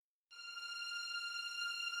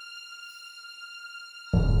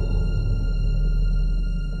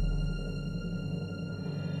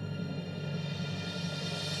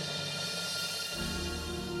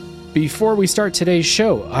Before we start today's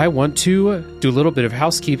show, I want to do a little bit of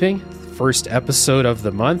housekeeping. First episode of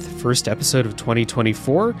the month, first episode of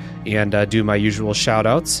 2024, and do my usual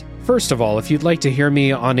shout-outs. First of all, if you'd like to hear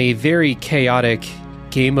me on a very chaotic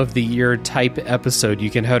Game of the Year type episode, you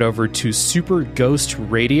can head over to Super Ghost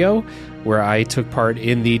Radio, where I took part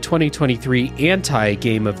in the 2023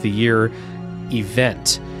 Anti-Game of the Year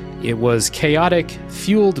event. It was chaotic,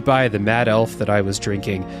 fueled by the Mad Elf that I was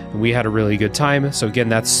drinking, and we had a really good time. So again,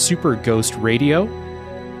 that's Super Ghost Radio.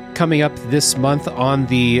 Coming up this month on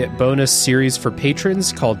the bonus series for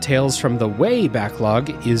patrons called Tales from the Way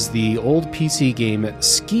Backlog is the old PC game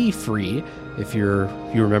Ski Free. If you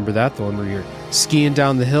remember that, the one where you're skiing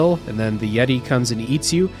down the hill and then the Yeti comes and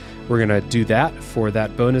eats you. We're going to do that for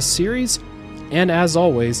that bonus series. And as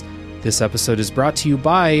always, this episode is brought to you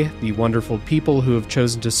by the wonderful people who have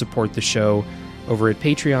chosen to support the show over at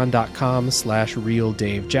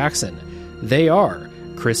patreon.com/RealDaveJackson. They are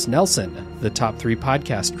Chris Nelson, the Top 3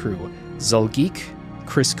 Podcast Crew, Zulgeek,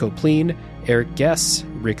 Chris Copleen, Eric Guess,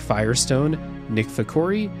 Rick Firestone, Nick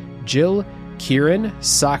Fakori, Jill, Kieran,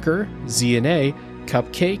 Soccer, ZNA,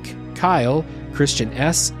 Cupcake, Kyle, Christian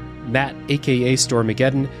S., Matt aka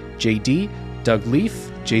Stormageddon, JD, Doug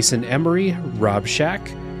Leaf, Jason Emery, Rob Shack,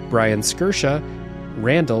 Brian Skirsha,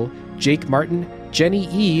 Randall, Jake Martin, Jenny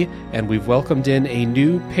E., and we've welcomed in a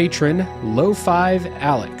new patron, Low5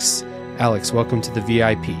 Alex. Alex, welcome to the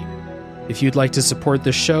VIP. If you'd like to support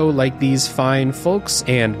the show like these fine folks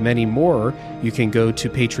and many more, you can go to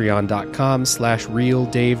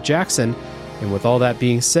patreon.com/RealDaveJackson. And with all that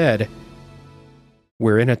being said,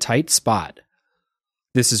 we're in a tight spot.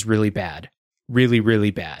 This is really bad. Really,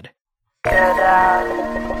 really bad.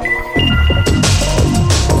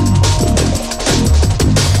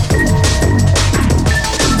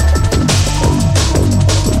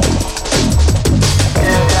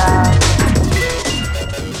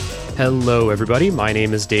 Hello, everybody. My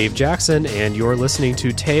name is Dave Jackson, and you're listening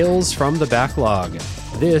to Tales from the Backlog.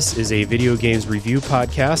 This is a video games review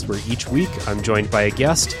podcast where each week I'm joined by a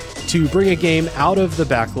guest to bring a game out of the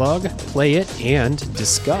backlog, play it, and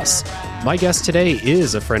discuss. My guest today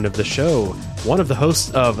is a friend of the show, one of the hosts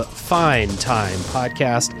of Fine Time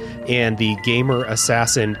podcast and the gamer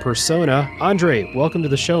assassin persona. Andre, welcome to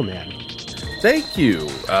the show, man. Thank you.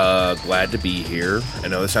 Glad to be here. I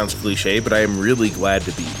know this sounds cliche, but I am really glad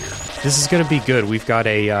to be here. This is going to be good. We've got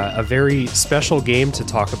a very special game to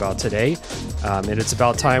talk about today, and it's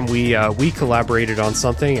about time we collaborated on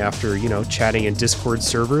something after, chatting in Discord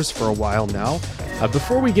servers for a while now.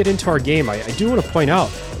 Before we get into our game, I do want to point out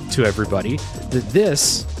to everybody that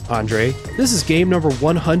this, Andre, this is game number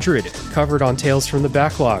 100 covered on Tales from the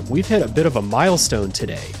Backlog. We've hit a bit of a milestone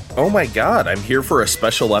today. Oh my god, I'm here for a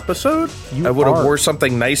special episode? I would have wore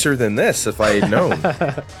something nicer than this if I had known.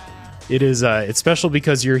 It's special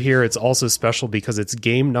because you're here. It's also special because it's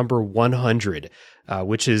game number 100,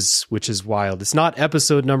 which is wild. It's not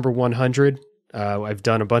episode number 100. I've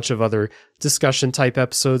done a bunch of other discussion type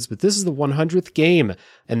episodes, but this is the 100th game,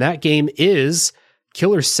 and that game is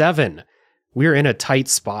Killer7. We're in a tight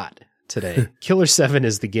spot today. Killer7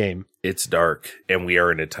 is the game. It's dark, and we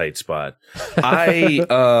are in a tight spot. I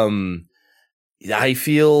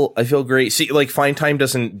feel great. See, like, Fine Time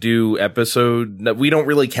doesn't do episode. We don't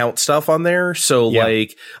really count stuff on there. So,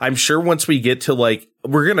 like, I'm sure once we get to, like,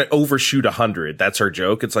 we're going to overshoot 100. That's our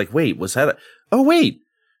joke. It's like, wait, was that? Oh, wait,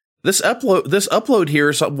 this upload here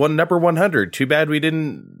is number 100. Too bad we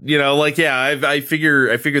didn't, I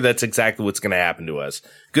figure that's exactly what's going to happen to us.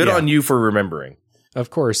 Good on you for remembering. Of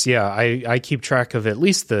course, yeah. I keep track of at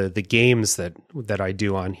least the games that I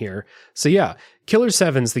do on here. So yeah,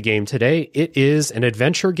 Killer7's the game today. It is an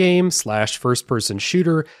adventure game / first-person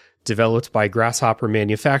shooter developed by Grasshopper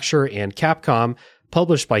Manufacture and Capcom,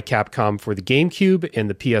 published by Capcom for the GameCube and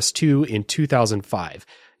the PS2 in 2005.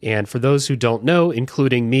 And for those who don't know,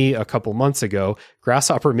 including me a couple months ago,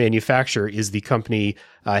 Grasshopper Manufacture is the company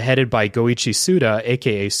headed by Goichi Suda,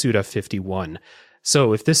 aka Suda51.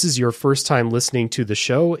 So if this is your first time listening to the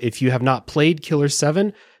show, if you have not played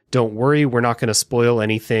Killer7, don't worry, we're not going to spoil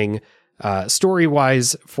anything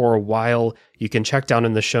story-wise for a while. You can check down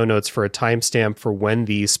in the show notes for a timestamp for when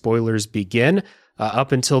the spoilers begin.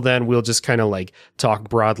 Up until then, we'll just kind of like talk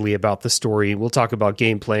broadly about the story. We'll talk about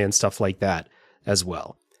gameplay and stuff like that as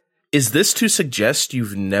well. Is this to suggest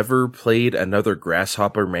you've never played another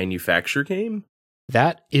Grasshopper Manufacture game?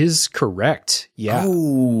 That is correct. Yeah.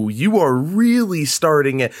 Oh, you are really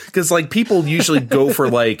starting it. Because, like, people usually go for,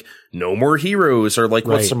 like, No More Heroes or, like,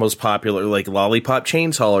 what's the most popular, like, Lollipop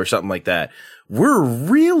Chainsaw or something like that. We're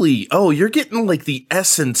really, you're getting, like, the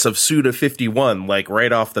essence of Suda 51, like,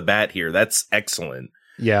 right off the bat here. That's excellent.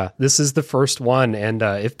 Yeah, this is the first one. And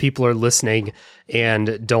if people are listening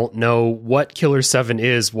and don't know what Killer7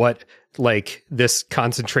 is, what like this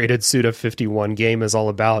concentrated Suda 51 game is all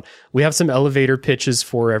about, we have some elevator pitches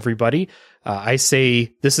for everybody. I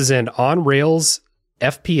say this is an on-rails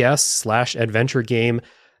FPS/adventure game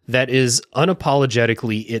that is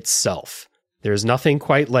unapologetically itself. There's nothing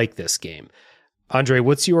quite like this game. Andre,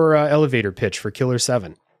 what's your elevator pitch for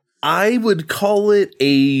Killer7? I would call it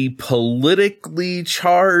a politically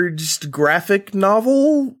charged graphic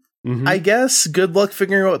novel, I guess. Good luck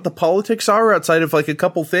figuring out what the politics are outside of like a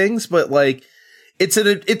couple things, but like it's at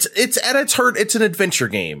its heart, it's an adventure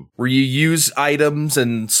game where you use items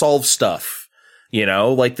and solve stuff, you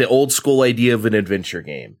know, like the old school idea of an adventure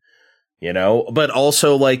game, you know, but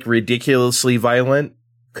also like ridiculously violent,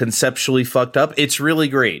 conceptually fucked up. It's really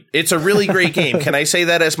great. It's a really great game. Can I say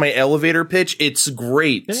that as my elevator pitch? It's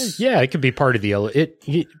great. Yeah, it could be part of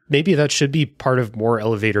the maybe that should be part of more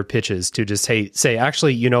elevator pitches to just say,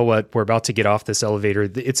 actually, you know what? We're about to get off this elevator.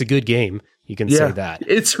 It's a good game. You can say that.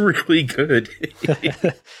 It's really good.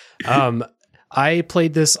 I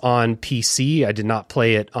played this on PC. I did not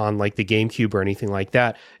play it on like the GameCube or anything like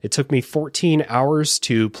that. It took me 14 hours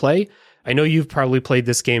to play. I know you've probably played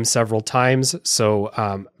this game several times, so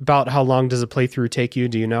about how long does a playthrough take you?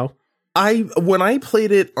 Do you know? When I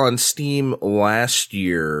played it on Steam last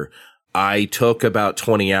year, I took about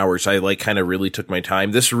 20 hours. I like kind of really took my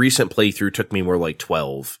time. This recent playthrough took me more like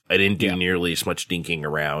 12. I didn't do nearly as much dinking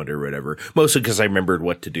around or whatever, mostly because I remembered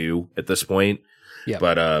what to do at this point. Yeah.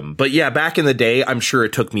 But yeah, back in the day, I'm sure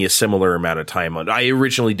it took me a similar amount of time. I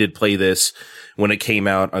originally did play this when it came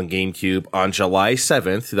out on GameCube on July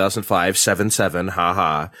 7th, 2005, 7/7,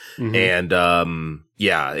 haha. And,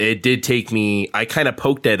 yeah, it did take me, I kind of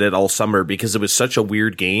poked at it all summer because it was such a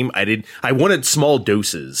weird game. I wanted small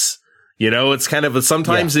doses. You know, it's kind of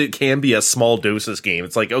sometimes it can be a small doses game.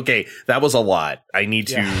 It's like, okay, that was a lot. I need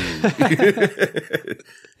to.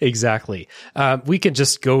 Exactly. We can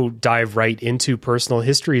just go dive right into personal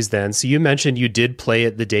histories then. So you mentioned you did play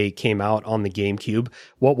it the day it came out on the GameCube.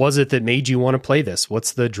 What was it that made you want to play this?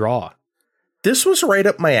 What's the draw? This was right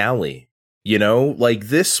up my alley. You know, like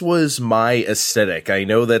this was my aesthetic. I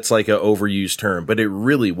know that's like an overused term, but it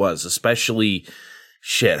really was, especially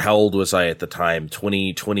how old was I at the time?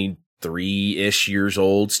 23-ish years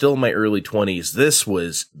old, still in my early 20s. This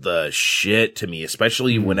was the shit to me,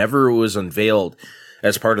 especially whenever it was unveiled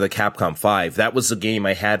as part of the Capcom 5. That was the game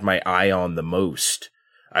I had my eye on the most.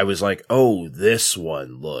 I was like, oh, this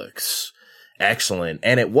one looks excellent.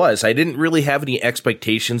 And it was. I didn't really have any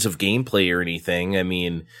expectations of gameplay or anything. I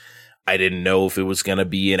mean, I didn't know if it was going to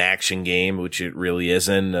be an action game, which it really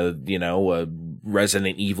isn't, a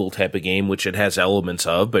Resident Evil type of game, which it has elements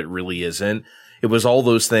of, but really isn't. It was all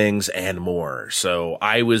those things and more. So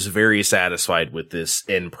I was very satisfied with this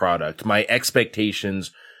end product. My expectations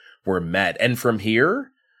were met. And from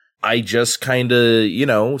here, I just kind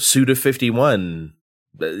of, Suda 51,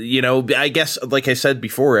 I guess, like I said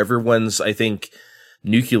before, everyone's, I think,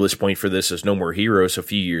 nucleus point for this is No More Heroes a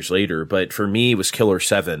few years later. But for me, it was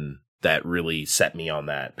Killer7 that really set me on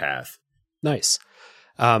that path. Nice.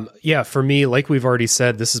 Yeah, for me, like we've already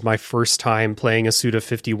said, this is my first time playing a Suda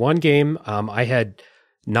 51 game. I had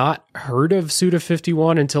not heard of Suda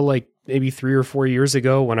 51 until like maybe 3 or 4 years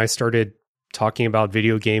ago when I started talking about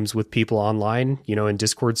video games with people online, in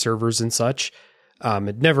Discord servers and such.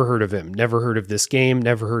 I'd never heard of him, never heard of this game,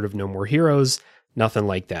 never heard of No More Heroes, nothing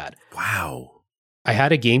like that. Wow. I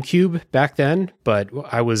had a GameCube back then, but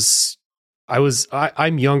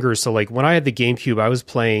I'm younger. So like when I had the GameCube, I was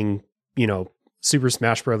playing, Super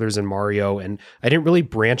Smash Brothers and Mario, and I didn't really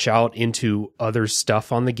branch out into other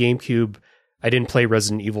stuff on the GameCube. I didn't play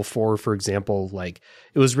Resident Evil 4, for example. Like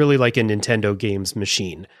it was really like a Nintendo games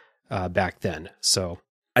machine back then. So,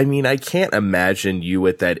 I mean, I can't imagine you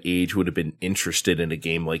at that age would have been interested in a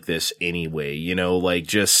game like this anyway. Like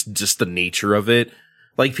just the nature of it.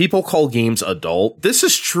 Like people call games adult. This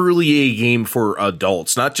is truly a game for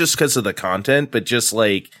adults, not just because of the content, but just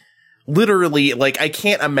like. Literally, like, I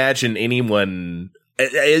can't imagine anyone,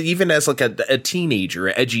 even as like a teenager,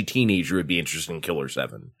 an edgy teenager, would be interested in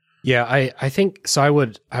Killer7. Yeah, I think so.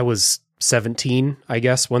 I was 17, I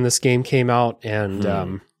guess, when this game came out, and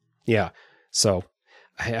so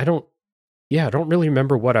I don't really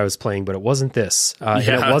remember what I was playing, but it wasn't this,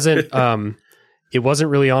 and it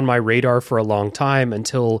wasn't really on my radar for a long time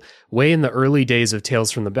until way in the early days of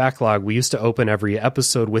Tales from the Backlog. We used to open every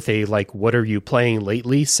episode with a, like, what are you playing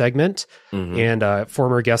lately segment. And a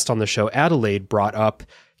former guest on the show, Adelaide, brought up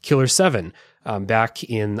Killer7 back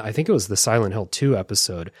in, I think it was the Silent Hill 2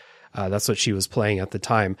 episode. That's what she was playing at the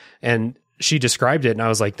time. And she described it and I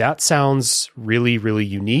was like, that sounds really, really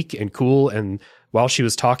unique and cool. And while she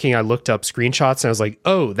was talking, I looked up screenshots and I was like,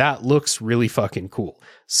 oh, that looks really fucking cool.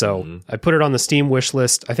 So I put it on the Steam wish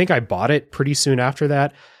list. I think I bought it pretty soon after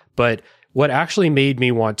that. But what actually made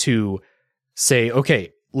me want to say,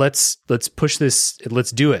 okay, let's push this,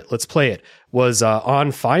 let's do it, let's play it, was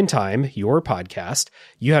on Fine Time, your podcast,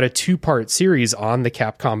 you had a 2-part series on the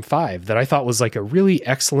Capcom 5 that I thought was like a really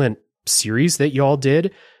excellent series that y'all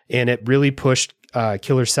did, and it really pushed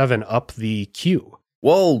Killer7 up the queue.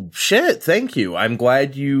 Well, shit, thank you. I'm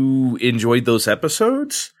glad you enjoyed those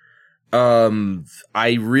episodes.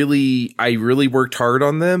 I really worked hard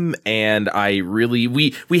on them, and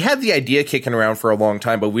we had the idea kicking around for a long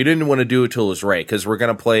time, but we didn't want to do it till it was right, because we're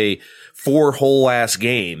going to play 4 whole ass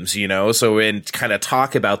games, and kind of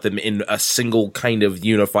talk about them in a single kind of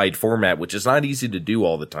unified format, which is not easy to do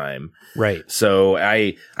all the time. Right. So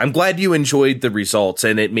I'm glad you enjoyed the results,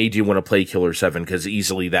 and it made you want to play Killer7, because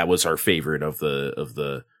easily that was our favorite of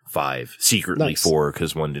the 5, secretly nice. 4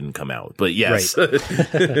 because one didn't come out, but yes.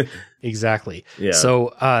 Right. Exactly. Yeah.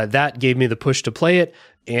 So that gave me the push to play it,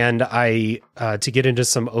 and I to get into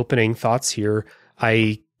some opening thoughts here,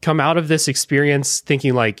 I come out of this experience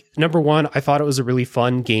thinking, like, number one, I thought it was a really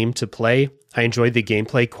fun game to play. I enjoyed the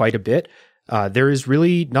gameplay quite a bit. There is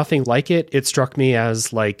really nothing like it. It struck me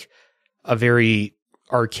as like a very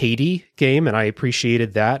arcadey game, and I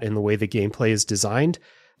appreciated that in the way the gameplay is designed.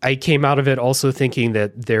 I came out of it also thinking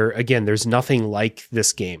that there's nothing like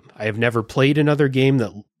this game. I have never played another game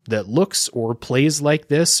that looks or plays like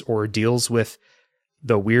this or deals with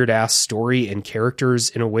the weird ass story and characters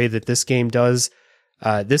in a way that this game does.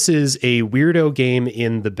 This is a weirdo game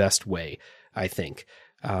in the best way, I think.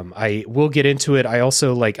 I will get into it. I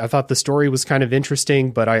also I thought the story was kind of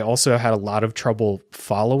interesting, but I also had a lot of trouble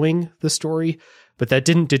following the story, but that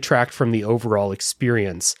didn't detract from the overall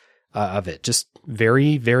experience of it. Just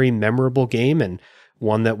very, very memorable game, and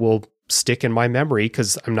one that will stick in my memory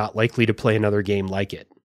because I'm not likely to play another game like it.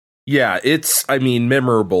 Yeah,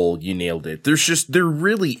 memorable. You nailed it. There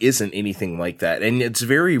really isn't anything like that. And it's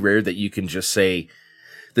very rare that you can just say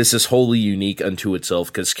this is wholly unique unto itself,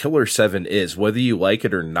 because Killer7 is, whether you like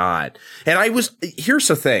it or not. And here's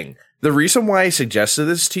the thing. The reason why I suggested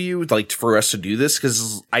this to you, for us to do this,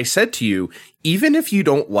 because I said to you, even if you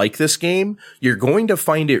don't like this game, you're going to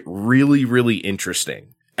find it really, really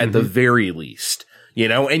interesting at the very least,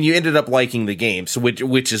 and you ended up liking the game, so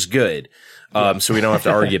which is good. So we don't have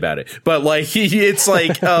to argue about it. But it's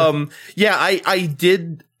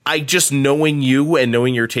I just, knowing you and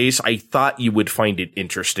knowing your taste, I thought you would find it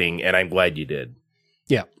interesting, and I'm glad you did.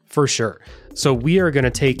 Yeah, for sure. So we are going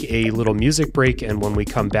to take a little music break, and when we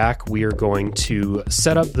come back, we are going to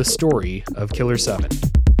set up the story of Killer7.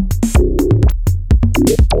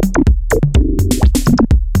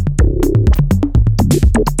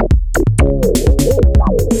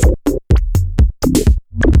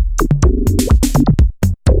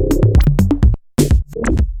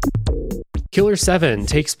 Killer7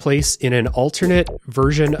 takes place in an alternate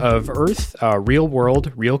version of Earth, real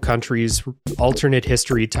world, real countries, alternate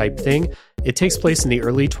history type thing. It takes place in the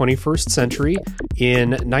early 21st century. In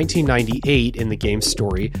 1998, in the game's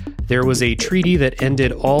story, there was a treaty that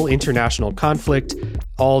ended all international conflict.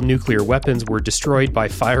 All nuclear weapons were destroyed by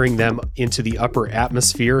firing them into the upper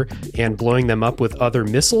atmosphere and blowing them up with other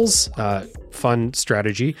missiles. Fun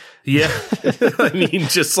strategy. Yeah.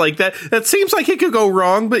 Just like that. That seems like it could go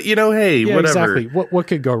wrong, but hey, yeah, whatever. Exactly. What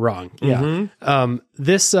could go wrong? Yeah.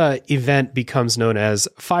 This event becomes known as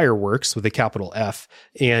Fireworks with a capital F,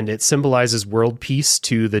 and it symbolizes world peace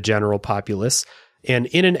to the general populace. And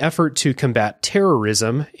in an effort to combat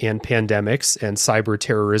terrorism and pandemics and cyber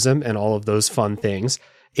terrorism and all of those fun things,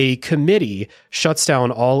 a committee shuts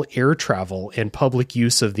down all air travel and public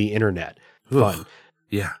use of the internet. Fun.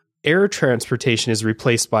 Yeah. Air transportation is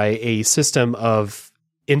replaced by a system of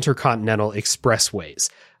intercontinental expressways.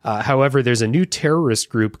 However, there's a new terrorist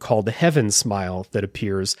group called the Heaven Smile that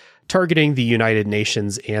appears, targeting the United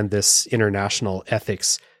Nations and this International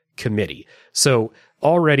Ethics Committee. So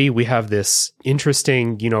already we have this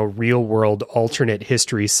interesting, real world alternate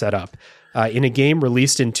history set up in a game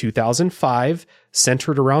released in 2005,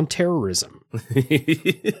 centered around terrorism.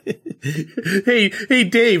 Hey,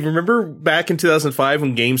 Dave, remember back in 2005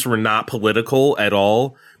 when games were not political at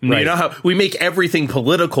all? Right. You know how we make everything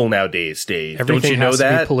political nowadays, Dave. Everything Don't you know has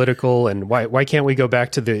that? To be political, and why can't we go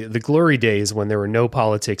back to the glory days when there were no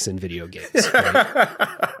politics in video games? Right?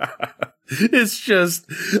 It's just,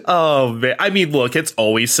 oh man. I mean, look, it's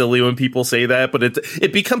always silly when people say that, but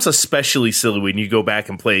it becomes especially silly when you go back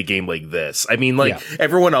and play a game like this. I mean, like,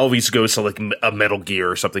 everyone always goes to like a Metal Gear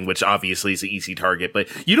or something, which obviously is an easy target, but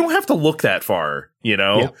you don't have to look that far, you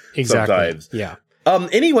know? Yeah, exactly. Sometimes. Yeah.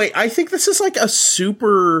 Anyway, I think this is like a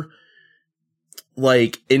super,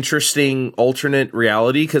 like, interesting alternate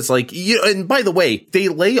reality, because like, and by the way, they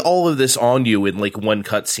lay all of this on you in like one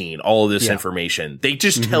cutscene, all of this information. They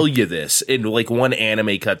just tell you this in like one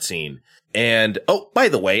anime cutscene. And oh, by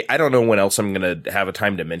the way, I don't know when else I'm gonna have a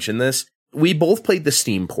time to mention this. We both played the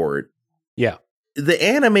Steam port. Yeah. The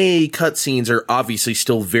anime cutscenes are obviously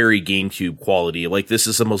still very GameCube quality. Like, this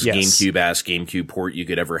is the most GameCube-ass GameCube port you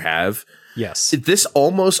could ever have. Yes. This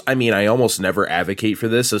almost, I mean, I almost never advocate for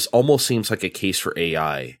this. This almost seems like a case for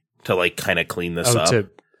AI to like kind of clean this up. To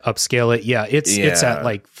upscale it. Yeah. It's at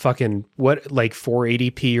like fucking like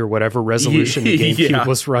 480p or whatever resolution the GameCube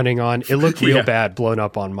was running on. It looked real bad blown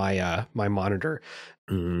up on my, my monitor.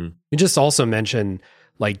 You just also mention,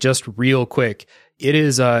 like, just real quick,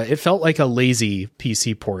 it felt like a lazy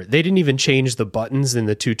PC port. They didn't even change the buttons in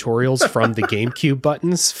the tutorials from the GameCube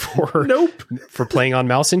buttons for playing on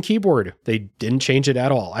mouse and keyboard. They didn't change it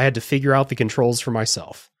at all. I had to figure out the controls for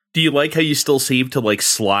myself. Do you like how you still save to like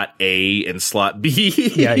slot A and slot B?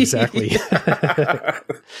 Yeah, exactly.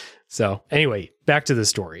 So anyway, back to the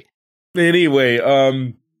story. Anyway,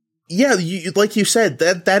 yeah, like you said,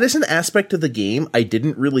 that is an aspect of the game I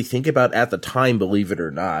didn't really think about at the time, believe it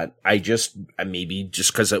or not. Maybe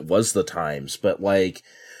just because it was the times, but like,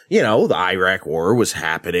 you know, the Iraq war was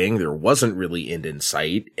happening. There wasn't really end in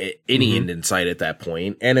sight, any end in sight at that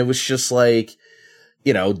point. And it was just like,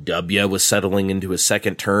 you know, W was settling into his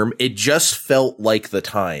second term. It just felt like the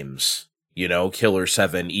times. You know,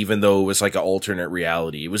 Killer7, even though it was like an alternate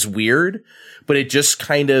reality. It was weird, but it just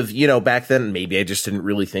kind of, you know, back then, maybe I just didn't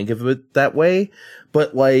really think of it that way.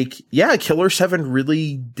 But like, yeah, Killer7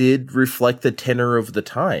 really did reflect the tenor of the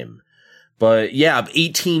time. But yeah, I'm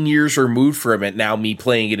 18 years removed from it now, me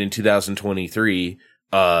playing it in 2023.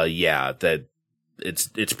 Yeah, that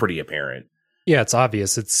it's pretty apparent. Yeah, it's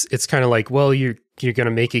obvious. It's kind of like, well, you're going to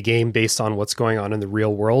make a game based on what's going on in the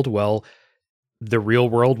real world. Well, the real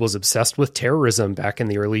world was obsessed with terrorism back in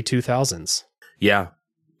the early 2000s. Yeah,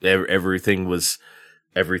 everything was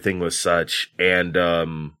such. And,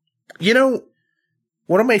 you know,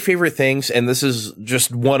 one of my favorite things, and this is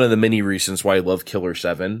just one of the many reasons why I love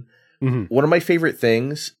Killer7. One of my favorite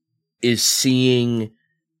things is seeing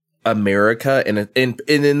America, and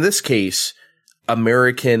in this case,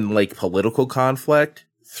 American like political conflict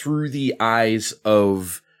through the eyes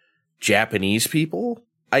of Japanese people,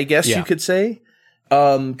 I guess you could say.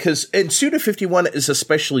 And Suda51 is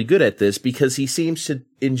especially good at this because he seems to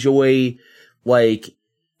enjoy like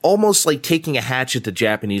almost like taking a hatch at the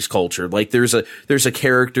Japanese culture. Like there's a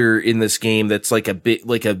character in this game that's like a bit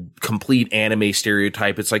like a complete anime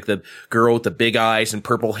stereotype. It's like the girl with the big eyes and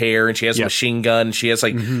purple hair, and she has a machine gun. And she has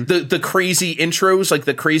like the crazy intros, like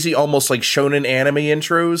the crazy almost like shonen anime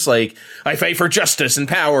intros, like I fight for justice and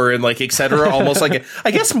power and like etc. Almost like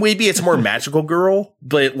I guess maybe it's more magical girl,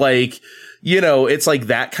 but like, you know, it's like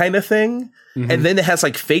that kind of thing. And then it has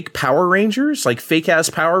like fake Power Rangers, like fake ass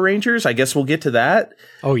Power Rangers. I guess we'll get to that.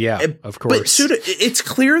 Oh yeah, of course. But it's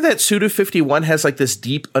clear that Suda51 has like this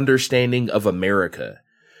deep understanding of America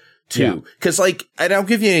too. Cause like, and I'll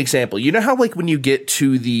give you an example. You know how like when you get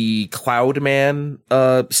to the Cloudman,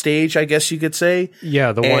 stage, I guess you could say.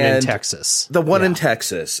 Yeah. The one in Texas. The one in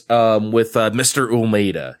Texas, with, Mr.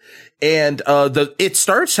 Umeda. And, it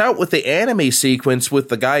starts out with the anime sequence with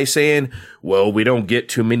the guy saying, well, we don't get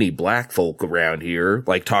too many black folk around here,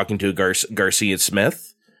 like talking to Garcia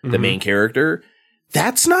Smith, the main character.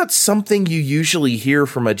 That's not something you usually hear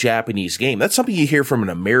from a Japanese game. That's something you hear from an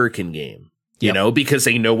American game, you know, because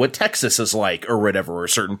they know what Texas is like or whatever, or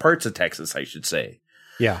certain parts of Texas, I should say.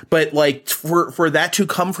 Yeah. But like for that to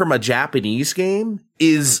come from a Japanese game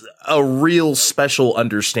is a real special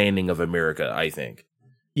understanding of America, I think.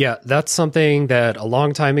 Yeah, that's something that a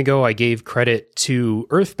long time ago I gave credit to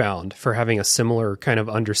Earthbound for having a similar kind of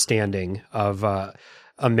understanding of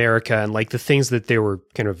America and like the things that they were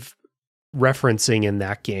kind of referencing in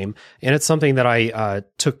that game. And it's something that I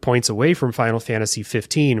took points away from Final Fantasy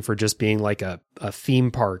 15 for just being like a theme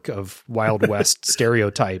park of Wild West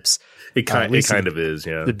stereotypes. It kind of is,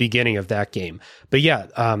 yeah. The beginning of that game. But yeah,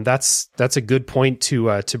 that's a good point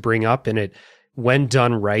to bring up, and it, when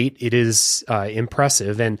done right, it is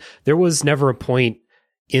impressive. And there was never a point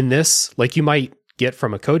in this, like you might get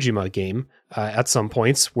from a Kojima game, at some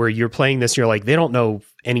points where you're playing this, you're like, they don't know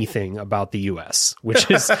anything about the US,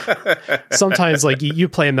 which is sometimes like you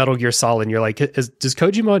play a Metal Gear Solid and you're like, does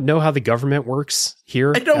Kojima know how the government works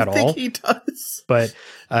here at all? I don't think he does. But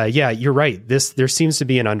yeah, you're right. There seems to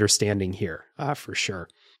be an understanding here, for sure.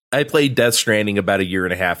 I played Death Stranding about a year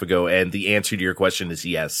and a half ago, and the answer to your question is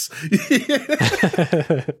yes.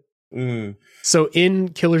 So in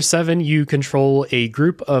Killer7, you control a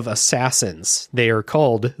group of assassins. They are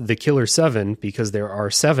called the Killer7 because there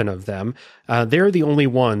are 7 of them. They're the only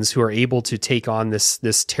ones who are able to take on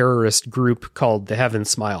this terrorist group called the Heaven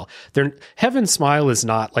Smile. Heaven Smile is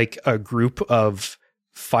not like a group of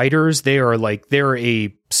fighters. They're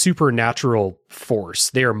a supernatural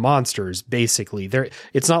force. They are monsters, basically.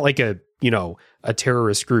 It's not like a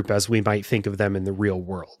terrorist group as we might think of them in the real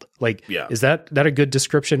world. Is that a good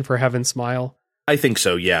description for Heaven Smile? I think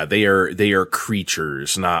so. Yeah, they are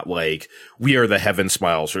creatures, not like we are the Heaven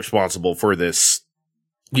Smiles responsible for this.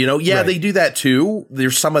 Right. They do that too.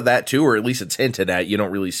 There's some of that too, or at least it's hinted at. You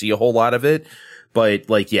don't really see a whole lot of it, but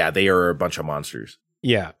they are a bunch of monsters.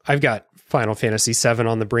 Yeah, I've got Final Fantasy VII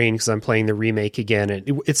on the brain because I'm playing the remake again.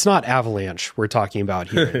 It's not Avalanche we're talking about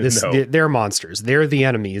here. No. They're monsters. They're the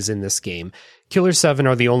enemies in this game. Killer7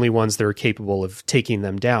 are the only ones that are capable of taking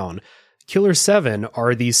them down. Killer7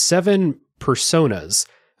 are these 7 personas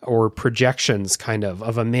or projections kind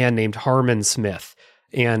of a man named Harmon Smith.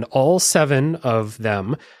 And all 7 of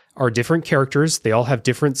them are different characters. They all have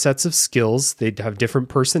different sets of skills. They have different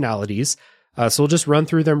personalities. So we'll just run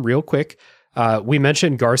through them real quick. We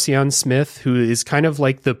mentioned Garcian Smith, who is kind of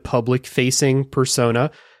like the public-facing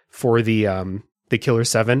persona for the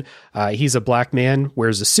Killer7. He's a black man,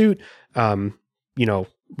 wears a suit,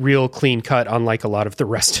 real clean cut, unlike a lot of the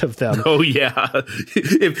rest of them. Oh yeah,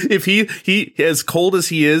 if he as cold as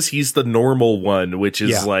he is, he's the normal one, which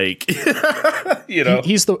is like,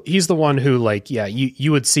 he's the one who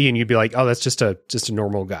you would see and you'd be like, oh, that's just a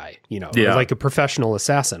normal guy, like a professional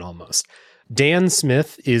assassin almost. Dan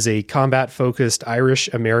Smith is a combat-focused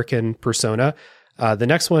Irish-American persona. The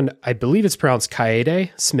next one, I believe it's pronounced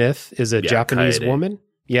Kaede Smith, is a Japanese Kaede woman.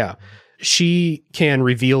 Yeah. She can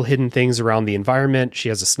reveal hidden things around the environment. She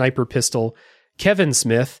has a sniper pistol. Kevin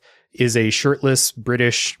Smith is a shirtless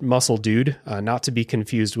British muscle dude, not to be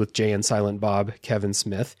confused with Jay and Silent Bob, Kevin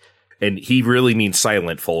Smith. And he really means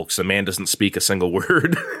silent, folks. The man doesn't speak a single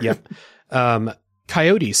word. Yep.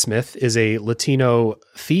 Coyote Smith is a Latino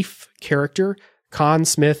thief character. Khan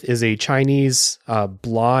Smith is a Chinese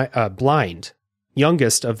blind,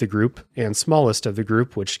 youngest of the group and smallest of the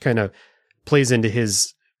group, which kind of plays into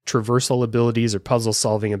his traversal abilities or puzzle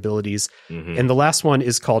solving abilities. Mm-hmm. And the last one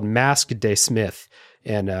is called Mask de Smith.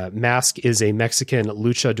 And Mask is a Mexican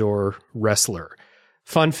luchador wrestler.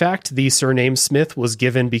 Fun fact, the surname Smith was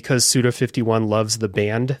given because Suda51 loves the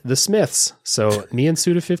band The Smiths. So me and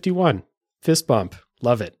Suda51, fist bump.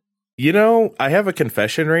 Love it. I have a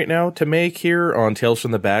confession right now to make here on Tales from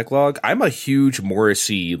the Backlog. I'm a huge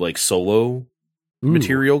Morrissey solo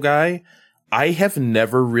material guy. I have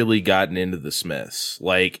never really gotten into the Smiths.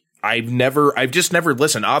 I've just never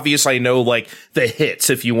listened. Obviously, I know the hits,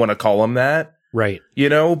 if you want to call them that. Right.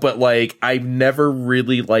 But I've never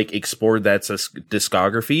really explored that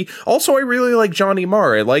discography. Also, I really like Johnny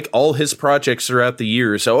Marr. I like all his projects throughout the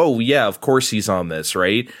year. So, oh yeah, of course he's on this,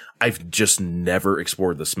 right? I've just never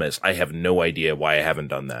explored the Smiths. I have no idea why I haven't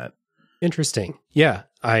done that. Interesting. Yeah,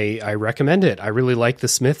 I recommend it. I really like the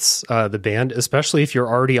Smiths, the band, especially if you're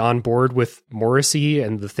already on board with Morrissey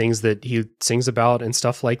and the things that he sings about and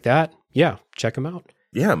stuff like that. Yeah, check him out.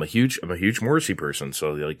 Yeah, I'm a huge Morrissey person.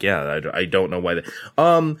 So I don't know why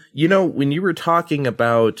that. When you were talking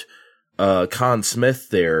about Con Smith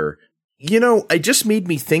there, it just made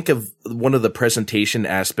me think of one of the presentation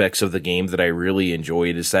aspects of the game that I really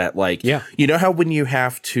enjoyed is that how when you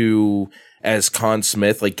have to, as Con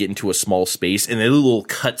Smith, get into a small space and a little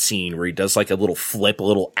cutscene where he does a little flip, a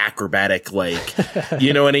little acrobatic,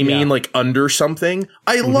 you know what I mean? Yeah. Under something.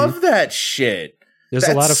 I love that shit. There's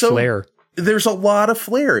a lot of flair. There's a lot of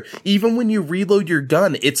flair. Even when you reload your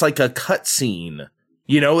gun, it's like a cutscene.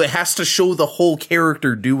 It has to show the whole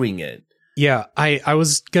character doing it. Yeah, I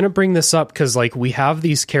was going to bring this up because we have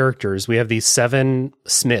these characters. We have these 7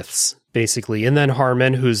 Smiths, basically. And then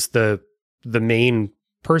Harmon, who's the main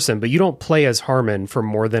person. But you don't play as Harmon for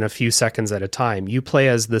more than a few seconds at a time. You play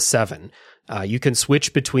as the 7. You can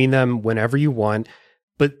switch between them whenever you want.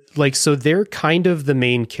 But so they're kind of the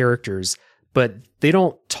main characters. But they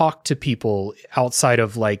don't talk to people outside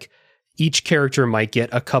of each character might get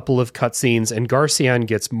a couple of cutscenes, and Garcian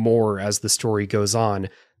gets more as the story goes on.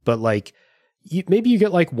 But maybe you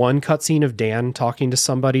get like one cutscene of Dan talking to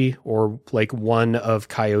somebody, or like one of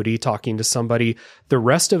Coyote talking to somebody. The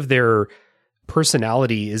rest of their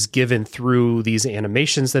personality is given through these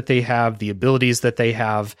animations that they have, the abilities that they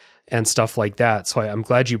have, and stuff like that. So I'm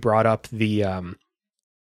glad you brought up the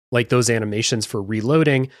like those animations for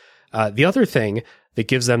reloading. The other thing that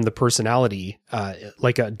gives them the personality,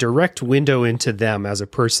 like a direct window into them as a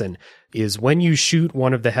person, is when you shoot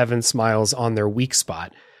one of the Heaven Smiles on their weak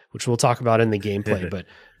spot, which we'll talk about in the gameplay, but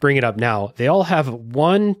bring it up now. They all have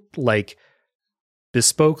one like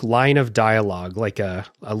bespoke line of dialogue, like a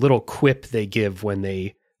little quip they give when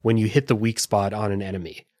you hit the weak spot on an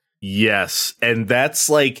enemy. Yes. And that's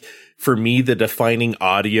like, for me, the defining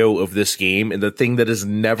audio of this game, and the thing that has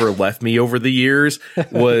never left me over the years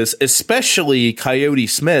was especially Coyote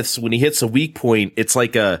Smith's. When he hits a weak point, it's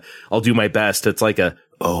like I'll do my best. It's like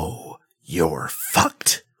oh, you're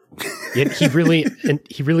fucked. He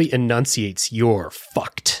really enunciates, "You're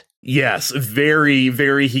fucked." Yes, very,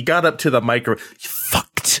 very. He got up to the micro.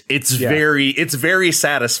 Fucked. It's very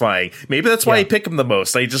satisfying. Maybe that's why I pick him the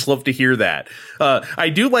most. I just love to hear that. I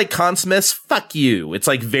do like Con Smith's "fuck you." It's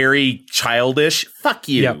like very childish. Fuck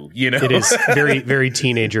you. Yep. You know, it is very, very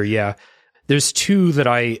teenager. Yeah. There's two that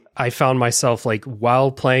I found myself like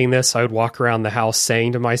while playing this, I would walk around the house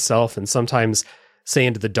saying to myself, and sometimes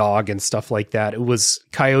saying to the dog and stuff like that. It was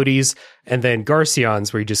Coyote's, and then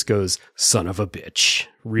Garcion's, where he just goes, "Son of a bitch,"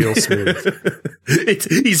 real smooth.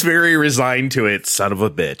 He's very resigned to it. Son of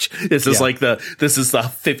a bitch. This is like the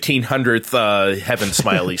 1500th Heaven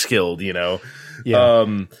Smile he's killed, you know?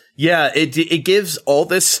 Yeah. It gives all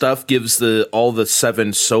this stuff, gives all the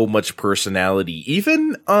seven so much personality.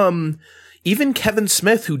 Even Kevin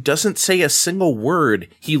Smith, who doesn't say a single word,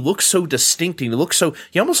 he looks so distinct.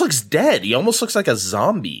 He almost looks dead. He almost looks like a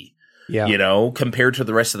zombie. Yeah. You know, compared to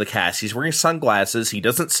the rest of the cast. He's wearing sunglasses. He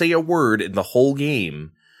doesn't say a word in the whole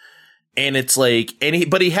game. And it's like,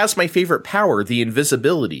 but he has my favorite power, the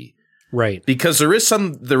invisibility. Right. Because there is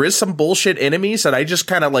some bullshit enemies that I just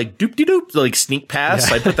kind of like doop-de-doop, like sneak past.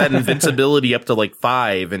 Yeah. I put that invincibility up to like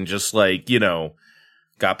 5 and just like, you know,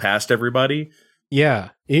 got past everybody. Yeah.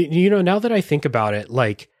 You know, now that I think about it,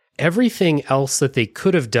 like everything else that they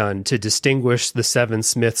could have done to distinguish the Seven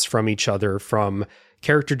Smiths from each other, from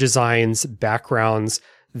character designs, backgrounds,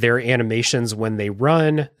 their animations when they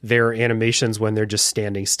run, their animations when they're just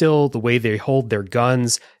standing still, the way they hold their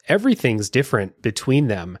guns, everything's different between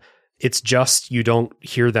them. It's just you don't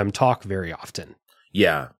hear them talk very often.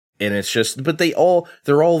 Yeah. And it's just, but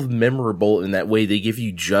they're all memorable in that way. They give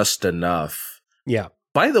you just enough. Yeah.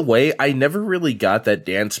 By the way, I never really got that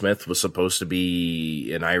Dan Smith was supposed to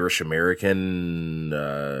be an Irish-American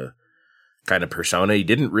kind of persona. He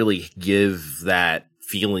didn't really give that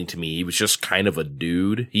feeling to me. He was just kind of a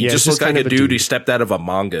dude. He just looked like a dude who stepped out of a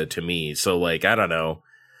manga to me. So, like, I don't know.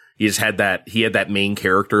 He had that main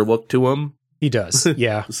character look to him. He does,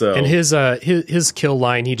 yeah. And his kill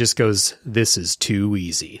line, he just goes, "This is too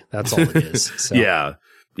easy." That's all it is. So. Yeah.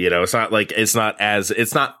 You know, it's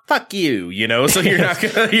not fuck you, you know, so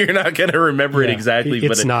you're not gonna remember it exactly.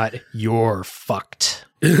 It's not "you're fucked."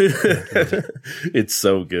 It's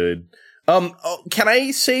so good. Can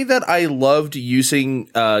I say that I loved using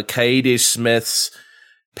Coyote Smith's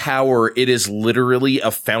power? It is literally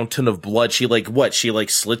a fountain of blood. She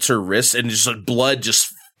slits her wrist and just like blood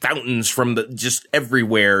just fountains from just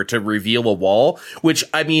everywhere to reveal a wall, which,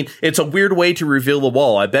 I mean, it's a weird way to reveal a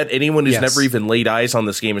wall. I bet anyone who's never even laid eyes on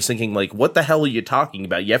this game is thinking, like, what the hell are you talking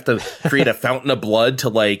about? You have to create a fountain of blood to,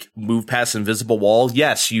 like, move past invisible wall?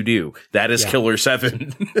 Yes, you do. That is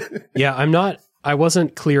Killer7. Yeah, I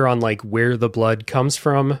wasn't clear on, like, where the blood comes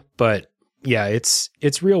from, but yeah, it's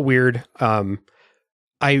real weird.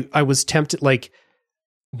 I was tempted, like,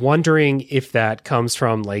 wondering if that comes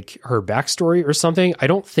from like her backstory or something. I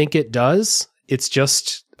don't think it does. It's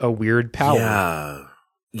just a weird power.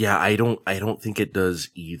 Yeah. I don't think it does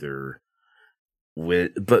either. No,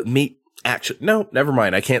 never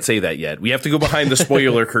mind. I can't say that yet. We have to go behind the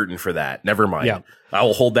spoiler curtain for that. Never mind. Yeah. I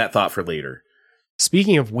will hold that thought for later.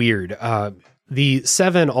 Speaking of weird, the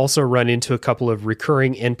Seven also run into a couple of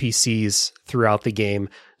recurring NPCs throughout the game.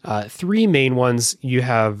 3 main ones. You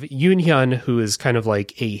have Yoonhyun, who is kind of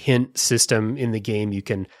like a hint system in the game. You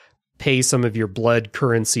can pay some of your blood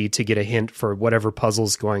currency to get a hint for whatever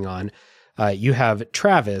puzzle's going on. You have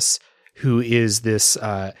Travis, who is this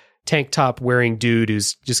tank top wearing dude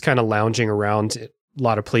who's just kind of lounging around a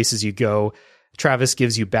lot of places you go. Travis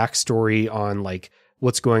gives you backstory on like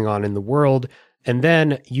what's going on in the world. And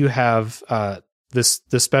then you have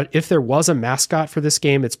if there was a mascot for this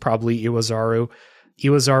game, it's probably Iwazaru.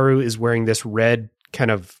 Iwazaru is wearing this red kind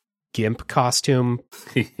of GIMP costume.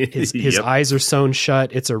 His eyes are sewn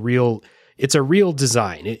shut. It's a real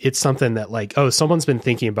design. It's something that like, oh, someone's been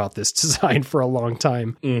thinking about this design for a long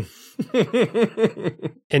time. And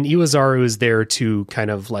Iwazaru is there to kind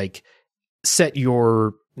of like set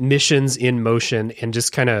your missions in motion and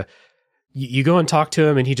just kind of, you go and talk to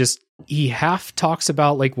him and he half talks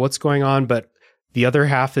about like what's going on, but the other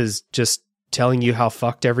half is just telling you how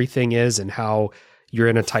fucked everything is and how you're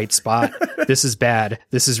in a tight spot. This is bad.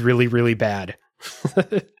 This is really, really bad.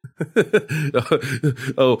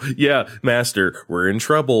 Oh yeah, Master, we're in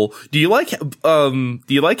trouble. Do you like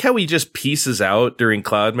how he just pieces out during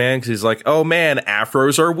Cloudman? Because he's like, oh man,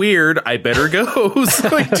 afros are weird. I better go.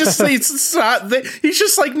 So he just it's not there. He's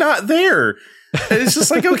just like not there. And it's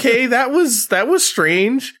just like, okay, that was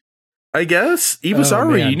strange. I guess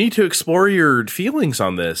Iwazaru, you need to explore your feelings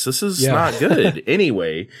on this. This is not good.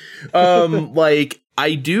 Anyway, like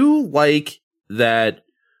I do like that.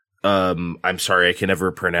 I'm sorry, I can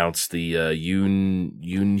never pronounce the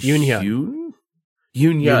Yunhyun.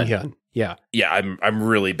 Yeah, I'm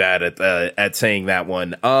really bad at saying that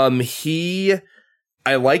one.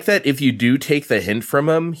 I like that if you do take the hint from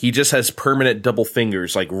him, he just has permanent double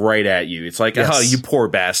fingers like right at you. It's like, oh, you poor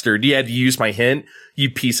bastard. You had to use my hint, you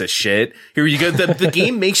piece of shit. Here you go. The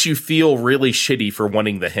game makes you feel really shitty for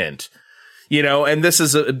wanting the hint. You know, and this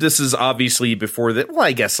is obviously before that. Well,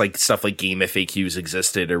 I guess like stuff like game FAQs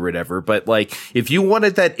existed or whatever. But like, if you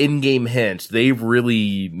wanted that in-game hint, they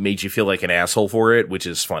really made you feel like an asshole for it, which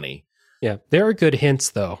is funny. Yeah, there are good hints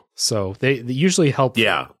though, so they usually help.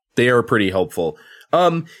 Yeah, they are pretty helpful.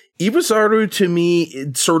 Iwazaru to me,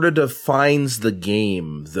 it sort of defines the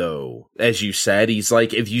game though. As you said, he's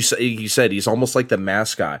like, if you said he's almost like the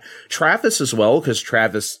mascot. Travis as well, because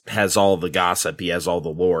Travis has all the gossip. He has all the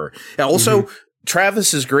lore. And also,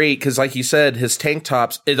 Travis is great because like you said, his tank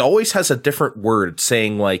tops, it always has a different word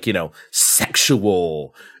saying like, you know,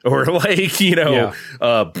 sexual or like, you know,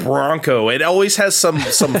 bronco. It always has some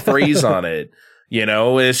phrase on it. You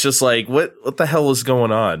know, it's just like, what the hell is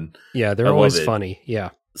going on? Yeah, they're always funny. Yeah.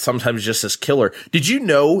 Sometimes just as killer. Did you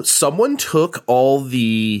know someone took all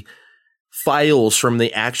the files from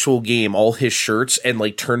the actual game, all his shirts, and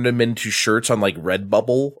like turned them into shirts on like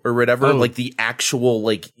Redbubble or whatever? Oh. Like the actual,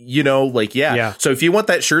 like, you know, like, yeah. So if you want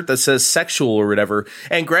that shirt that says sexual or whatever,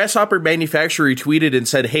 and Grasshopper Manufacturer tweeted and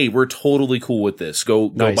said, hey, we're totally cool with this. Go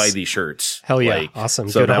buy these shirts. Hell yeah. Like, awesome.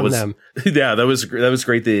 So good that on was them. Yeah, that was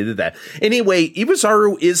great that they did that. Anyway,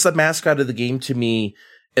 Iwazaru is the mascot of the game to me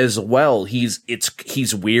as well. He's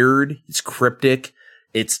weird. He's cryptic.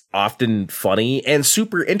 It's often funny and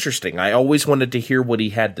super interesting. I always wanted to hear what he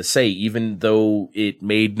had to say, even though it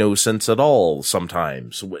made no sense at all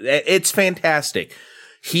sometimes. It's fantastic.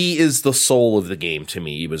 He is the soul of the game to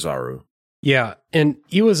me, Iwazaru. Yeah, and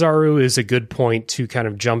Iwazaru is a good point to kind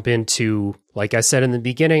of jump into. Like I said in the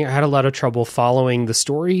beginning, I had a lot of trouble following the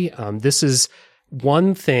story. This is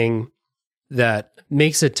one thing that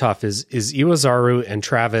makes it tough is Iwazaru and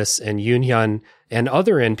Travis and Yunhyun and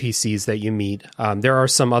other NPCs that you meet. There are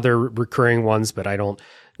some other recurring ones, but I don't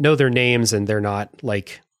know their names, and they're not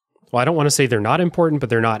like, well, I don't want to say they're not important, but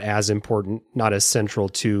they're not as important, not as central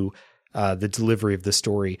to the delivery of the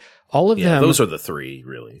story. All of them. Those are the three,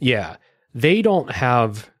 really. Yeah. They don't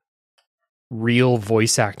have real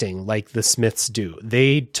voice acting like the Smiths do.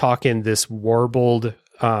 They talk in this warbled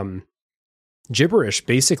gibberish,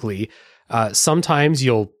 basically. Sometimes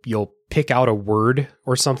you'll pick out a word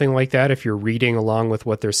or something like that if you're reading along with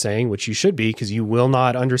what they're saying, which you should be because you will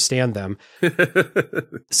not understand them.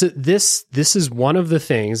 So this is one of the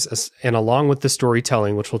things, and along with the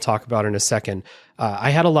storytelling, which we'll talk about in a second,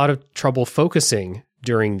 I had a lot of trouble focusing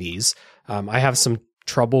during these. I have some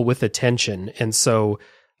trouble with attention, and so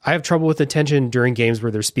I have trouble with attention during games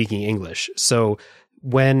where they're speaking English. So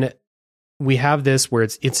when we have this where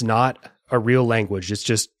it's not a real language, it's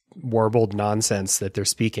just warbled nonsense that they're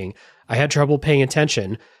speaking, I had trouble paying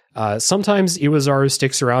attention. Sometimes Iwazaru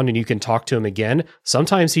sticks around and you can talk to him again.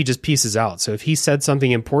 Sometimes he just pieces out. So if he said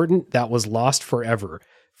something important, that was lost forever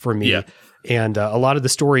for me. Yeah. And a lot of the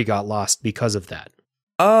story got lost because of that.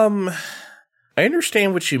 I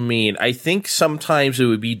understand what you mean. I think sometimes it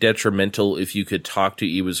would be detrimental if you could talk to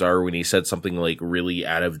Iwazaru when he said something like really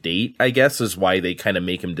out of date, I guess is why they kind of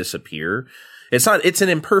make him disappear. It's an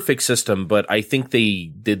imperfect system, but I think they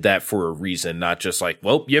did that for a reason, not just like,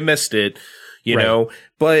 well, you missed it, you know?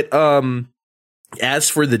 But, as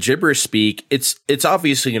for the gibberish speak, it's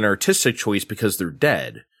obviously an artistic choice because they're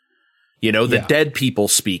dead. You know, the dead people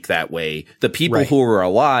speak that way. The people who are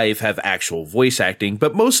alive have actual voice acting,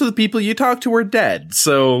 but most of the people you talk to are dead.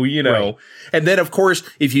 So, you know, and then of course,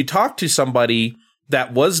 if you talk to somebody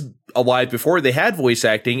that was alive before they had voice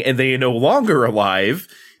acting and they are no longer alive,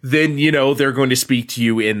 then, you know, they're going to speak to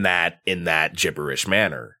you in that gibberish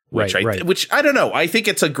manner. Which which I don't know. I think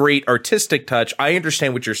it's a great artistic touch. I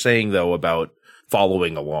understand what you're saying though about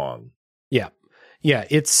following along. Yeah. Yeah,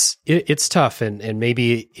 it's tough, and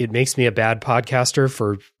maybe it makes me a bad podcaster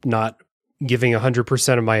for not giving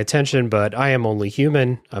 100% of my attention, but I am only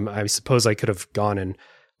human. I suppose I could have gone and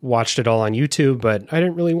watched it all on YouTube, but I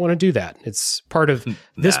didn't really want to do that. It's part of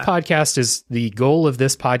this podcast is the goal of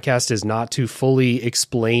this podcast is not to fully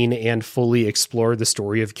explain and fully explore the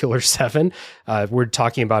story of Killer7. We're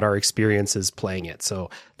talking about our experiences playing it.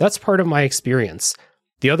 So that's part of my experience.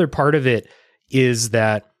 The other part of it is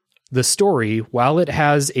that the story, while it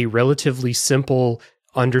has a relatively simple,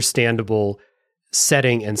 understandable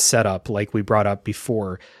setting and setup, like we brought up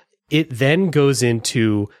before, it then goes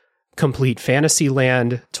into complete fantasy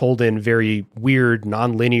land told in very weird,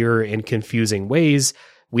 nonlinear, and confusing ways.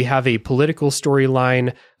 We have a political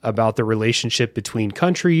storyline about the relationship between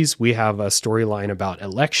countries. We have a storyline about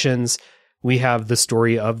elections. We have the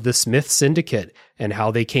story of the Smith Syndicate and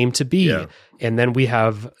how they came to be. Yeah. And then we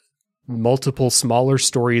have multiple smaller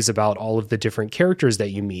stories about all of the different characters that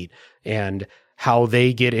you meet and how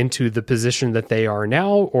they get into the position that they are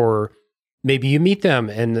now, or maybe you meet them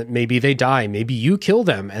and maybe they die. Maybe you kill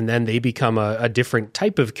them and then they become a different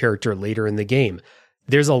type of character later in the game.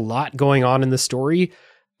 There's a lot going on in the story.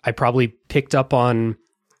 I probably picked up on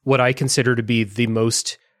what I consider to be the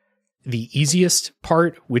easiest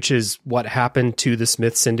part, which is what happened to the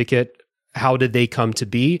Smith Syndicate. How did they come to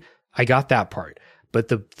be? I got that part. But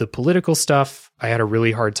the political stuff, I had a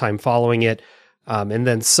really hard time following it. And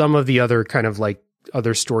then some of the other kind of like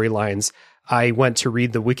other storylines, I went to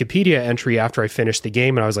read the Wikipedia entry after I finished the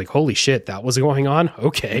game, and I was like, holy shit, that was going on?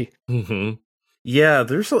 Okay. Mm-hmm. Yeah,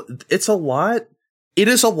 it's a lot. It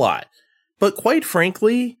is a lot. But quite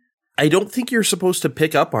frankly, I don't think you're supposed to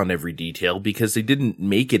pick up on every detail because they didn't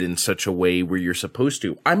make it in such a way where you're supposed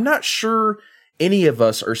to. I'm not sure any of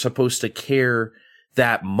us are supposed to care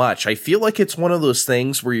that much. I feel like it's one of those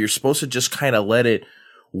things where you're supposed to just kind of let it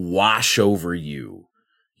wash over you,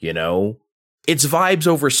 you know? It's vibes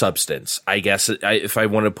over substance, I guess, if I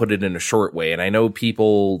want to put it in a short way. And I know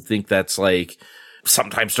people think that's like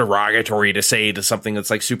sometimes derogatory to say to something that's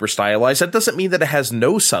like super stylized. That doesn't mean that it has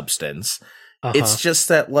no substance. Uh-huh. It's just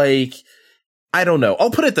that, like, I don't know.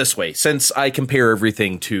 I'll put it this way, since I compare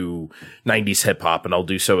everything to 90s hip hop, and I'll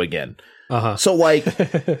do so again. Uh-huh. So like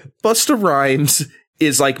Busta Rhymes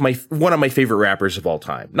is like one of my favorite rappers of all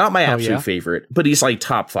time. Not my absolute favorite, but he's like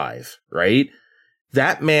top 5, right?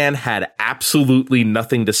 That man had absolutely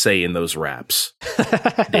nothing to say in those raps,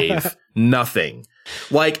 Dave. Nothing.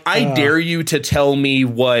 Like, I dare you to tell me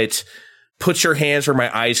what Put Your Hands Where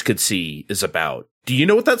My Eyes Could See is about. Do you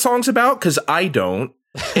know what that song's about? Because I don't,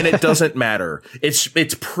 and it doesn't matter.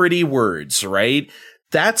 It's pretty words, right?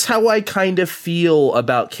 That's how I kind of feel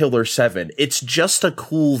about Killer7. It's just a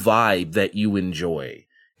cool vibe that you enjoy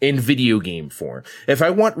in video game form. If I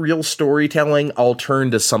want real storytelling, I'll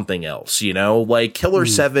turn to something else, you know? Like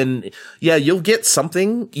Killer7, yeah, you'll get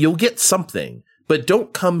something, but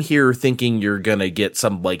don't come here thinking you're gonna get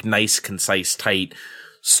some like nice, concise, tight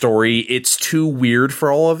story. It's too weird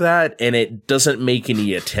for all of that, and it doesn't make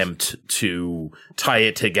any attempt to tie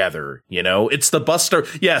it together, you know? It's the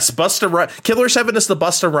Killer7 is the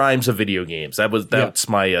Busta Rhymes of video games. That's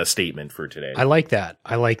my statement for today. I like that.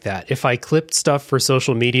 If I clipped stuff for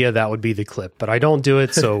social media, that would be the clip, but I don't do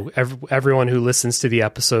it, so everyone who listens to the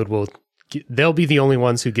episode they'll be the only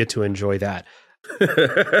ones who get to enjoy that.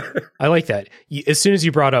 I like that. As soon as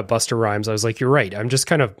you brought up Busta Rhymes, I was like, you're right. I'm just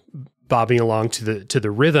kind of bobbing along to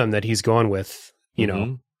the rhythm that he's going with, you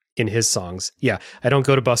know, in his songs. Yeah, I don't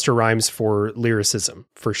go to Busta Rhymes for lyricism,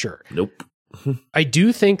 for sure. Nope. I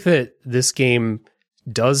do think that this game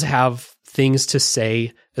does have things to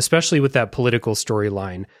say, especially with that political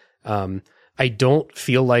storyline. I just don't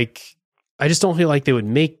feel like they would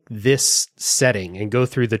make this setting and go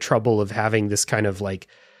through the trouble of having this kind of like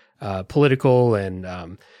political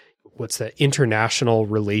and international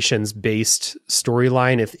relations based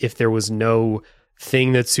storyline if there was no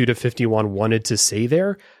thing that Suda51 wanted to say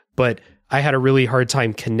there. But I had a really hard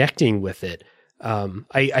time connecting with it.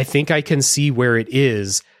 I think I can see where it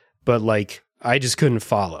is, but like I just couldn't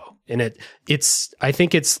follow. And I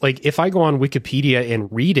think it's like if I go on Wikipedia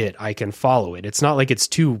and read it, I can follow it. It's not like it's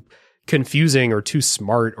too confusing or too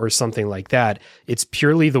smart or something like that. It's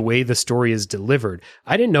purely the way the story is delivered.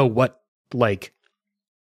 I didn't know what like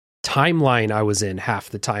timeline I was in half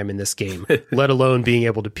the time in this game, let alone being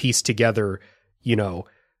able to piece together, you know,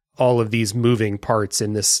 all of these moving parts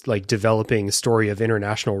in this like developing story of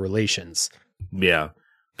international relations. Yeah.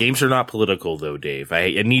 Games are not political, though, Dave. I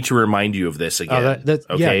need to remind you of this again. Okay?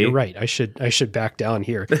 Yeah, you're right. I should back down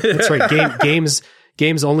here. That's right.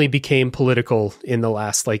 Games only became political in the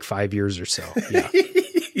last 5 years or so. Yeah.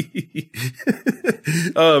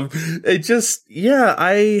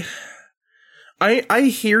 I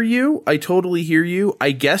hear you. I totally hear you. I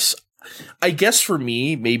guess for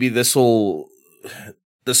me, maybe this will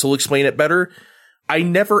explain it better. I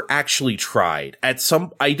never actually tried. I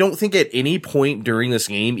don't think at any point during this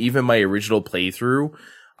game, even my original playthrough,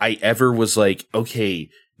 I ever was like, okay,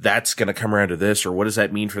 that's going to come around to this, or what does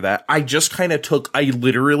that mean for that? I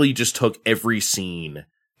literally just took every scene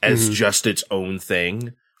as just its own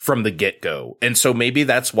thing from the get-go. And so maybe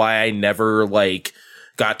that's why I never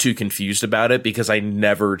got too confused about it, because I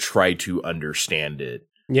never tried to understand it.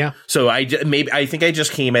 Yeah. So I think I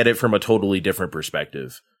just came at it from a totally different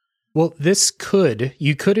perspective. Well,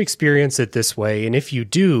 you could experience it this way, and if you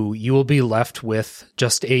do, you will be left with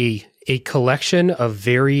just a collection of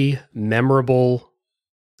very memorable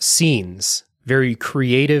scenes, very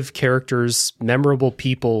creative characters, memorable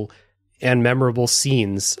people, and memorable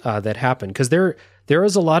scenes that happen. Because there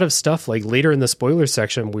is a lot of stuff, later in the spoiler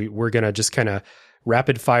section, we're going to just kind of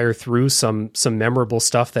rapid fire through some memorable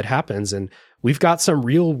stuff that happens, and we've got some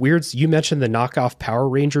real weirds. You mentioned the knockoff Power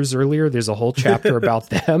Rangers earlier. There's a whole chapter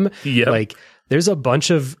about them. Yep. There's a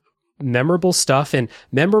bunch of memorable stuff, and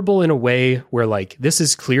memorable in a way where this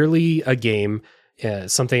is clearly a game,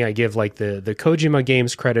 something I give the Kojima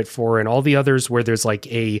games credit for, and all the others where there's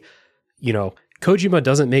Kojima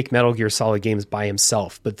doesn't make Metal Gear Solid games by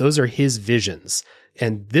himself, but those are his visions.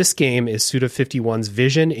 And this game is Suda51's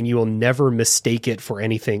vision, and you will never mistake it for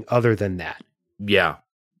anything other than that. Yeah.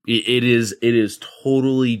 It is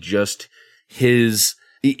totally just his,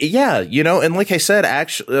 and like I said,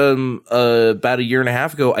 actually, about a year and a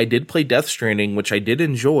half ago, I did play Death Stranding, which I did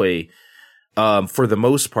enjoy, for the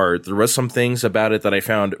most part. There was some things about it that I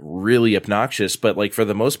found really obnoxious, but for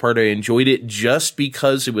the most part, I enjoyed it just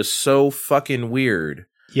because it was so fucking weird.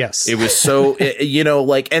 Yes. It was so,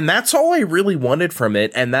 and that's all I really wanted from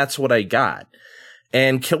it, and that's what I got.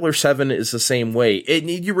 And Killer7 is the same way.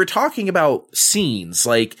 You were talking about scenes,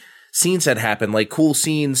 scenes that happen, cool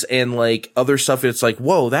scenes and other stuff. It's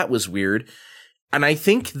whoa, that was weird. And I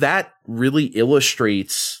think that really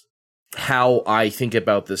illustrates how I think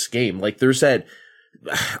about this game. There's that,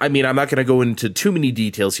 I'm not going to go into too many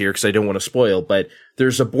details here because I don't want to spoil, but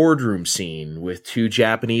there's a boardroom scene with two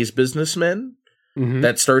Japanese businessmen.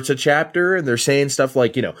 That starts a chapter, and they're saying stuff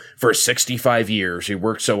for 65 years, we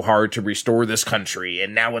worked so hard to restore this country,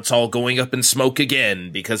 and now it's all going up in smoke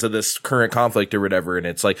again because of this current conflict or whatever. And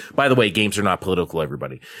it's by the way, games are not political,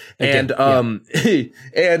 everybody. And, there's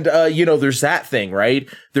that thing, right?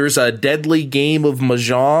 There's a deadly game of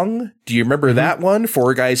Mahjong. Do you remember that one?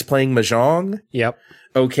 4 guys playing Mahjong? Yep.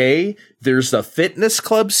 Okay, there's the fitness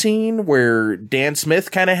club scene where Dan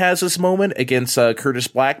Smith kind of has this moment against Curtis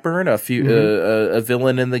Blackburn, a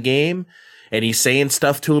villain in the game, and he's saying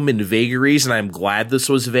stuff to him in vagaries, and I'm glad this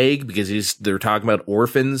was vague because they're talking about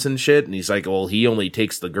orphans and shit, and he's well, he only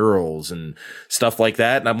takes the girls and stuff like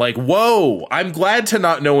that, and I'm whoa, I'm glad to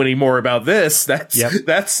not know any more about this.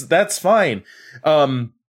 That's fine.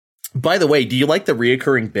 By the way, do you like the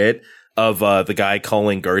reoccurring bit of the guy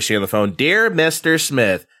calling Garcia on the phone? Dear Mr.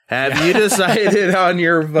 Smith, have you decided on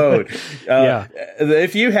your vote?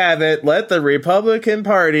 If you haven't, let the Republican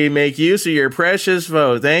Party make use of your precious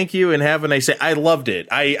vote. Thank you, and have a nice day. I loved it.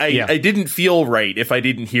 I didn't feel right if I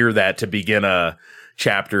didn't hear that to begin a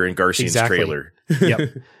chapter in Garcia's trailer.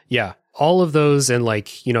 Yep. Yeah. All of those, and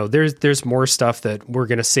there's more stuff that we're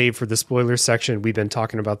going to save for the spoiler section. We've been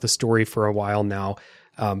talking about the story for a while now,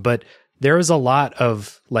 but there is a lot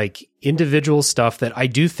of individual stuff that I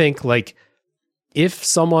do think if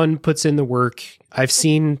someone puts in the work, I've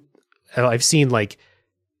seen what's the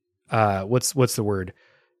word?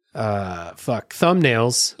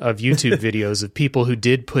 Thumbnails of YouTube videos of people who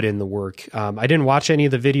did put in the work. I didn't watch any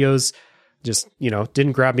of the videos, just,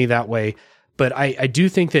 didn't grab me that way. But I do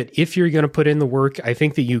think that if you're going to put in the work, I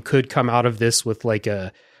think that you could come out of this with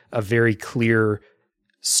a very clear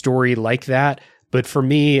story like that. But for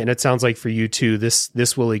me, and it sounds like for you too,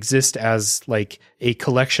 this will exist as a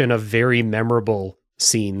collection of very memorable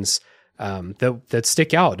scenes that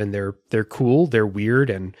stick out, and they're cool, they're weird,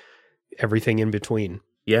 and everything in between.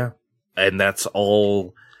 Yeah, and that's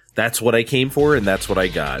all. That's what I came for, and that's what I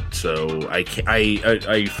got. So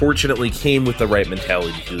I fortunately came with the right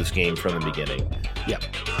mentality to this game from the beginning. Yep.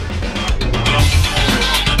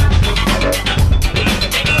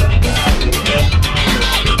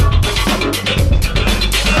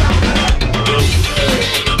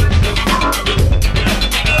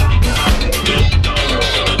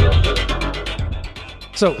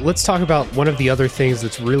 So let's talk about one of the other things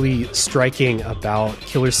that's really striking about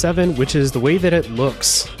Killer7, which is the way that it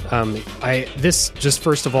looks.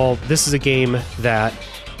 First of all, this is a game that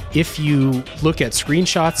if you look at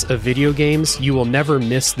screenshots of video games, you will never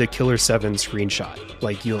miss the Killer7 screenshot.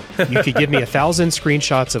 Like you could give me 1,000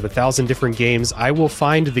 screenshots of 1,000 different games. I will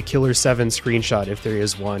find the Killer7 screenshot if there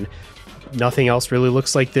is one. Nothing else really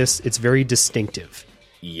looks like this. It's very distinctive.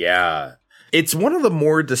 Yeah. It's one of the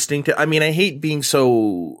more distinctive. I mean, I hate being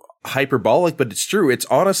so hyperbolic, but it's true. It's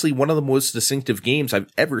honestly one of the most distinctive games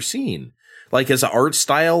I've ever seen. Like as an art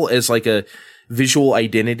style, as like a visual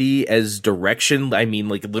identity, as direction. I mean,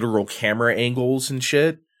 like literal camera angles and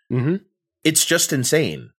shit. Mm-hmm. It's just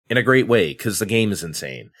insane in a great way because the game is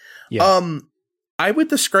insane. Yeah. I would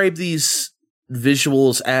describe these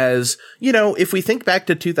visuals as, if we think back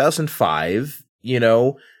to 2005,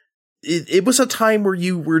 it was a time where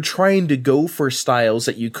you were trying to go for styles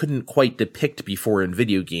that you couldn't quite depict before in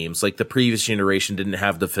video games. Like the previous generation didn't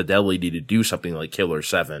have the fidelity to do something like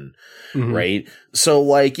Killer7, right? So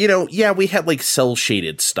like, we had like cell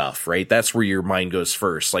shaded stuff, right? That's where your mind goes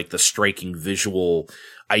first, like the striking visual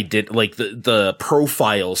like the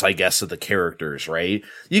profiles, I guess, of the characters, right?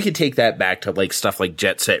 You could take that back to like stuff like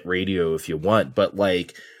Jet Set Radio if you want, but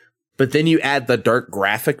then you add the dark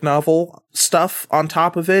graphic novel stuff on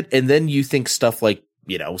top of it, and then you think stuff like,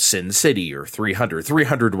 Sin City or 300.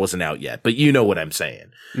 300 wasn't out yet, but you know what I'm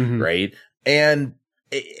saying, right? And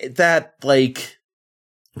that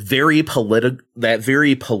very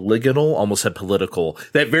polygonal, almost said political,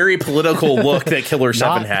 that very political look that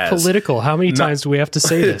Killer7 has. Political. How many times do we have to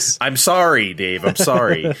say this? I'm sorry, Dave. I'm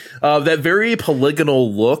sorry. That very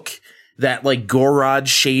polygonal look, that like Gorod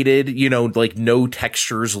shaded, like no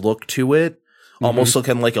textures look to it. Almost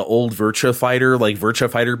looking like an old Virtua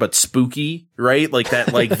Fighter, but spooky, right? Like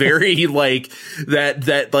that, like very like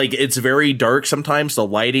that like it's very dark sometimes. The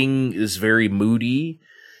lighting is very moody.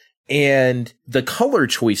 And the color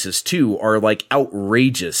choices too are like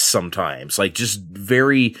outrageous sometimes, like just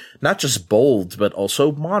very, not just bold, but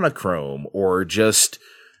also monochrome or just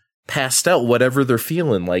pastel, whatever they're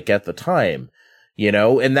feeling like at the time,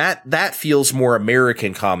 and that feels more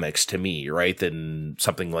American comics to me, right? Than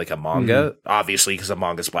something like a manga, obviously, because a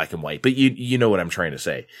manga's black and white, but you know what I'm trying to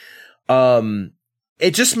say.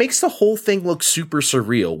 It just makes the whole thing look super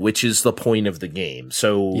surreal, which is the point of the game.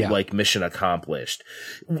 So like mission accomplished.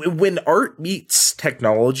 When art meets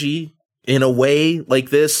technology in a way like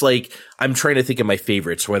this, like I'm trying to think of my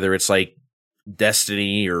favorites, whether it's like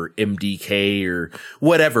Destiny or MDK or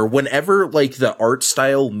whatever, whenever like the art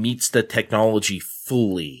style meets the technology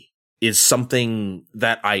fully is something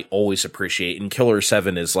that I always appreciate. And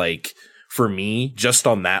Killer7 is like, for me, just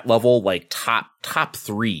on that level, like top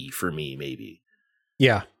 3 for me, maybe.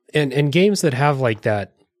 Yeah, and games that have like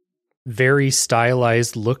that very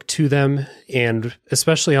stylized look to them, and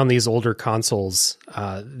especially on these older consoles,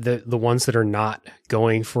 the ones that are not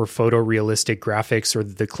going for photorealistic graphics or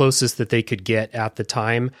the closest that they could get at the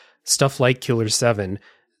time, stuff like Killer7,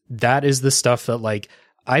 that is the stuff that like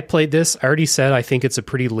I played this. I already said I think it's a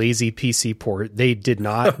pretty lazy PC port. They did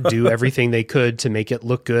not do everything they could to make it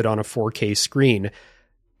look good on a 4K screen,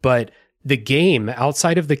 but the game,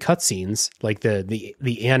 outside of the cutscenes, like the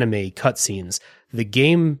anime cutscenes, the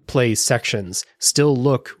gameplay sections still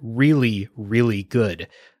look really, really good.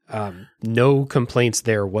 No complaints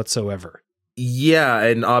there whatsoever. Yeah,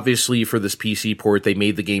 and obviously for this PC port, they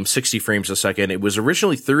made the game 60 frames a second. It was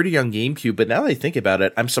originally 30 on GameCube, but now that I think about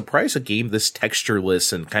it, I'm surprised a game this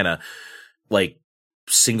textureless and kind of like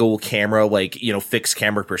single camera, like, fixed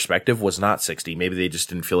camera perspective was not 60. Maybe they just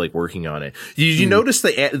didn't feel like working on it. Did you notice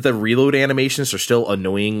the reload animations are still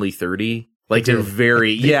annoyingly 30? Like they're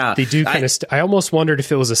very, They do kind of, I almost wondered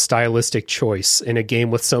if it was a stylistic choice in a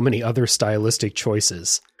game with so many other stylistic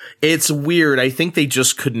choices. It's weird. I think they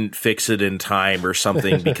just couldn't fix it in time or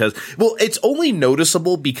something because, well, it's only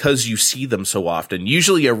noticeable because you see them so often.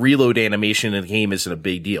 Usually a reload animation in a game isn't a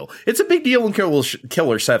big deal. It's a big deal in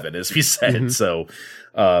Killer7, as we said. So,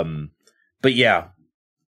 but yeah.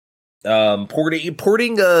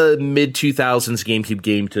 Porting a mid 2000s GameCube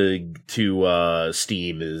game to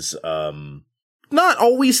Steam is not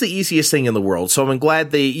always the easiest thing in the world. So I'm glad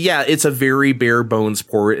it's a very bare bones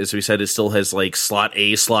port. As we said, it still has like slot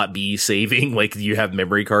A, slot B saving, like you have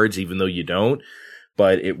memory cards, even though you don't,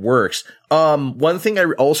 but it works. One thing I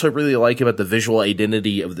also really like about the visual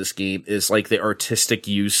identity of this game is like the artistic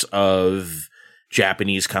use of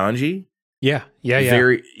Japanese kanji. Yeah.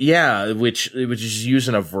 Which is used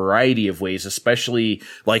in a variety of ways, especially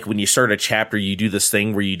like when you start a chapter, you do this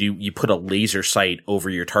thing where you put a laser sight over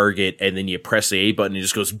your target and then you press the A button and it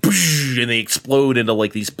just goes and they explode into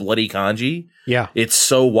like these bloody kanji. Yeah. It's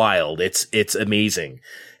so wild. It's amazing.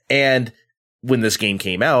 And when this game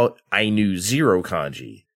came out, I knew 0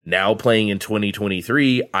 kanji. Now playing in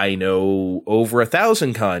 2023, I know over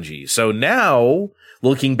 1,000 kanji. So now,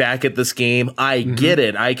 looking back at this game, I get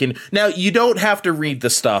it. Now you don't have to read the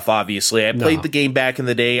stuff, obviously. I played the game back in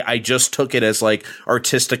the day. I just took it as like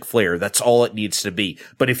artistic flair. That's all it needs to be.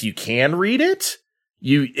 But if you can read it,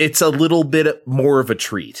 it's a little bit more of a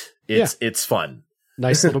treat. It's fun.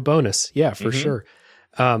 Nice little bonus. Yeah, for sure.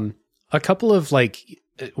 A couple of like,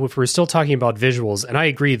 if we're still talking about visuals, and I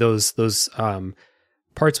agree, those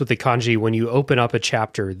parts with the kanji, when you open up a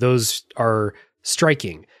chapter, those are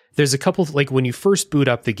striking. There's a couple, like when you first boot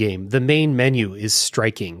up the game, the main menu is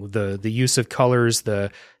striking. The use of colors,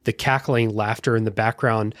 the cackling laughter in the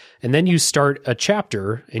background. And then you start a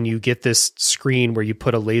chapter and you get this screen where you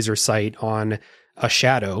put a laser sight on a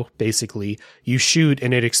shadow, basically. You shoot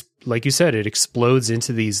and like you said, it explodes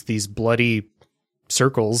into these bloody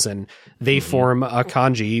circles and they form a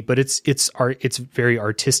kanji, but it's very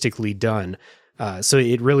artistically done. So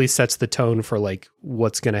it really sets the tone for like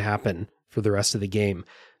what's going to happen for the rest of the game.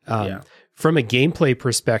 From a gameplay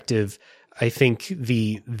perspective, I think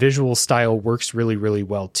the visual style works really, really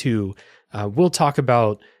well too. We'll talk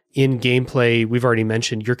about in gameplay. We've already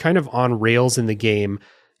mentioned you're kind of on rails in the game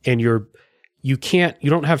and you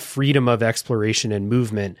don't have freedom of exploration and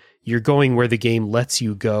movement. You're going where the game lets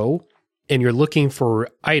you go and you're looking for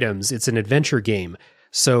items. It's an adventure game.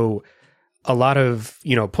 So a lot of,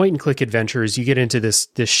 point and click adventures, you get into this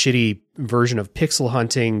shitty version of pixel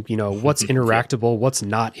hunting, what's interactable, what's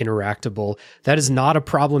not interactable. That is not a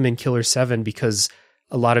problem in Killer7 because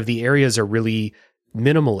a lot of the areas are really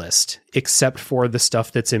minimalist, except for the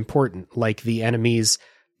stuff that's important, like the enemies,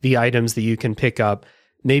 the items that you can pick up.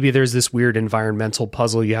 Maybe there's this weird environmental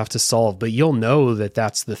puzzle you have to solve, but you'll know that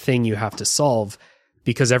that's the thing you have to solve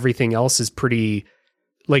because everything else is pretty,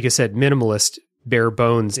 like I said, minimalist, bare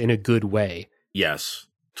bones in a good way. Yes,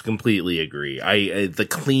 completely agree. The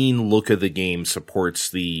clean look of the game supports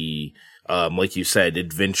the, like you said,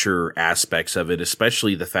 adventure aspects of it,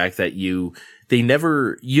 especially the fact that you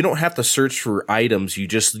don't have to search for items.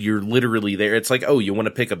 You're literally there. It's like, oh, you want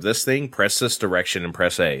to pick up this thing? Press this direction and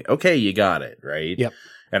press A. Okay, you got it, right? Yep.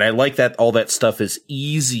 And I like that all that stuff is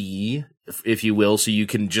easy, if you will, so you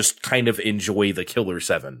can just kind of enjoy the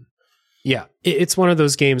Killer7. Yeah, it's one of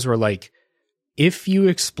those games where like, if you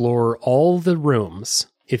explore all the rooms,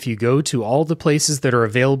 if you go to all the places that are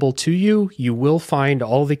available to you, you will find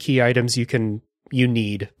all the key items you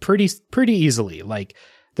need pretty easily. Like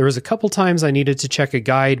there was a couple times I needed to check a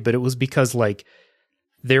guide, but it was because like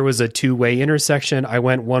there was a 2-way intersection. I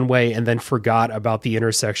went one way and then forgot about the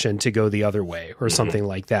intersection to go the other way or something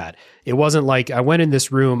like that. It wasn't like I went in this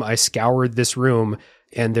room, I scoured this room,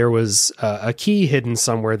 and there was a key hidden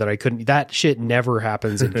somewhere that I couldn't. That shit never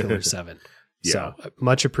happens in Killer7. So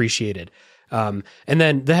much appreciated. And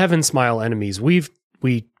then the Heaven Smile enemies, we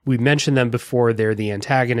mentioned them before. They're the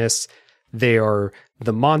antagonists. They are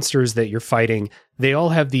the monsters that you're fighting. They all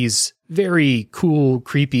have these very cool,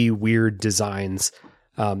 creepy, weird designs.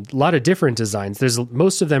 A lot of different designs.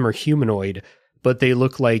 Most of them are humanoid, but they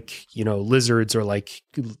look like, lizards or like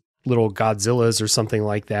little Godzillas or something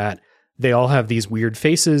like that. They all have these weird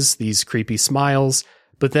faces, these creepy smiles,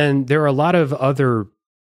 but then there are a lot of other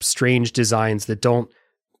strange designs that don't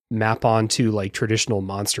map onto like traditional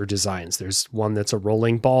monster designs. There's one that's a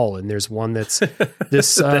rolling ball and there's one that's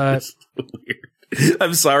this That's weird.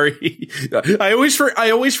 I'm sorry. I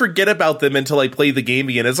always forget about them until I play the game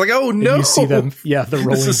again. It's like, oh no. You see them. Yeah. The rolling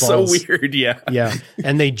balls. This is so weird. Yeah. Yeah.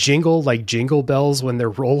 And they jingle like jingle bells when they're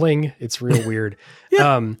rolling. It's real weird.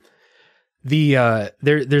 Yeah.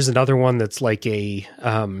 There's another one that's like a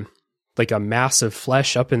mass of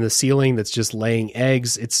flesh up in the ceiling that's just laying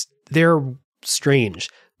eggs. They're strange.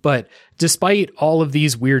 But despite all of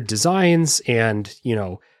these weird designs and,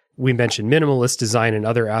 we mentioned minimalist design and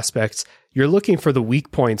other aspects, you're looking for the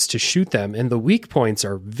weak points to shoot them. And the weak points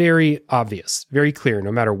are very obvious, very clear,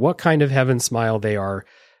 no matter what kind of Heaven Smile they are.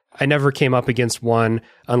 I never came up against one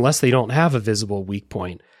unless they don't have a visible weak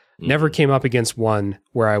point. Never came up against one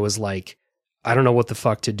where I was like, I don't know what the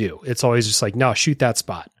fuck to do. It's always just like, no, shoot that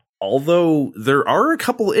spot. Although there are a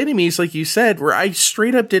couple enemies, like you said, where I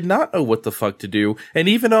straight up did not know what the fuck to do. And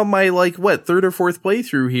even on my, third or fourth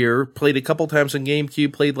playthrough here, played a couple times on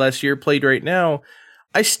GameCube, played last year, played right now,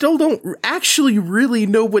 I still don't actually really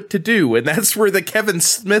know what to do. And that's where the Kevin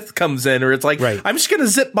Smith comes in, or it's like, right. I'm just going to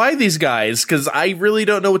zip by these guys because I really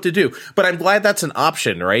don't know what to do. But I'm glad that's an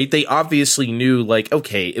option, right? They obviously knew, like,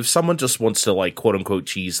 okay, if someone just wants to, like, quote unquote,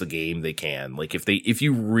 cheese the game, they can. Like, if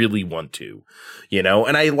you really want to, you know?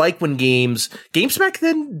 And I like when games back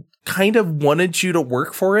then kind of wanted you to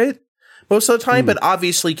work for it most of the time. But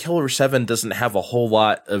obviously Killer7 doesn't have a whole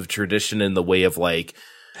lot of tradition in the way of, like,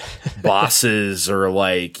 bosses or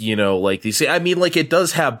like, you know, like these. I mean, like, it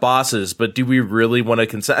does have bosses, but do we really want to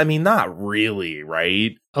consider? I mean, not really,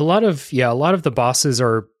 right? A lot of the bosses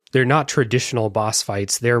they're not traditional boss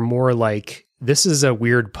fights. They're more like, this is a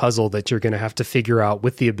weird puzzle that you're going to have to figure out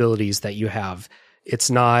with the abilities that you have. It's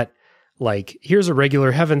not like, here's a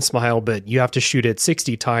regular Heaven Smile, but you have to shoot it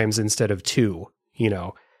 60 times instead of 2, you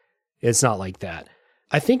know. It's not like that.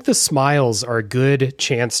 I think the smiles are a good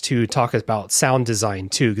chance to talk about sound design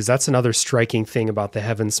too, because that's another striking thing about the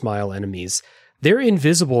Heaven Smile enemies. They're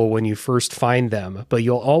invisible when you first find them, but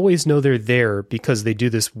you'll always know they're there because they do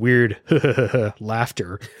this weird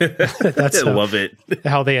laughter. That's I love it.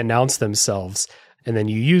 How they announce themselves. And then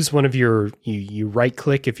you use one of you right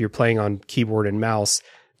click if you're playing on keyboard and mouse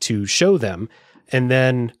to show them. And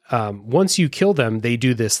then once you kill them, they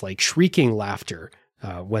do this like shrieking laughter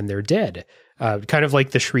when they're dead. Kind of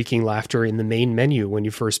like the shrieking laughter in the main menu when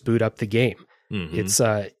you first boot up the game. Mm-hmm. It's,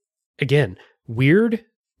 again, weird,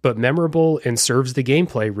 but memorable and serves the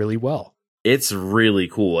gameplay really well. It's really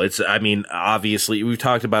cool. I mean, obviously, we've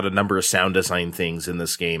talked about a number of sound design things in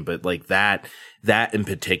this game, but like that in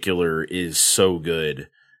particular is so good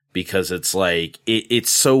because it's like,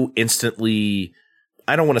 it's so instantly,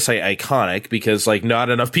 I don't want to say iconic because like not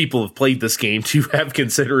enough people have played this game to have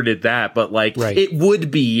considered it that, but like It would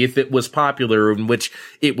be if it was popular, in which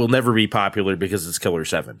it will never be popular because it's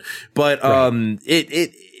Killer7. But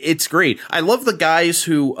it's great. I love the guys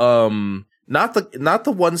who not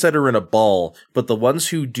the ones that are in a ball, but the ones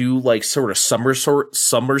who do like sort of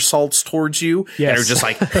somersaults towards you and are just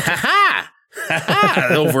like ha ha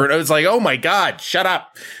over it. It's like, oh my God, shut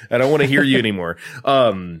up. I don't want to hear you anymore.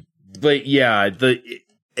 But yeah,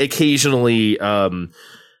 occasionally, me and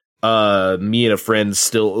a friend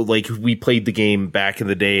still, like, we played the game back in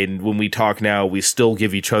the day, and when we talk now, we still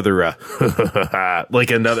give each other a, like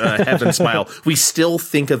another Heaven Smile. We still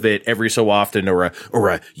think of it every so often, or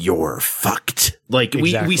a you're fucked. Like,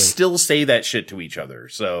 exactly. we still say that shit to each other.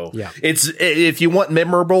 So yeah. It's, if you want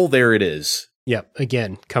memorable, there it is. Yep.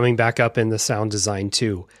 Again, coming back up in the sound design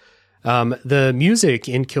too. The music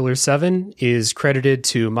in Killer7 is credited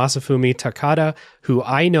to Masafumi Takada, who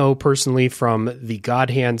I know personally from the God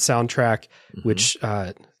Hand soundtrack, which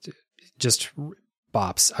just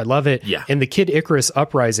bops. I love it. Yeah. And the Kid Icarus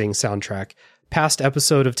Uprising soundtrack. Past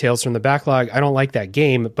episode of Tales from the Backlog. I don't like that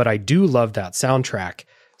game, but I do love that soundtrack.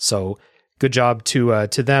 So good job to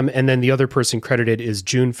them. And then the other person credited is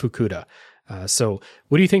Jun Fukuda. So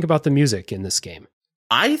what do you think about the music in this game?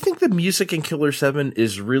 I think the music in Killer7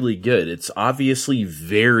 is really good. It's obviously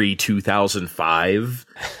very 2005.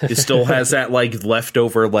 It still has that like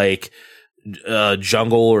leftover like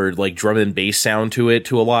jungle or like drum and bass sound to it,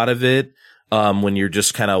 to a lot of it. When you're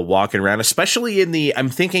just kind of walking around, especially I'm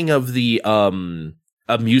thinking of the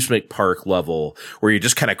amusement park level where you're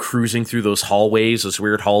just kind of cruising through those hallways, those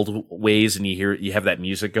weird hallways, and you have that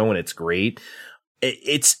music going. It's great.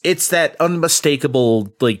 It's that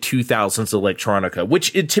unmistakable like 2000s electronica,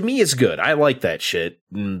 which to me is good. I like that shit,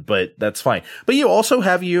 but that's fine. But you also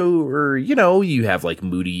have you have like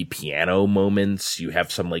moody piano moments. You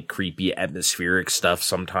have some like creepy atmospheric stuff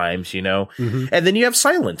sometimes, and then you have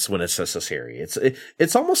silence when it's necessary.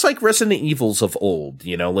 It's almost like Resident Evils of old,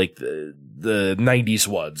 like the 90s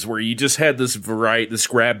ones where you just had this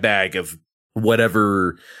grab bag of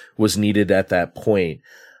whatever was needed at that point.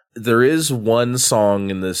 There is one song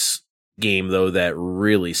in this game, though, that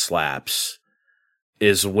really slaps,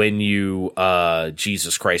 is when you,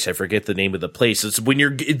 Jesus Christ, I forget the name of the place. It's when you're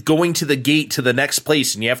going to the gate to the next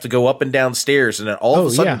place and you have to go up and down stairs, and then all of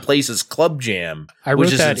a sudden plays this club jam. I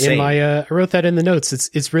wrote that I wrote that in the notes.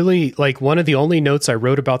 It's really like one of the only notes I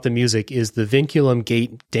wrote about the music is the Vinculum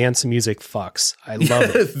Gate dance music fucks. I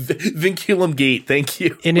love it. Vinculum Gate. Thank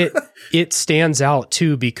you. And it stands out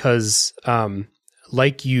too because,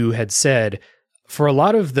 like you had said, for a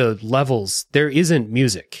lot of the levels, there isn't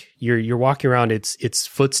music. You're walking around, it's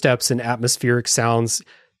footsteps and atmospheric sounds.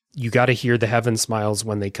 You got to hear the Heaven Smiles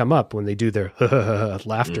when they come up, when they do their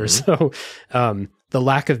laughter. So the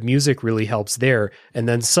lack of music really helps there. And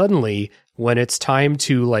then suddenly, when it's time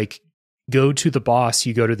to like go to the boss,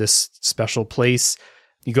 you go to this special place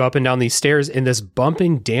You go up and down these stairs and this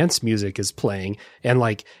bumping dance music is playing. And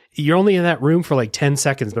like, you're only in that room for like 10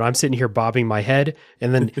 seconds, but I'm sitting here bobbing my head.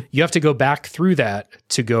 And then you have to go back through that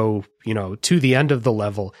to go, you know, to the end of the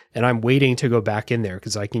level. And I'm waiting to go back in there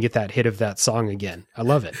because I can get that hit of that song again. I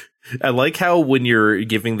love it. I like how when you're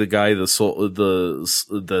giving the guy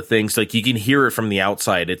the things, like you can hear it from the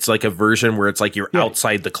outside. It's like a version where it's like you're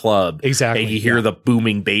outside the club. Exactly. And you hear the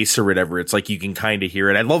booming bass or whatever. It's like you can kind of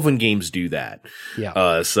hear it. I love when games do that.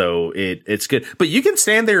 Yeah. So it's good. But you can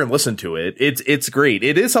stand there and listen to it. It's great.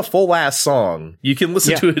 It is a full ass song. You can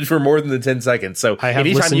listen to it for more than the 10 seconds. So I have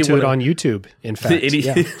listened to it on YouTube, in fact.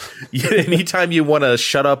 Anytime you want to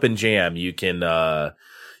shut up and jam, you can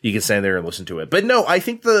stand there and listen to it. But no, I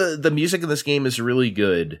think the music in this game is really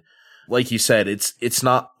good. Like you said, it's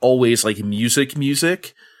not always like music,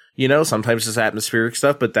 you know, sometimes it's atmospheric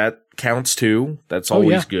stuff, but that counts too. That's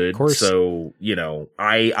always good. Of course. So, you know,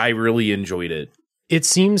 I really enjoyed it. It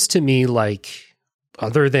seems to me like,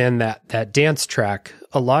 other than that dance track,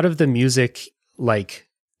 a lot of the music, like,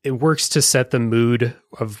 it works to set the mood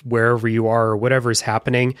of wherever you are or whatever's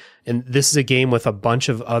happening. And this is a game with a bunch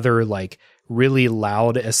of other like really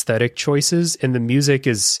loud aesthetic choices. And the music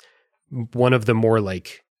is one of the more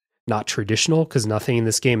like not traditional, because nothing in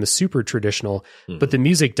this game is super traditional, but the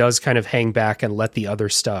music does kind of hang back and let the other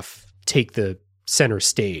stuff take the center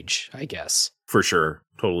stage, I guess. For sure.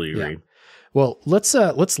 Totally agree. Yeah. Well, let's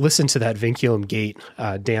listen to that Vinculum Gate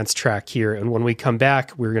dance track here, and when we come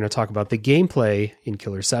back, we're going to talk about the gameplay in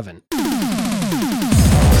Killer 7.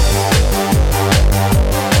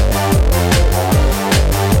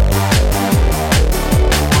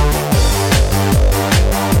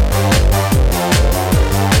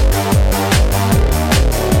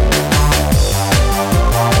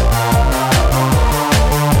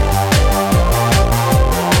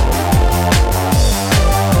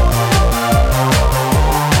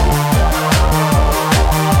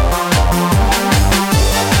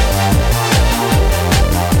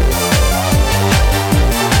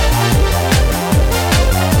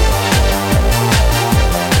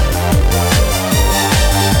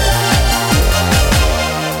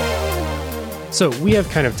 So we have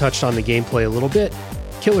kind of touched on the gameplay a little bit.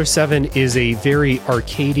 Killer 7 is a very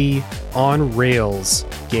arcadey, on-rails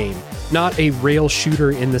game. Not a rail shooter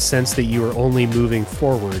in the sense that you are only moving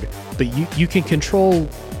forward, but you can control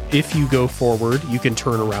if you go forward, you can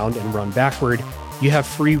turn around and run backward. You have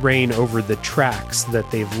free reign over the tracks that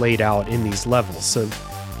they've laid out in these levels. So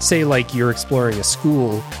say like you're exploring a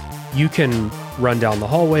school, you can run down the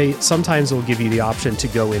hallway. Sometimes it'll give you the option to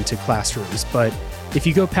go into classrooms, but if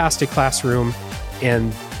you go past a classroom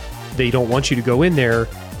and they don't want you to go in there,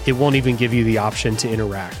 it won't even give you the option to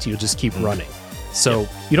interact. You'll just keep running. So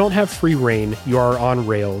you don't have free reign. You are on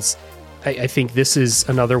rails. I think this is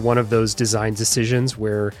another one of those design decisions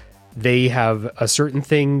where they have a certain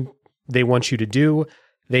thing they want you to do.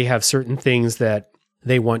 They have certain things that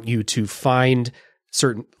they want you to find,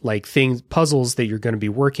 certain like things, puzzles that you're going to be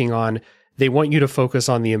working on. They want you to focus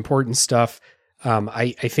on the important stuff.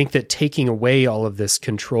 I think that taking away all of this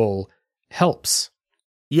control helps.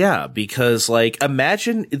 Yeah, because like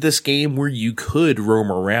imagine this game where you could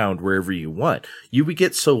roam around wherever you want. You would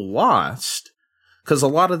get so lost because a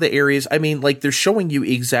lot of the areas, I mean, like they're showing you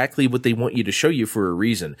exactly what they want you to show you for a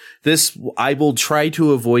reason. This, I will try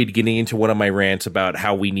to avoid getting into one of my rants about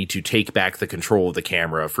how we need to take back the control of the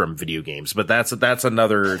camera from video games, but that's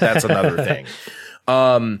another thing.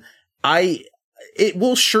 It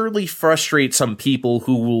will surely frustrate some people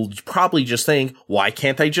who will probably just think, why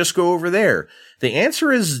can't I just go over there? The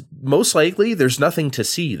answer is most likely there's nothing to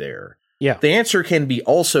see there. Yeah. The answer can be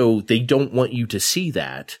also they don't want you to see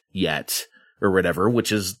that yet or whatever,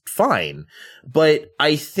 which is fine. But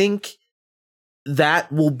I think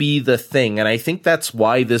that will be the thing. And I think that's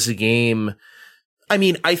why this game, I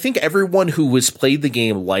mean, I think everyone who has played the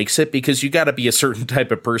game likes it because you got to be a certain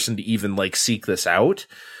type of person to even like seek this out.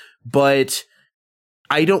 But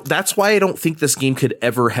that's why I don't think this game could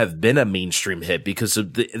ever have been a mainstream hit because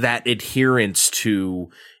of that adherence to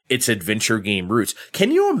its adventure game roots.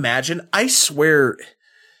 Can you imagine? I swear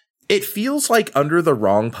it feels like under the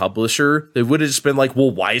wrong publisher, they would have just been like,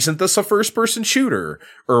 well, why isn't this a first person shooter?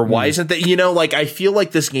 Or why isn't that, you know, like I feel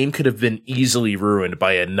like this game could have been easily ruined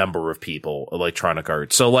by a number of people, Electronic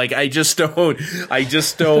Arts. So like, I just don't,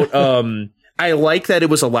 I like that it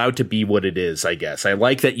was allowed to be what it is, I guess. I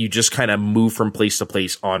like that you just kind of move from place to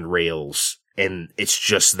place on rails, and it's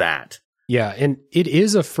just that. Yeah, and it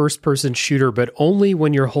is a first-person shooter, but only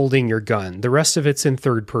when you're holding your gun. The rest of it's in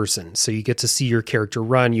third person, so you get to see your character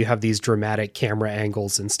run. You have these dramatic camera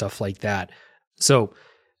angles and stuff like that. So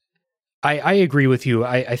I agree with you.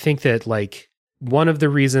 I think that, like, one of the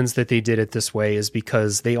reasons that they did it this way is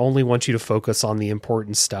because they only want you to focus on the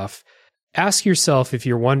important stuff. Ask yourself if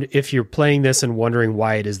you're playing this and wondering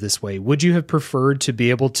why it is this way. Would you have preferred to be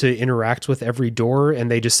able to interact with every door and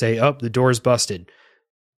they just say, "Oh, the door's busted"?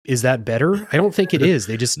 Is that better? I don't think it is.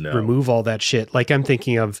 They just remove all that shit. Like I'm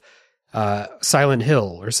thinking of Silent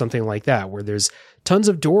Hill or something like that, where there's tons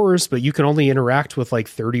of doors, but you can only interact with like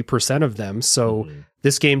 30% of them. So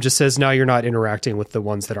this game just says, "No, you're not interacting with the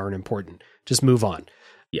ones that aren't important. Just move on."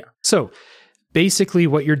 Yeah. So basically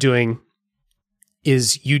what you're doing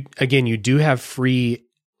is you do have free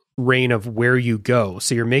reign of where you go.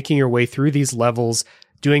 So you're making your way through these levels,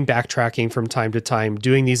 doing backtracking from time to time,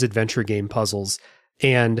 doing these adventure game puzzles.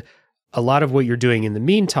 And a lot of what you're doing in the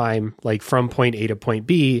meantime, like from point A to point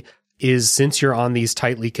B, is since you're on these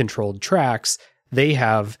tightly controlled tracks, they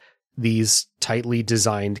have these tightly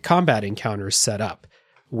designed combat encounters set up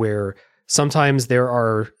where sometimes there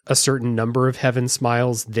are a certain number of Heaven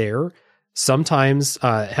Smiles there. Sometimes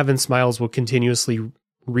Heaven Smiles will continuously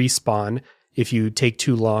respawn if you take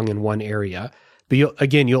too long in one area. But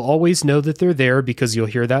you'll always know that they're there because you'll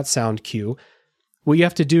hear that sound cue. What you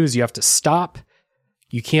have to do is you have to stop.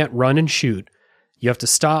 You can't run and shoot. You have to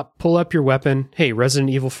stop, pull up your weapon. Hey, Resident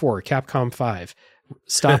Evil 4, Capcom 5,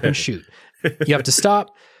 stop and shoot. You have to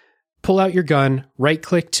stop, pull out your gun, right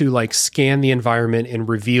click to like scan the environment and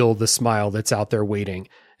reveal the smile that's out there waiting,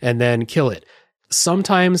 and then kill it.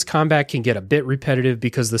 Sometimes combat can get a bit repetitive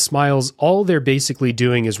because the smiles, all they're basically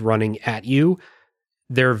doing is running at you.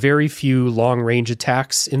 There are very few long-range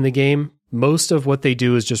attacks in the game. Most of what they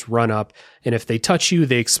do is just run up, and if they touch you,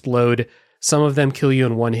 they explode. Some of them kill you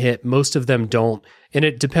in one hit. Most of them don't. And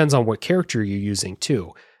it depends on what character you're using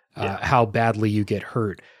too, how badly you get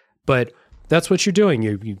hurt. But that's what you're doing.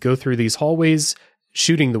 You go through these hallways,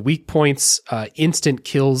 shooting the weak points, instant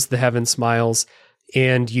kills the Heaven Smiles,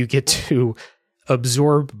 and you get to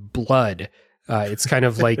absorb blood. It's kind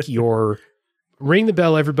of like your ring the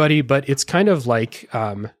bell, everybody, but it's kind of like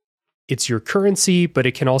it's your currency, but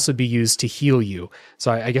it can also be used to heal you.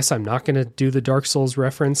 So I guess I'm not going to do the Dark Souls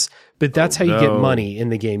reference, but that's how you get money in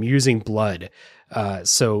the game. You're using blood.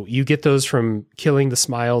 So you get those from killing the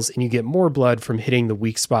smiles, and you get more blood from hitting the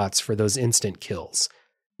weak spots for those instant kills.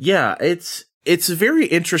 Yeah, it's a very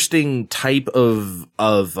interesting type of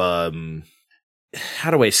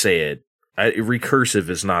how do I say it? Recursive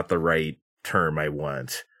is not the right term I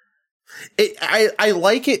want. I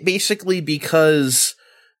like it basically because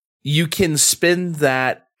you can spend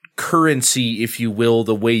that currency, if you will,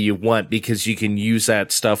 the way you want, because you can use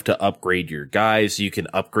that stuff to upgrade your guys. You can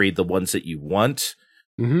upgrade the ones that you want.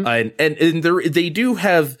 And they do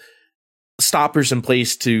have stoppers in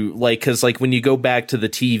place to cause when you go back to the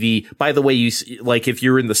TV, by the way, if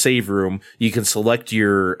you're in the save room, you can select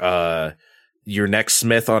your next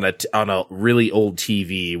smith on a really old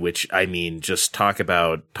TV, which I mean, just talk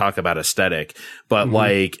about aesthetic. But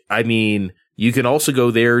you can also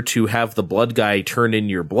go there to have the blood guy turn in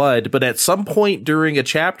your blood, but at some point during a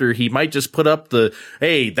chapter, he might just put up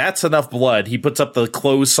hey, that's enough blood. He puts up the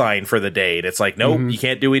close sign for the day. And it's like, nope, you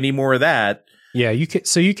can't do any more of that. Yeah, you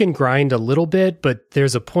can grind a little bit, but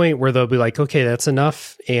there's a point where they'll be like, okay, that's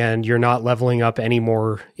enough, and you're not leveling up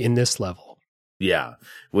anymore in this level. Yeah,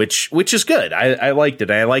 which is good. I liked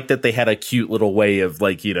it. I liked that they had a cute little way of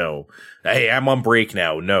hey, I'm on break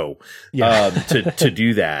now. No, to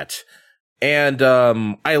do that. And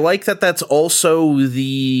I like that that's also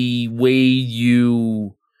the way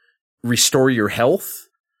you restore your health.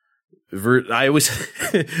 I always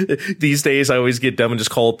these days I always get dumb and just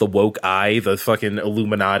call it the woke eye, the fucking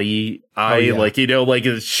Illuminati eye,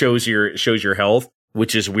 it shows your health,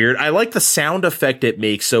 which is weird. I like the sound effect it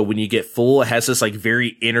makes. So when you get full, it has this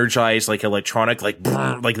very energized, electronic,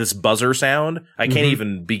 like this buzzer sound. I can't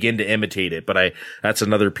even begin to imitate it, but that's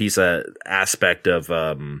another piece of aspect of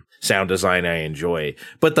sound design I enjoy.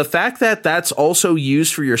 But the fact that that's also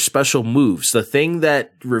used for your special moves, the thing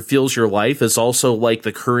that refills your life, is also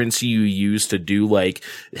the currency you use to do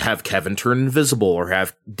have Kevin turn invisible or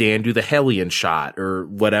have Dan do the Hellion shot or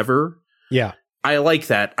whatever. Yeah. I like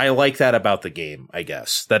that. I like that about the game, I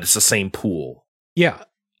guess, that it's the same pool. Yeah.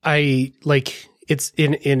 It's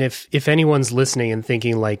if anyone's listening and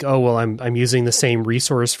thinking oh, well, I'm using the same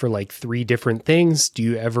resource for 3 different things, do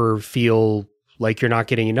you ever feel like you're not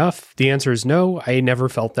getting enough? The answer is no. I never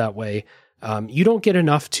felt that way. You don't get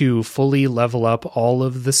enough to fully level up all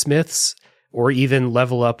of the smiths or even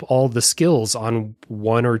level up all the skills on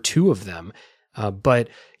 1 or 2 of them. But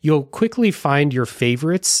you'll quickly find your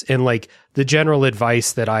favorites. And the general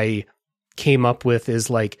advice that I came up with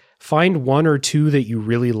is find 1 or 2 that you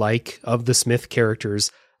really like of the smith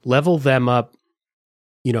characters, level them up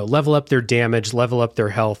level up their damage, level up their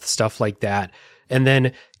health, stuff like that. And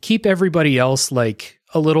then keep everybody else like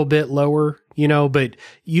a little bit lower, but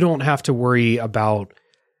you don't have to worry about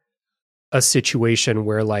a situation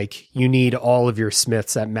where like you need all of your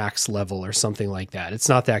smiths at max level or something like that. It's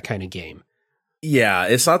not that kind of game. Yeah,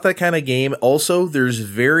 it's not that kind of game. Also, there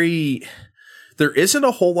isn't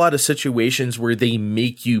a whole lot of situations where they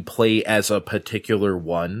make you play as a particular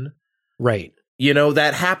one. Right.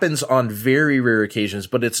 That happens on very rare occasions,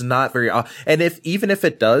 but it's not very and even if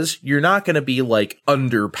it does, you're not going to be like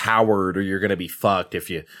underpowered or you're going to be fucked if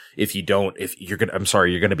you're going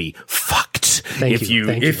to be fucked. If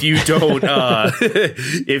your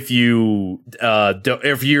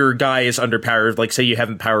guy is underpowered, like say you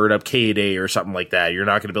haven't powered up K-Day or something like that, you're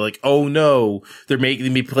not going to be like, oh no, they're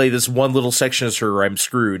making me play this one little section of her, I'm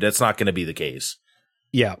screwed. That's not going to be the case.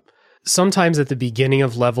 Yeah. Sometimes at the beginning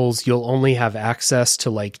of levels, you'll only have access to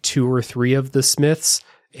like 2 or 3 of the smiths.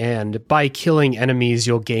 And by killing enemies,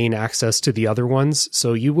 you'll gain access to the other ones.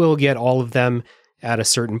 So you will get all of them at a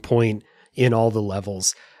certain point in all the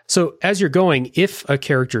levels. So as you're going, if a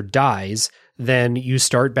character dies, then you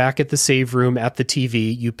start back at the save room at the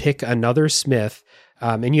TV, you pick another smith,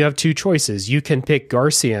 and you have 2 choices. You can pick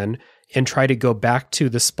Garcian and try to go back to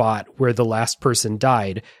the spot where the last person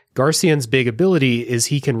died. Garcian's big ability is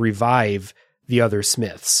he can revive the other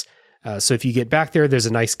smiths. So if you get back there, there's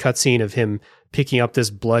a nice cutscene of him picking up this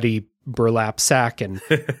bloody burlap sack and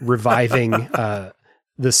reviving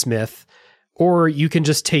the smith. Or you can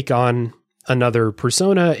just take on another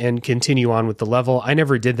persona and continue on with the level. I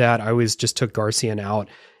never did that. I always just took Garcian out.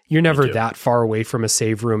 You're never that far away from a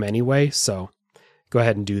save room anyway, so go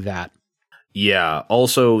ahead and do that. Yeah.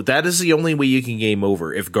 Also, that is the only way you can game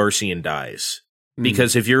over if Garcian dies.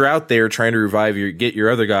 Because if you're out there trying to get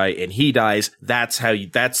your other guy and he dies, that's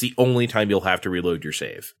the only time you'll have to reload your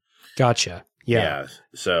save. Gotcha. Yeah.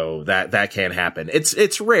 So that can happen.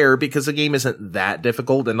 It's rare because the game isn't that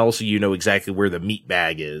difficult, and also you know exactly where the meat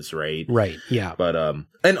bag is, right? Right. Yeah. But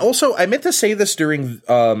and also I meant to say this during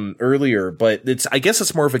earlier, but I guess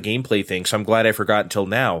it's more of a gameplay thing, so I'm glad I forgot until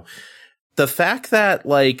now. The fact that,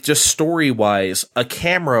 like, just story-wise, a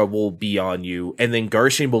camera will be on you, and then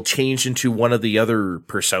Garcian will change into one of the other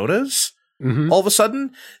personas, all of a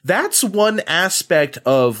sudden, that's one aspect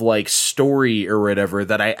of, like, story or whatever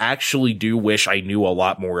that I actually do wish I knew a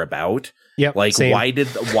lot more about. Yep, like, same. why did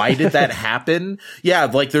that happen? Yeah,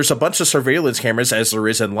 like, there's a bunch of surveillance cameras, as there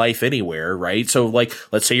is in life anywhere, right? So, like,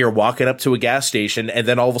 let's say you're walking up to a gas station, and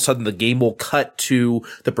then all of a sudden the game will cut to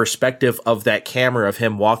the perspective of that camera of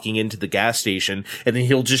him walking into the gas station, and then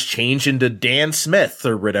he'll just change into Dan Smith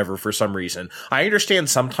or whatever for some reason. I understand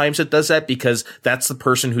sometimes it does that because that's the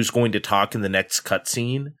person who's going to talk in the next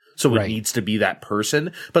cutscene. So it needs to be that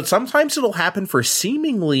person. But sometimes it'll happen for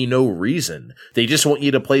seemingly no reason. They just want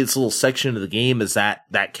you to play this little section of the game as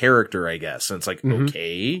that character, I guess. And it's like,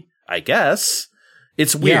 okay, I guess.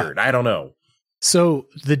 It's weird. Yeah. I don't know. So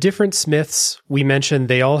the different smiths we mentioned,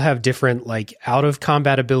 they all have different like out of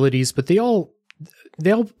combat abilities, but they all,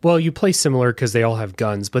 well, you play similar because they all have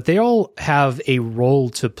guns, but they all have a role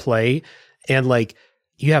to play. And like,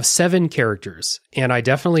 you have 7 characters, and I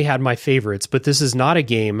definitely had my favorites, but this is not a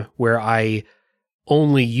game where I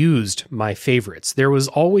only used my favorites. There was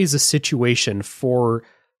always a situation for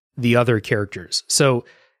the other characters. So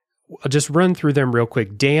I'll just run through them real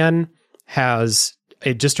quick. Dan has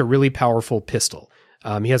just a really powerful pistol.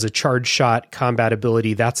 He has a charge shot combat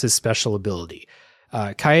ability. That's his special ability.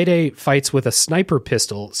 Kaede fights with a sniper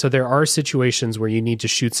pistol, so there are situations where you need to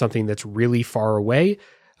shoot something that's really far away.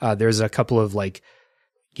 There's a couple of like,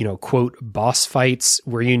 quote, boss fights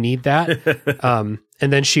where you need that.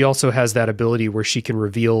 And then she also has that ability where she can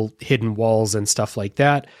reveal hidden walls and stuff like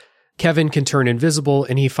that. Kevin can turn invisible,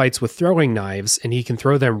 and he fights with throwing knives, and he can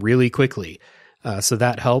throw them really quickly. So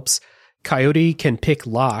that helps. Coyote can pick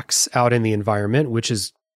locks out in the environment, which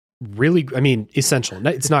is really, essential.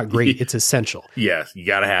 It's not great. It's essential. Yeah, you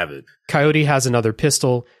got to have it. Coyote has another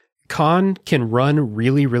pistol. Khan can run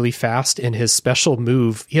really, really fast, and his special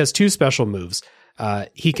move, he has 2 special moves.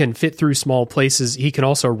 He can fit through small places. He can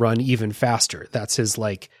also run even faster. That's his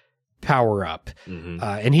like power up.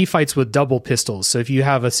 And he fights with double pistols. So if you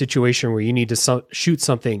have a situation where you need to shoot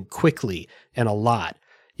something quickly and a lot,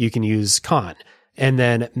 you can use Khan. And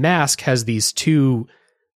then Mask has these 2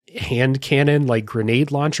 hand cannon, like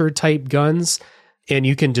grenade launcher type guns, and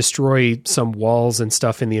you can destroy some walls and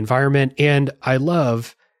stuff in the environment. And I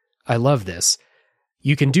love this.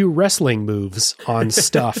 You can do wrestling moves on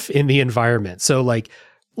stuff in the environment. So like,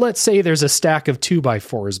 let's say there's a stack of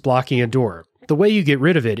 2x4s blocking a door. The way you get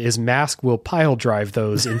rid of it is Mask will pile drive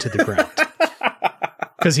those into the ground.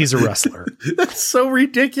 because he's a wrestler. That's so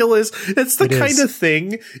ridiculous. It's the kind of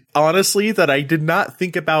thing, honestly, that I did not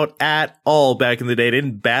think about at all back in the day. I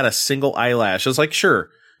didn't bat a single eyelash. I was like,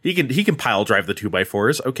 sure. He can pile drive the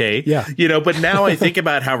 2x4s. Okay. Yeah. But now I think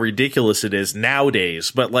about how ridiculous it is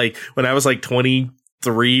nowadays. But like when I was like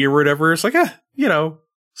 23 or whatever, it's like,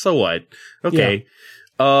 so what? Okay.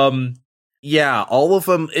 Yeah, all of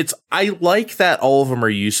them. I like that all of them are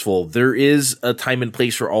useful. There is a time and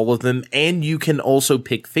place for all of them, and you can also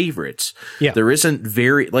pick favorites. Yeah. There isn't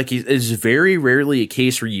it's very rarely a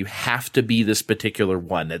case where you have to be this particular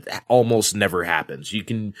one. It almost never happens. You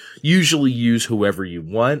can usually use whoever you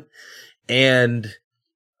want, and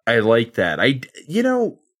I like that. I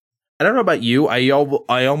don't know about you. I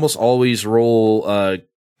almost always roll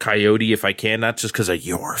Coyote if I can, not just because of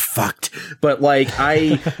you're fucked, but like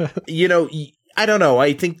I don't know.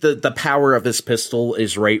 I think the power of this pistol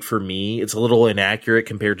is right for me. It's a little inaccurate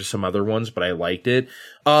compared to some other ones, but I liked it.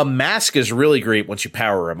 Mask is really great once you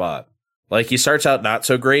power him up. Like he starts out not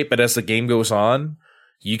so great, but as the game goes on,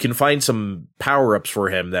 you can find some power ups for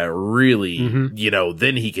him that really,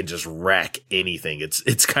 then he can just wreck anything.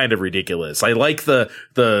 It's kind of ridiculous. I like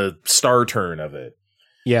the star turn of it.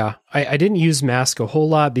 Yeah, I didn't use Mask a whole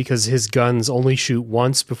lot because his guns only shoot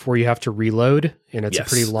once before you have to reload, and it's a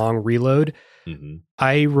pretty long reload. Mm-hmm.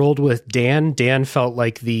 I rolled with Dan. Dan felt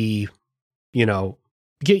like get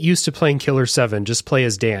used to playing Killer7, just play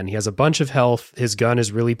as Dan. He has a bunch of health. His gun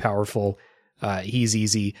is really powerful. He's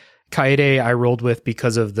easy. Kaede I rolled with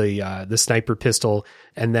because of the sniper pistol,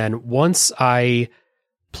 and then once I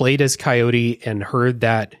played as Coyote and heard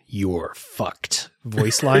that "you're fucked"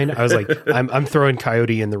 voice line, I was like, I'm throwing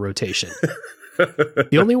Coyote in the rotation.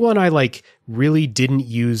 The only one I really didn't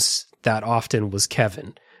use that often was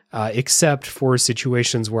Kevin, except for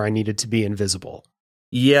situations where I needed to be invisible.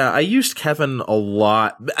 Yeah, I used Kevin a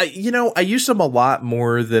lot. I used him a lot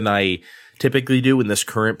more than I typically do in this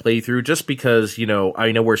current playthrough, just because,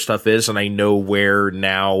 I know where stuff is and I know where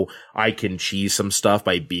now I can cheese some stuff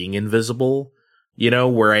by being invisible.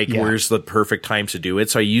 Where's the perfect time to do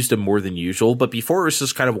it. So I used him more than usual. But before it was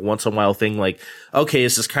just kind of a once in a while thing. Like, okay,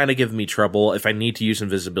 this is kind of giving me trouble. If I need to use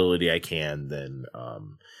invisibility, I can.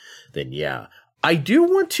 Then yeah. I do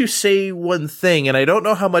want to say one thing, and I don't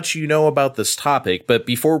know how much you know about this topic, but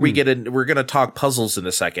before we get in, we're going to talk puzzles in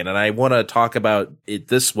a second. And I want to talk about it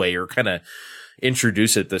this way, or kind of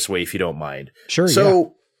introduce it this way, if you don't mind. Sure. So, yeah.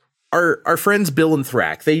 Our friends Bill and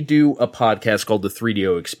Thrack, they do a podcast called the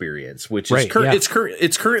 3DO Experience, which is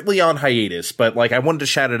it's currently on hiatus, but I wanted to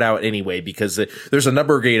shout it out anyway because there's a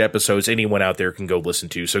number of great episodes anyone out there can go listen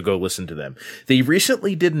to, so go listen to them. They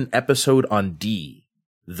recently did an episode on D,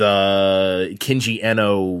 the Kenji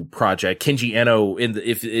Eno project. Kenji Eno,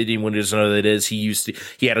 if anyone doesn't know what that is, he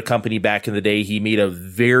had a company back in the day. He made a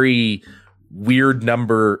very weird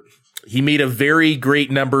number. He made a very great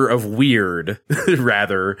number of weird,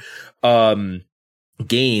 rather,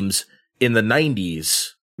 games in the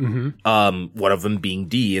 90s. Mm-hmm. One of them being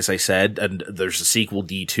D, as I said, and there's a sequel,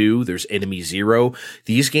 D2, there's Enemy Zero.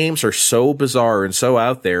 These games are so bizarre and so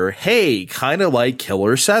out there. Hey, kind of like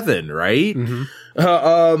Killer7, right?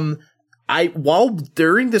 Mm-hmm. While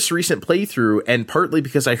during this recent playthrough, and partly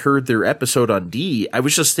because I heard their episode on D, I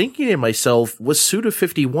was just thinking to myself, was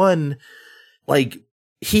Suda51,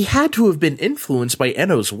 he had to have been influenced by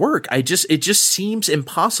Eno's work. It just seems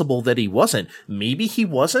impossible that he wasn't. Maybe he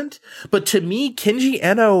wasn't, but to me, Kenji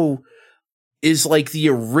Eno is the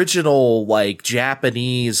original,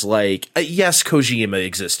 Japanese, yes, Kojima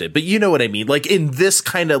existed, but you know what I mean? In this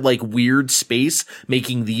kind of, weird space,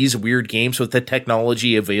 making these weird games with the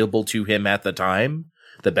technology available to him at the time,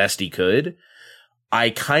 the best he could.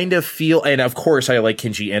 I kind of feel, and of course I like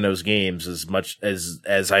Kenji Eno's games as much as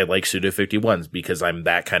I like Suda51's because I'm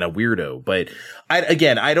that kind of weirdo. But I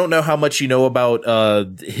don't know how much you know about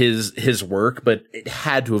his work, but it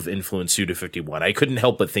had to have influenced Suda51. I couldn't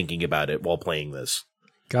help but thinking about it while playing this.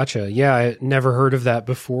 Gotcha. Yeah, I never heard of that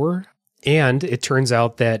before. And it turns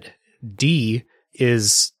out that D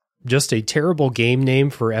is just a terrible game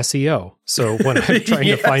name for SEO. So when I'm trying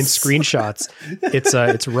to find screenshots,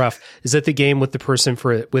 it's rough. Is it the game with the person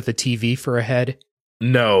with a TV for a head?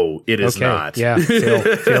 No, it is not. Yeah,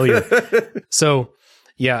 failure. So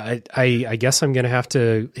yeah, I guess I'm gonna have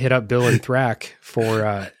to hit up Bill and Thrack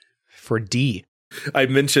for D. I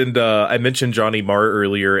mentioned Johnny Marr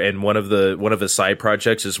earlier, and one of his side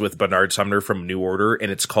projects is with Bernard Sumner from New Order,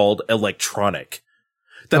 and it's called Electronic.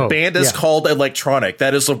 The band is called Electronic.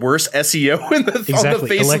 that is the worst SEO on the face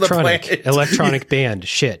of the planet. Electronic band,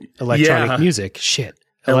 shit. Electronic music, shit.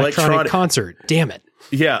 Electronic concert, damn it.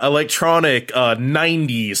 Yeah, electronic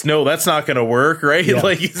 90s. No, that's not going to work, right? Yeah.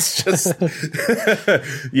 Like, it's just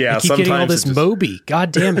yeah. I keep getting all this Moby.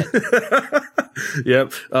 God damn it.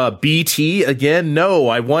 Yep. BT again. No,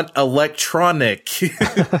 I want electronic.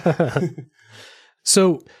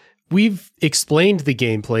 So we've explained the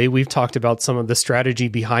gameplay. We've talked about some of the strategy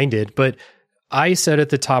behind it, but I said at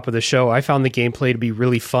the top of the show, I found the gameplay to be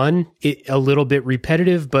really fun, a little bit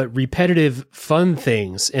repetitive, but repetitive fun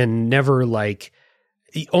things, and never like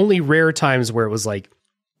only rare times where it was like,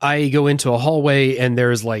 I go into a hallway and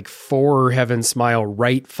there's like 4 Heaven Smile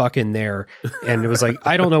right fucking there. And it was like,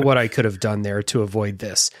 I don't know what I could have done there to avoid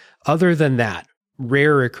this. Other than that,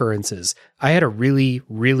 rare occurrences. I had a really,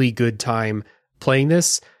 really good time playing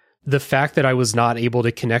this. The fact that I was not able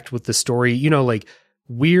to connect with the story, like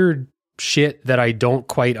weird shit that I don't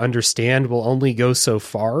quite understand will only go so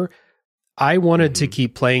far. I wanted to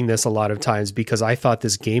keep playing this a lot of times because I thought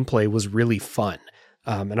this gameplay was really fun.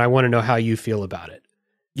 And I want to know how you feel about it.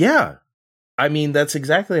 Yeah. I mean, that's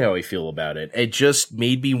exactly how I feel about it. It just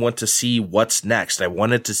made me want to see what's next. I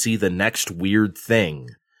wanted to see the next weird thing.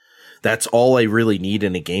 That's all I really need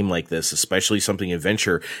in a game like this, especially something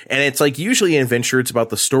adventure. And it's like usually in adventure, it's about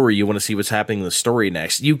the story. You want to see what's happening in the story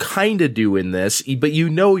next. You kind of do in this, but you're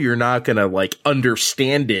not going to like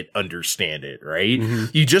understand it, right? Mm-hmm.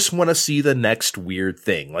 You just want to see the next weird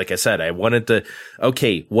thing. Like I said, I wanted to,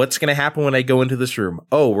 okay, what's going to happen when I go into this room?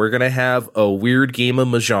 Oh, we're going to have a weird game of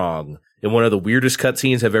Mahjong in one of the weirdest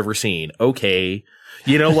cutscenes I've ever seen. Okay.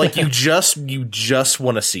 Like you just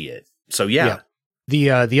want to see it. So yeah.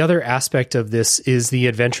 The other aspect of this is the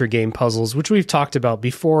adventure game puzzles, which we've talked about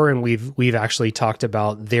before, and we've actually talked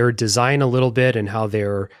about their design a little bit and how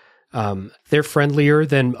they're friendlier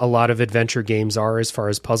than a lot of adventure games are as far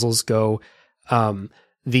as puzzles go.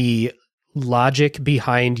 The logic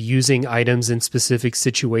behind using items in specific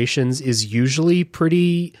situations is usually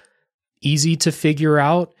pretty easy to figure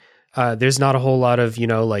out. There's not a whole lot of,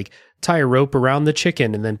 like tie a rope around the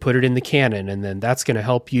chicken and then put it in the cannon, and then that's going to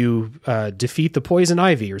help you defeat the poison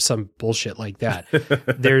ivy or some bullshit like that.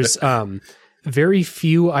 There's very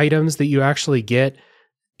few items that you actually get.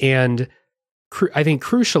 And I think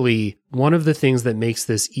crucially, one of the things that makes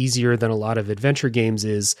this easier than a lot of adventure games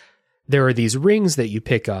is there are these rings that you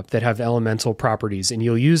pick up that have elemental properties, and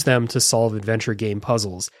you'll use them to solve adventure game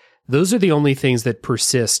puzzles. Those are the only things that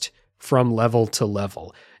persist from level to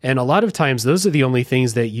level. And a lot of times those are the only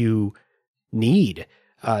things that you need.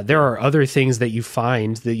 There are other things that you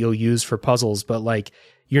find that you'll use for puzzles, but like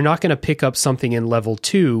you're not going to pick up something in level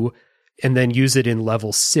 2 and then use it in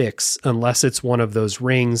level 6 unless it's one of those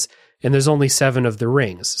rings. And there's only 7 of the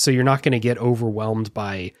rings. So you're not going to get overwhelmed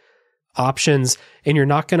by options, and you're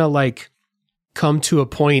not going to like come to a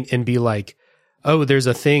point and be like, oh, there's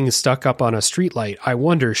a thing stuck up on a streetlight. I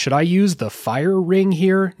wonder, should I use the fire ring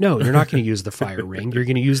here? No, you're not going to use the fire ring. You're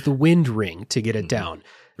going to use the wind ring to get it down.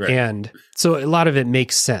 Right. And so a lot of it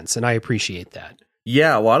makes sense, and I appreciate that.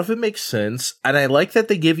 Yeah, a lot of it makes sense, and I like that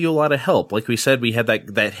they give you a lot of help. Like we said, we had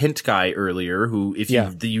that hint guy earlier who, if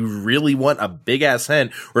you really want a big-ass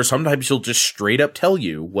hint, or sometimes he'll just straight up tell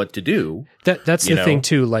you what to do. That's the thing,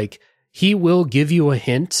 too. Like, he will give you a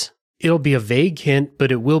hint. It'll be a vague hint,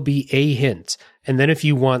 but it will be a hint. And then if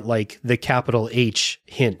you want like the capital H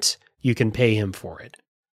hint, you can pay him for it.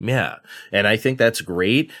 Yeah. And I think that's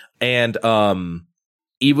great. And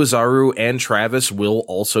Iwazaru and Travis will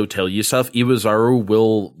also tell you stuff. Iwazaru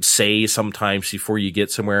will say sometimes before you get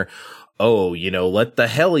somewhere, oh, let the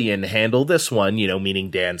Hellion handle this one,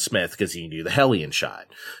 meaning Dan Smith, because he knew the Hellion shot,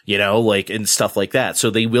 and stuff like that.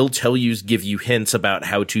 So they will give you hints about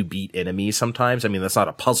how to beat enemies sometimes. I mean, that's not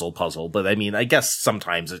a puzzle, but I mean, I guess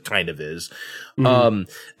sometimes it kind of is. Mm-hmm.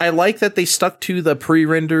 I like that they stuck to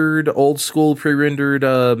the old school pre-rendered,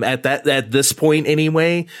 at this point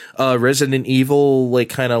anyway, Resident Evil, like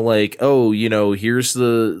kind of like, oh, here's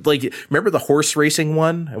the, like, remember the horse racing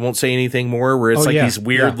one? I won't say anything more, where it's these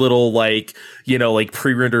weird little, like,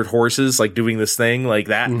 pre-rendered horses, like doing this thing like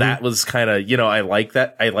that. Mm-hmm. That was kind of, I like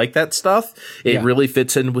that. I like that stuff. It really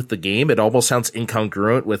fits in with the game. It almost sounds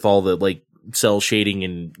incongruent with all the like cell shading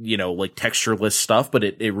and, like textureless stuff, but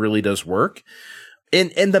it really does work.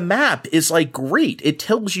 And the map is like great. It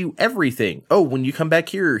tells you everything. Oh, when you come back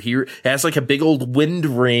here it has like a big old wind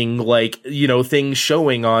ring, like, thing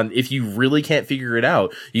showing on. If you really can't figure it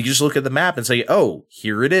out, you just look at the map and say, oh,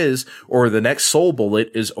 here it is. Or the next soul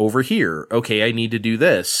bullet is over here. Okay, I need to do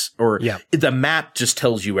this. Or the map just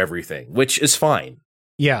tells you everything, which is fine.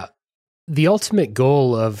 Yeah. The ultimate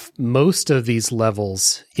goal of most of these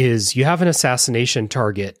levels is you have an assassination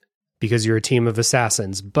target because you're a team of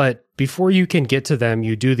assassins. But before you can get to them,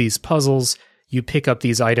 you do these puzzles. you pick up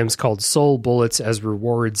these items called soul bullets as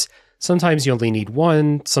rewards. Sometimes you only need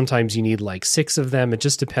one, sometimes you need like 6 of them. It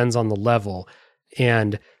just depends on the level.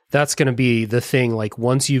 And that's going to be the thing. Like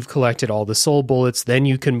once you've collected all the soul bullets, then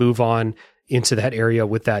you can move on into that area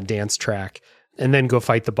with that dance track and then go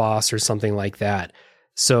fight the boss or something like that.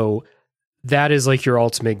 So that is like your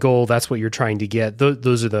ultimate goal. That's what you're trying to get.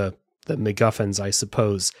 Those are the MacGuffins, I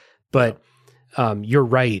suppose. But you're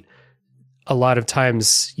right. A lot of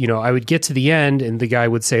times, I would get to the end and the guy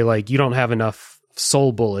would say like, you don't have enough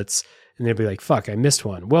soul bullets. And they'd be like, fuck, I missed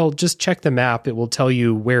one. Well, just check the map. It will tell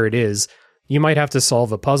you where it is. You might have to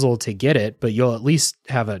solve a puzzle to get it, but you'll at least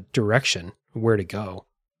have a direction where to go.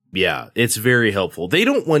 Yeah, it's very helpful. They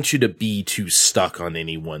don't want you to be too stuck on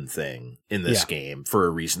any one thing in this game for a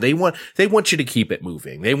reason. They want you to keep it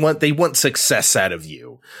moving. They want success out of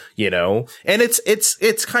you, And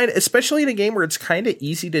it's kind of, especially in a game where it's kind of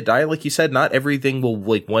easy to die, like you said, not everything will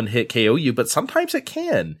like one hit KO you, but sometimes it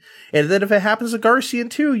can. And then if it happens to Garcian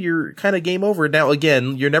too, you're kind of game over. Now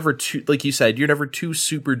again, you're never too, like you said, you're never too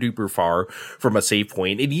super duper far from a save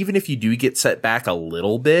point. And even if you do get set back a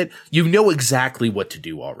little bit, you know exactly what to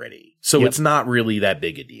do already. So it's not really that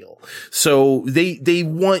big a deal. So they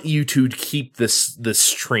want you to keep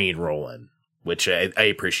this train rolling, which I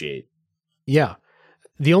appreciate. Yeah.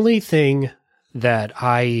 The only thing that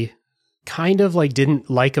I kind of like didn't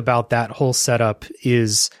like about that whole setup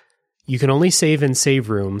is you can only save in save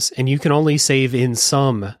rooms and you can only save in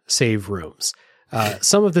some save rooms.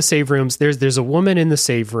 Some of the save rooms, there's a woman in the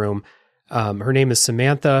save room. Her name is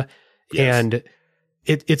Samantha. Yes. And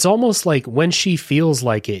it's almost like when she feels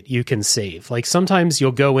like it, you can save. Like sometimes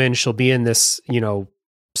you'll go in, she'll be in this,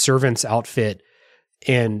 servant's outfit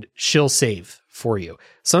and she'll save for you.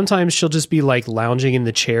 Sometimes she'll just be like lounging in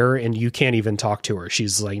the chair and you can't even talk to her.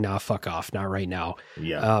 She's like, nah, fuck off. Not right now.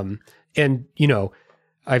 Yeah. And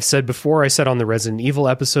I've said before, I said on the Resident Evil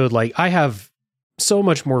episode, like I have so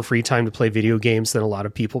much more free time to play video games than a lot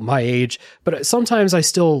of people my age, but sometimes I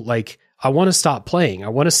still I want to stop playing. I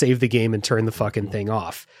want to save the game and turn the fucking thing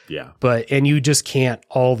off. Yeah. And you just can't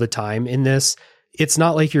all the time in this. It's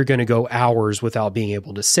not like you're going to go hours without being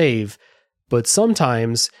able to save, but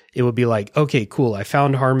sometimes it would be like, okay, cool. I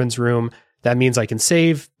found Harmon's room. That means I can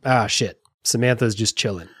save. Ah, shit. Samantha's just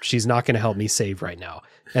chilling. She's not going to help me save right now.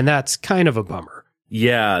 And that's kind of a bummer.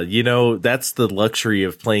 Yeah, that's the luxury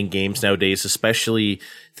of playing games nowadays, especially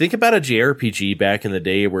think about a JRPG back in the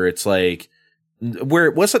day where it's like, where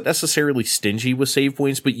it wasn't necessarily stingy with save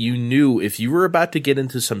points, but you knew if you were about to get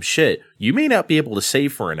into some shit, you may not be able to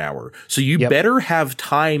save for an hour. So you better have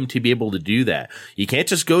time to be able to do that. You can't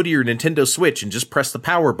just go to your Nintendo Switch and just press the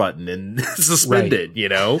power button and suspend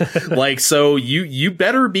it, like, so you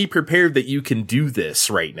better be prepared that you can do this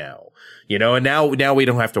right now, and now we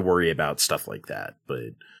don't have to worry about stuff like that.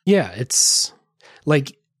 But yeah, it's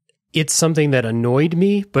like, it's something that annoyed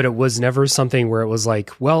me, but it was never something where it was like,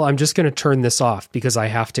 well, I'm just going to turn this off because I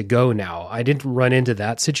have to go now. I didn't run into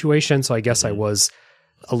that situation. So I guess I was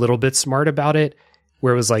a little bit smart about it,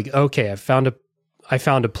 where it was like, okay, I found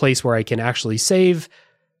a place where I can actually save.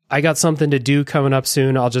 I got something to do coming up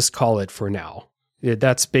soon. I'll just call it for now.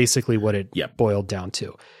 That's basically what it boiled down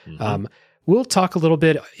to. Mm-hmm. We'll talk a little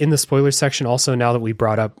bit in the spoiler section also, now that we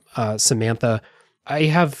brought up Samantha. I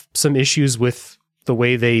have some issues with the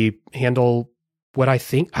way they handle what I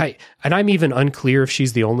think and I'm even unclear if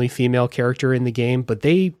she's the only female character in the game, but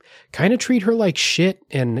they kind of treat her like shit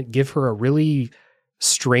and give her a really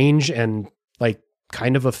strange and like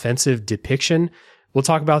kind of offensive depiction. We'll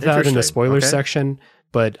talk about that in the spoiler section,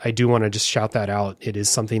 but I do want to just shout that out. It is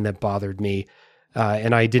something that bothered me.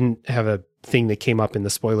 And I didn't have a thing that came up in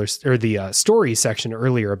the spoilers or the story section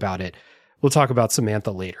earlier about it. We'll talk about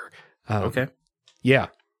Samantha later. Okay. Yeah.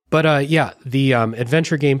 But the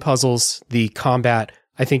adventure game puzzles, the combat,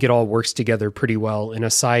 I think it all works together pretty well. And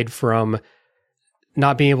aside from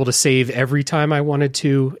not being able to save every time I wanted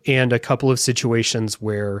to, and a couple of situations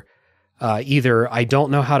where either I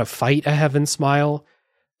don't know how to fight a Heaven Smile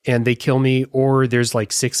and they kill me, or there's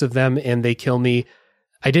like 6 of them and they kill me,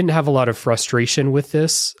 I didn't have a lot of frustration with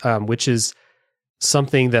this, which is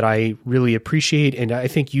something that I really appreciate. And I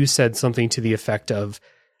think you said something to the effect of,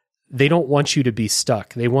 they don't want you to be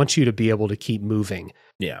stuck. They want you to be able to keep moving.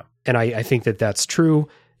 Yeah. And I think that that's true.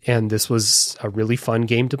 And this was a really fun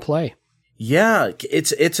game to play. Yeah,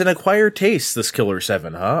 it's an acquired taste, this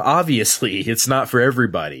Killer7, huh? Obviously, it's not for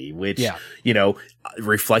everybody, which,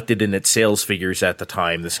 reflected in its sales figures at the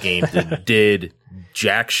time. This game did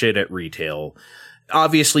jack shit at retail.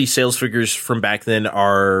 Obviously, sales figures from back then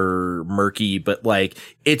are murky, but like,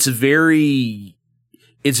 it's very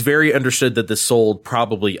it's very understood that this sold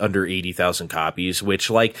probably under 80,000 copies, which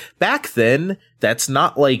like back then, that's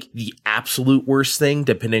not like the absolute worst thing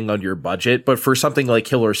depending on your budget. But for something like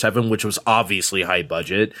Killer7, which was obviously high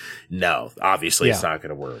budget, no, obviously it's not going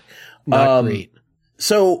to work. Not great.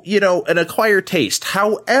 So, an acquired taste.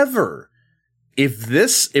 However, if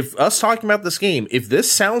us talking about this game, if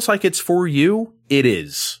this sounds like it's for you, it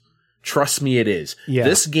is. Trust me, it is. Yeah.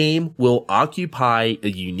 This game will occupy a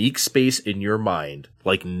unique space in your mind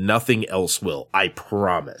like nothing else will. I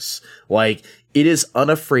promise. Like, it is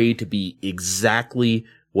unafraid to be exactly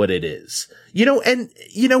what it is.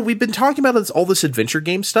 We've been talking about all this adventure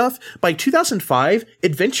game stuff. By 2005,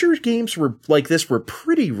 adventure games like this were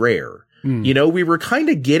pretty rare. We were kind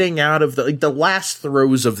of getting out of the last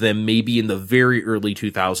throes of them, maybe in the very early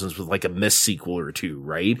 2000s with like a Myst sequel or two,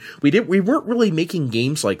 right? We weren't really making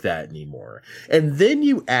games like that anymore. And then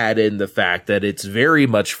you add in the fact that it's very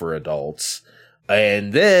much for adults.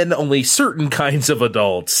 And then only certain kinds of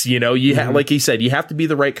adults, like you said, you have to be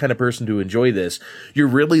the right kind of person to enjoy this. You're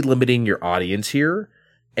really limiting your audience here.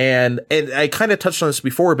 And I kind of touched on this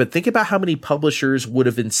before, but think about how many publishers would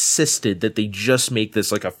have insisted that they just make this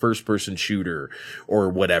like a first person shooter or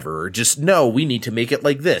whatever, or just, no, we need to make it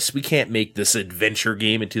like this. We can't make this adventure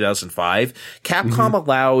game in 2005. Capcom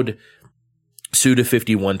allowed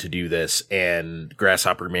Suda51 to do this and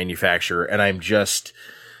Grasshopper Manufacturer. And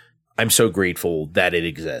I'm so grateful that it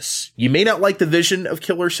exists. You may not like the vision of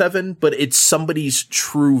Killer7, but it's somebody's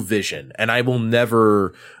true vision. And I will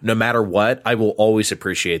never, no matter what, I will always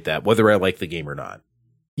appreciate that, whether I like the game or not.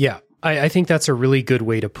 Yeah, I think that's a really good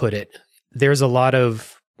way to put it. There's a lot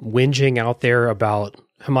of whinging out there about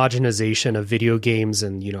homogenization of video games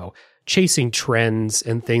and, chasing trends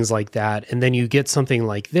and things like that. And then you get something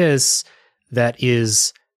like this that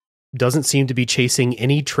doesn't seem to be chasing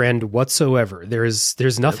any trend whatsoever.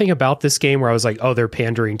 There's nothing about this game where I was like, oh, they're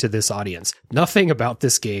pandering to this audience. Nothing about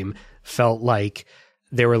this game felt like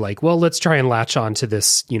they were like, well, let's try and latch on to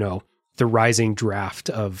this, the rising draft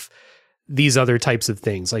of these other types of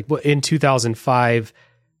things. Like in 2005,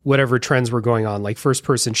 whatever trends were going on, like first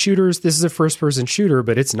person shooters, this is a first person shooter,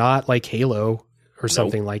 but it's not like Halo or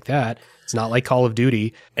something like that. It's not like Call of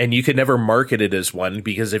Duty. And you could never market it as one,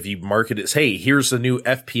 because if you market it as, hey, here's the new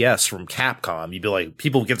FPS from Capcom, you'd be like,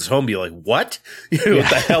 people get this home and be like, what? What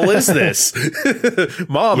the hell is this?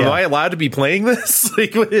 Mom, am I allowed to be playing this?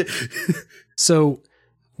 So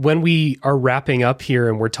when we are wrapping up here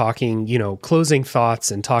and we're talking, closing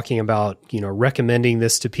thoughts and talking about, recommending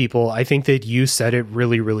this to people, I think that you said it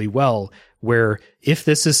really, really well, where if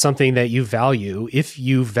this is something that you value, if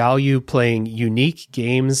you value playing unique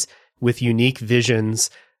games with unique visions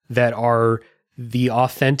that are the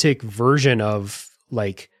authentic version of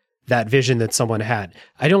like that vision that someone had.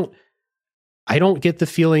 I don't get the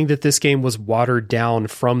feeling that this game was watered down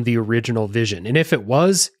from the original vision. And if it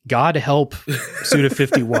was, God help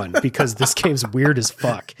Suda51, because this game's weird as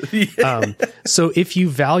fuck. So if you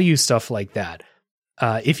value stuff like that,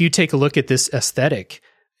 if you take a look at this aesthetic,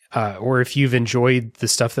 or if you've enjoyed the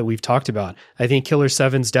stuff that we've talked about, I think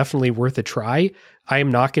Killer7's definitely worth a try. I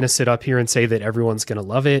am not going to sit up here and say that everyone's going to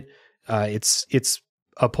love it. It's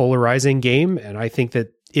a polarizing game, and I think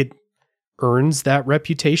that it earns that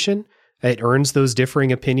reputation. It earns those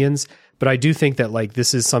differing opinions, but I do think that like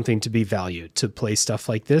this is something to be valued, to play stuff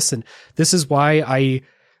like this. And this is why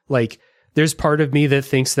there's part of me that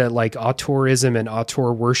thinks that like auteurism and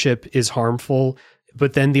auteur worship is harmful.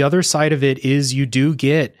 But then the other side of it is you do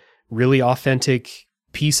get really authentic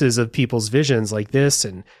pieces of people's visions like this.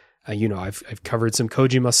 And, I've covered some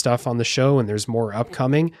Kojima stuff on the show, and there's more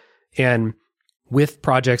upcoming. And with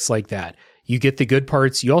projects like that, you get the good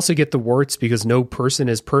parts. You also get the warts, because no person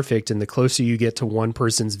is perfect. And the closer you get to one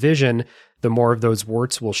person's vision, the more of those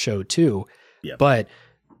warts will show too. Yep. But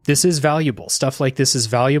this is valuable. Stuff like this is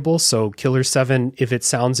valuable. So Killer7, if it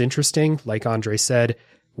sounds interesting, like Andre said,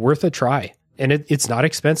 worth a try. And it's not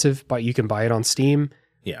expensive, but you can buy it on Steam.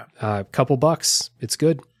 Yeah. A couple bucks. It's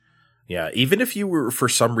good. Yeah. Even if you were, for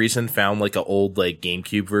some reason, found like an old like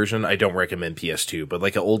GameCube version, I don't recommend PS2, but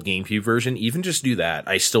like an old GameCube version, even just do that.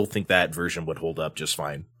 I still think that version would hold up just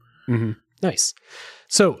fine. Mm-hmm. Nice.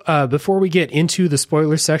 So before we get into the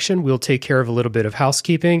spoiler section, we'll take care of a little bit of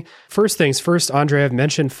housekeeping. First things first, Andre, I've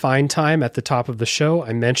mentioned Find Time at the top of the show.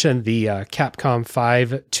 I mentioned the Capcom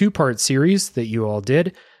 5 two-part series that you all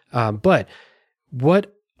did. But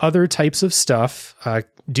what other types of stuff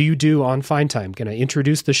do you do on Find Time? Going to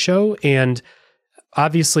introduce the show, and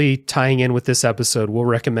obviously tying in with this episode, we'll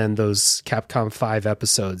recommend those Capcom 5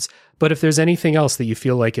 episodes. But if there's anything else that you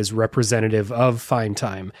feel like is representative of Find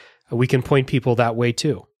Time, we can point people that way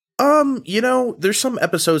too. There's some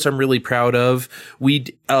episodes I'm really proud of.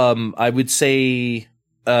 I would say,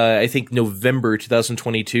 I think November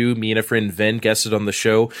 2022, me and a friend Vin guested on the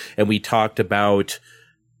show, and we talked about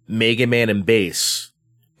Mega Man and Bass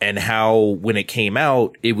and how when it came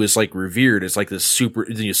out, it was like revered as like this super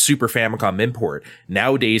Famicom import.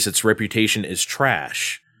 Nowadays, its reputation is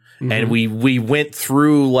trash. Mm-hmm. And we went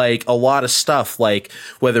through like a lot of stuff, like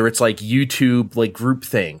whether it's like YouTube, like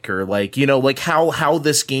groupthink, or like, like how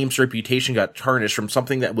this game's reputation got tarnished from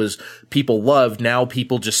something that was people loved. Now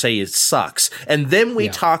people just say it sucks. And then we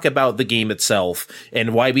talk about the game itself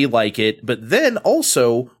and why we like it. But then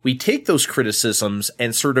also we take those criticisms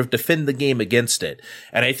and sort of defend the game against it.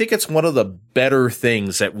 And I think it's one of the better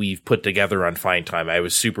things that we've put together on Fine Time. I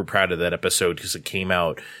was super proud of that episode because it came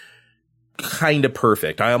out kind of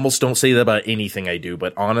perfect. I almost don't say that about anything I do,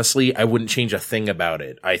 but honestly, I wouldn't change a thing about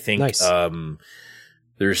it. I think, nice.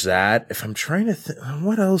 There's that. If I'm trying to think,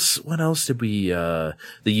 what else did we,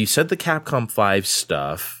 you said the Capcom 5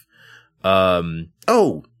 stuff. An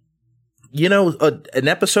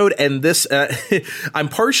episode, and this, I'm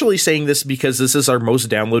partially saying this because this is our most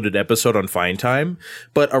downloaded episode on Fine Time,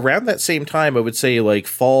 but around that same time, I would say like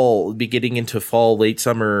beginning into fall, late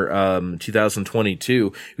summer,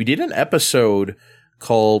 2022, we did an episode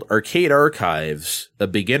called Arcade Archives, A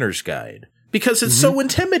Beginner's Guide. Because it's so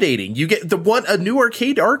intimidating. You get a new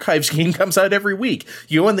Arcade Archives game comes out every week.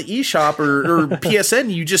 You go on the eShop or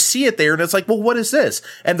PSN, you just see it there and it's like, well, what is this?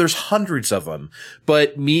 And there's hundreds of them.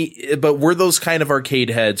 But we're those kind of arcade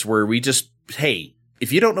heads where we just, hey,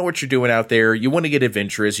 if you don't know what you're doing out there, you want to get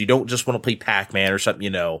adventurous, you don't just want to play Pac-Man or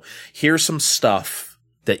something, here's some stuff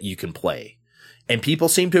that you can play. And people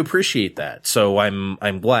seem to appreciate that. So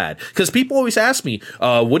I'm glad. Because people always ask me,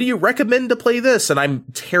 what do you recommend to play this? And I'm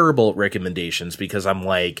terrible at recommendations because I'm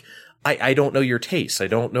like, I don't know your taste. I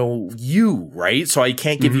don't know you, right? So I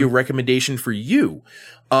can't give you a recommendation for you.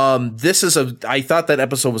 I thought that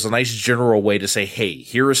episode was a nice general way to say, hey,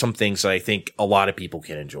 here are some things that I think a lot of people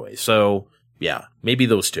can enjoy. So yeah, maybe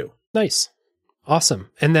those two. Nice. Awesome.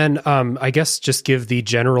 And then, I guess just give the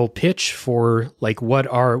general pitch for like,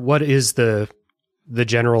 what is the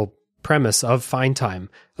general premise of Fine Time,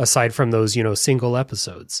 aside from those, single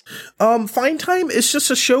episodes? Fine Time is just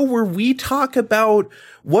a show where we talk about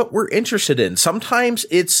what we're interested in. Sometimes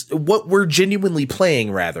it's what we're genuinely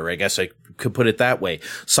playing, rather. I guess I could put it that way.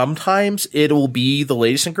 Sometimes it'll be the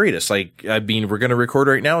latest and greatest. Like, I mean, we're going to record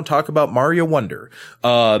right now and talk about Mario Wonder.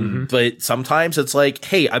 But sometimes it's like,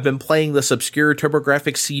 hey, I've been playing this obscure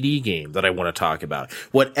TurboGrafx CD game that I want to talk about.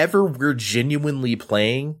 Whatever we're genuinely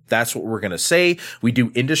playing, that's what we're going to say. We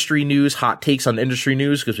do industry news, hot takes on industry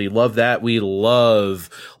news, because we love that. We love,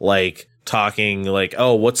 like, talking like,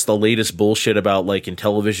 oh, what's the latest bullshit about like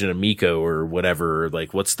Intellivision Amico or whatever,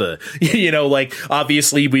 like what's the, like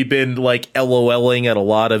obviously we've been like LOLing at a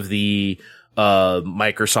lot of the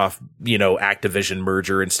Microsoft, Activision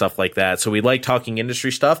merger and stuff like that. So we like talking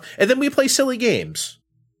industry stuff, and then we play silly games,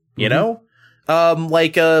 we do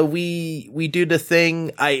the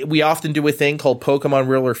thing. We often do a thing called Pokemon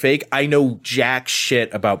Real or Fake. I know jack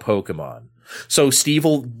shit about Pokemon. So Steve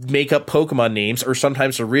will make up Pokemon names, or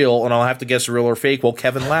sometimes they're real, and I'll have to guess real or fake while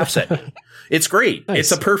Kevin laughs at me. It's great. Nice.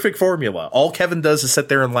 It's a perfect formula. All Kevin does is sit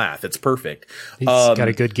there and laugh. It's perfect. He's got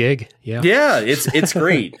a good gig. Yeah. Yeah, it's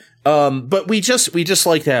great. But we just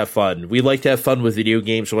like to have fun. We like to have fun with video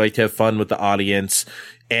games. We like to have fun with the audience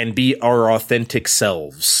and be our authentic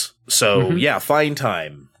selves. So yeah, Fine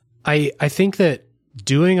Time. I think that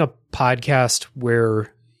doing a podcast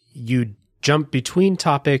where you jump between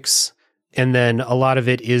topics, and then a lot of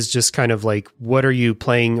it is just kind of like, what are you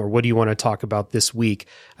playing or what do you want to talk about this week?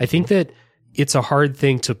 I think that it's a hard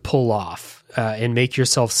thing to pull off and make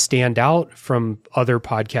yourself stand out from other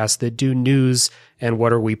podcasts that do news and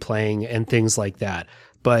what are we playing and things like that.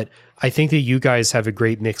 But I think that you guys have a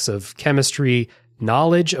great mix of chemistry,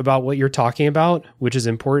 knowledge about what you're talking about, which is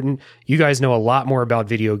important. You guys know a lot more about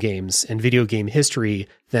video games and video game history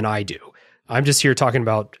than I do. I'm just here talking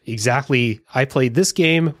about exactly, I played this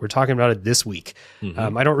game, we're talking about it this week.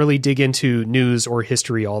 I don't really dig into news or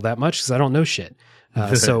history all that much because I don't know shit.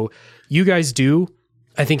 So you guys do.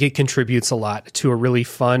 I think it contributes a lot to a really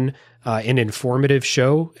fun and informative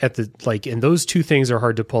show and those two things are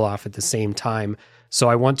hard to pull off at the same time. So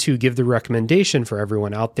I want to give the recommendation for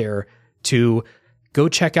everyone out there to go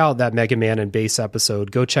check out that Mega Man and Bass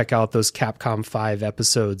episode. Go check out those Capcom 5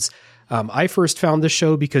 episodes. I first found the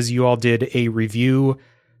show because you all did a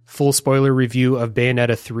full spoiler review of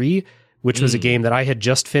Bayonetta 3, which was a game that I had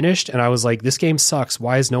just finished. And I was like, this game sucks.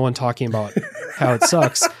 Why is no one talking about how it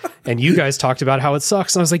sucks? And you guys talked about how it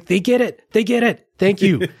sucks. And I was like, they get it. They get it. Thank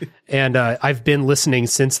you. And I've been listening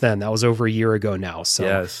since then. That was over a year ago now. So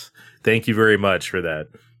yes. Thank you very much for that.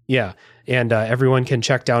 Yeah. And everyone can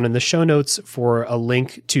check down in the show notes for a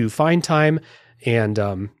link to Find Time. And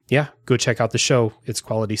go check out the show. It's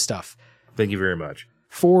quality stuff. Thank you very much.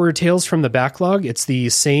 For Tales from the Backlog, it's the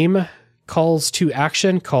same call to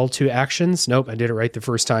actions. Nope, I did it right the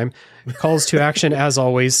first time. Calls to action, as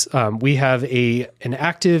always. We have an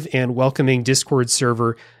active and welcoming Discord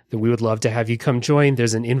server that we would love to have you come join.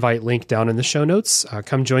 There's an invite link down in the show notes.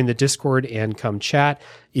 Come join the Discord and come chat.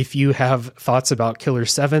 If you have thoughts about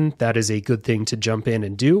Killer7, that is a good thing to jump in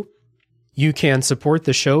and do. You can support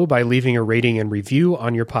the show by leaving a rating and review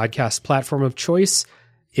on your podcast platform of choice.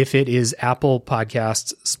 If it is Apple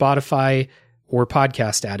Podcasts, Spotify, or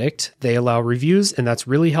Podcast Addict, they allow reviews, and that's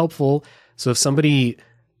really helpful. So if somebody,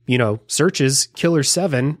 searches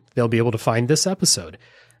Killer7, they'll be able to find this episode.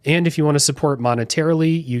 And if you want to support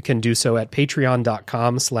monetarily, you can do so at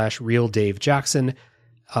patreon.com/realdavejackson.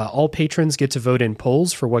 All patrons get to vote in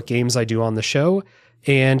polls for what games I do on the show.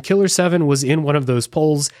 And Killer7 was in one of those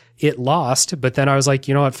polls. It lost, but then I was like,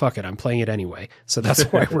 you know what? Fuck it. I'm playing it anyway. So that's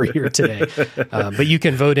why we're here today. But you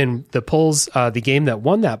can vote in the polls. The game that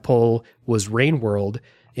won that poll was Rain World,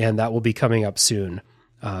 and that will be coming up soon.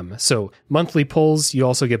 So monthly polls, you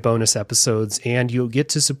also get bonus episodes, and you'll get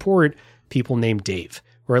to support people named Dave,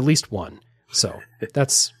 or at least one. So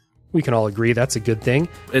we can all agree that's a good thing.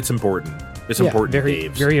 It's important. It's important, very,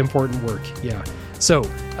 Dave's. Very important work. Yeah. So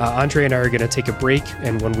Andre and I are going to take a break,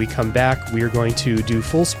 and when we come back, we are going to do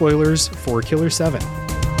full spoilers for Killer7.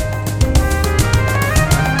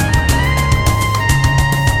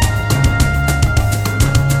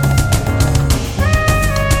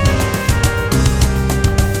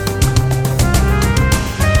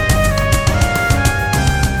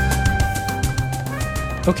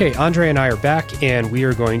 Okay, Andre and I are back, and we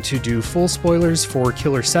are going to do full spoilers for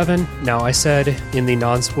Killer7. Now, I said in the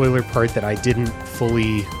non-spoiler part that I didn't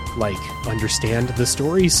fully, understand the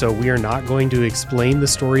story, so we are not going to explain the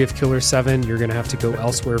story of Killer7. You're going to have to go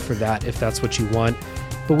elsewhere for that if that's what you want.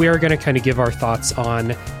 But we are going to kind of give our thoughts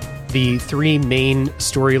on the three main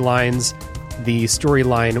storylines. The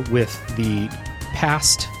storyline with the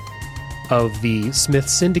past of the Smith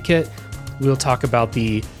Syndicate. We'll talk about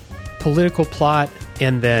the political plot,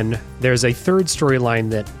 and then there's a third storyline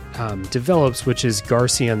that develops, which is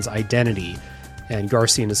Garcian's identity. And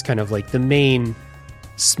Garcian is kind of like the main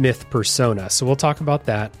Smith persona. So we'll talk about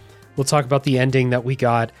that. We'll talk about the ending that we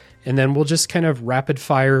got, and then we'll just kind of rapid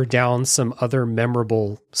fire down some other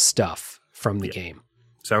memorable stuff from the game.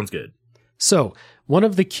 Sounds good. So one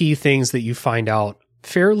of the key things that you find out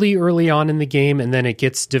fairly early on in the game, and then it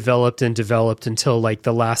gets developed until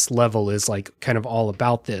the last level is kind of all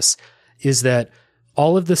about this, is that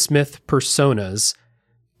all of the Smith personas,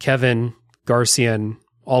 Kevin, Garcian,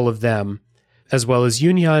 all of them, as well as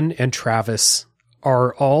Yun and Travis,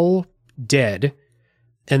 are all dead.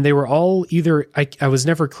 And they were all either, I was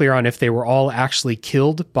never clear on if they were all actually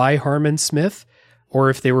killed by Harmon Smith, or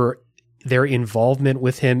if they were their involvement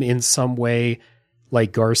with him in some way,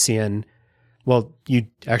 like Garcian. Well,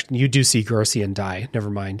 you do see Garcian die.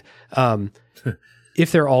 Never mind.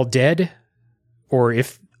 If they're all dead, or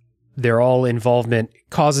if their all involvement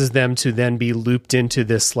causes them to then be looped into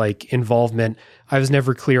this involvement, I was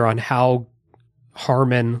never clear on how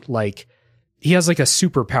Harmon, he has a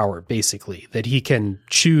superpower basically, that he can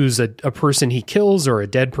choose a person he kills or a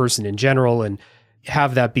dead person in general and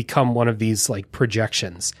have that become one of these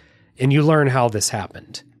projections. And you learn how this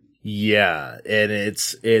happened. Yeah, and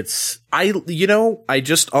I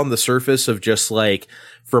just on the surface of just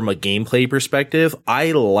from a gameplay perspective,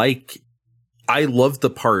 I love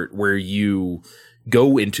the part where you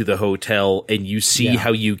go into the hotel and you see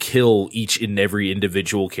how you kill each and every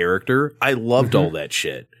individual character. I loved all that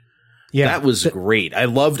shit. Yeah, that was great. I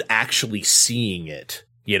loved actually seeing it,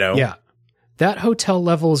 Yeah. That hotel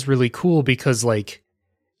level is really cool because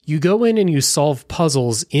you go in and you solve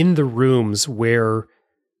puzzles in the rooms where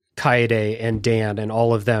Kaede and Dan and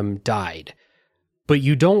all of them died. But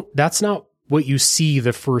that's not what you see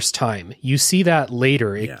the first time. You see that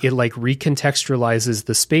later. It recontextualizes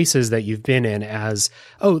the spaces that you've been in as,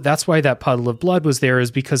 oh, that's why that puddle of blood was there,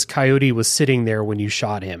 is because Coyote was sitting there when you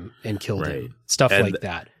shot him and killed him. Stuff and like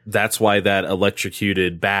that. That's why that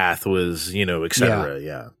electrocuted bath was, et cetera.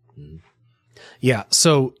 Yeah. Yeah.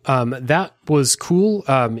 So that was cool.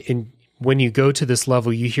 When you go to this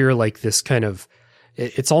level, you hear this kind of,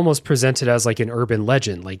 it's almost presented as an urban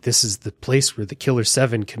legend. This is the place where the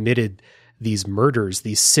Killer7 committed these murders,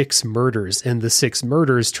 these 6 murders, and the 6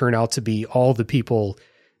 murders turn out to be all the people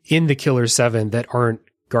in the Killer7 that aren't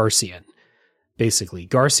Garcian. Basically,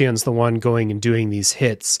 Garcian's the one going and doing these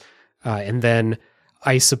hits. And then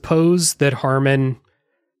I suppose that Harmon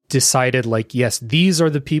decided, like, yes, these are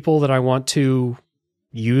the people that I want to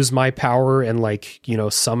use my power and, like, you know,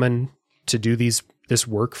 summon to do this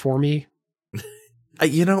work for me.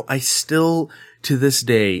 I still, to this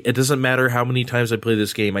day, it doesn't matter how many times I play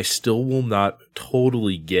this game, I still will not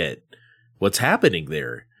totally get what's happening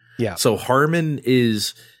there. Yeah. So Harmon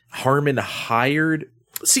hired.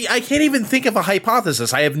 See, I can't even think of a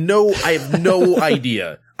hypothesis. I have no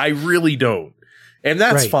idea. I really don't. And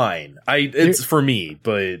that's fine. It's for me,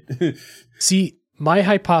 but see, my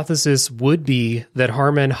hypothesis would be that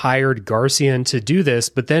Harmon hired Garcian to do this,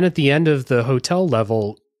 but then at the end of the hotel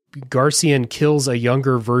level, Garcian kills a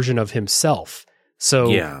younger version of himself.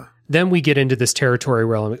 So then we get into this territory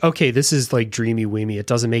where I'm like, okay, this is like dreamy weemy. It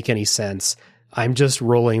doesn't make any sense. I'm just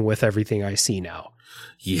rolling with everything I see now.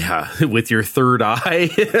 Yeah, with your third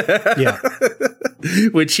eye. Yeah.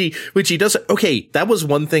 Which he does. Okay, that was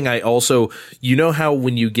one thing I also, you know how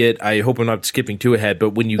when you get, I hope I'm not skipping too ahead,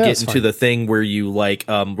 but when you get into the thing where you like,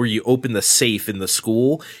 where you open the safe in the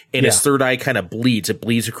school and his third eye kind of bleeds, it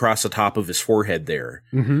bleeds across the top of his forehead there.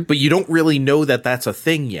 Mm-hmm. But you don't really know that that's a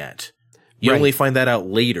thing yet. You only find that out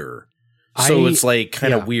later. So it's like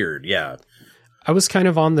kind of weird. Yeah. I was kind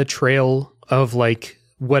of on the trail of like,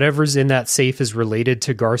 whatever's in that safe is related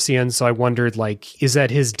to Garcian. So I wondered, like, is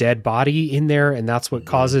that his dead body in there? And that's what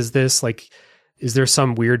causes this? Like, is there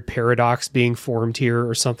some weird paradox being formed here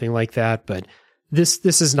or something like that? But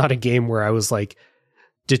this is not a game where I was like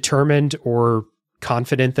determined or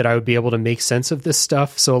confident that I would be able to make sense of this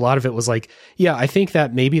stuff. So a lot of it was like, yeah, I think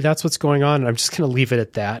that maybe that's what's going on. And I'm just going to leave it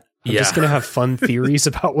at that. I'm just going to have fun theories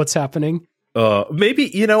about what's happening.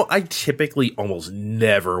 Maybe, I typically almost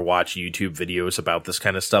never watch YouTube videos about this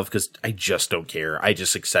kind of stuff because I just don't care. I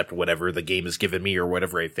just accept whatever the game has given me or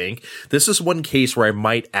whatever I think. This is one case where I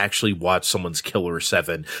might actually watch someone's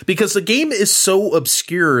Killer7 because the game is so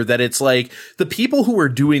obscure that it's like the people who are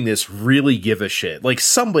doing this really give a shit. Like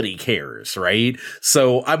somebody cares, right?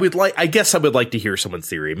 So I guess I would like to hear someone's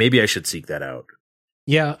theory. Maybe I should seek that out.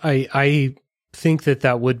 Yeah, I think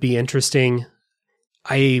that would be interesting.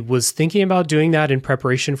 I was thinking about doing that in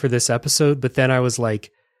preparation for this episode, but then I was like,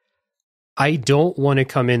 I don't want to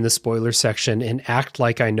come in the spoiler section and act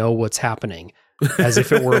like I know what's happening as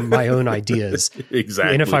if it were my own ideas.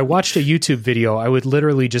 Exactly. And if I watched a YouTube video, I would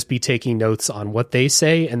literally just be taking notes on what they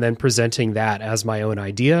say and then presenting that as my own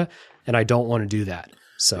idea. And I don't want to do that.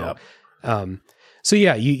 So,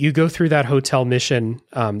 you go through that hotel mission.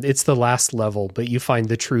 It's the last level, but you find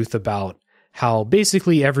the truth about how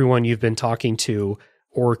basically everyone you've been talking to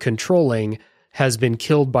or controlling has been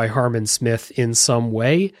killed by Harmon Smith in some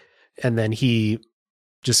way. And then he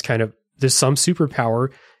just kind of, there's some superpower.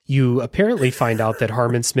 You apparently find out that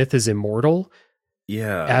Harmon Smith is immortal.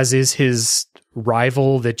 Yeah. As is his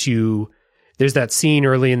rival there's that scene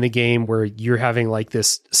early in the game where you're having like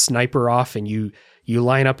this sniper off and you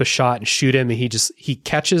line up a shot and shoot him and he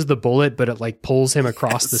catches the bullet, but it like pulls him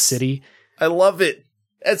across the city. I love it.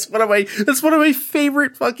 That's one of my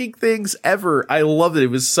favorite fucking things ever. I love it.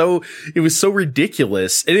 It was so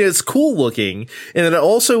ridiculous and it's cool looking. And then it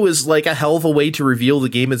also was like a hell of a way to reveal the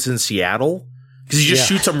game is in Seattle because he just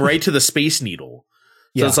shoots him right to the Space Needle.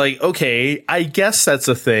 So it's like, okay, I guess that's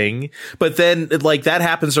a thing. But then like that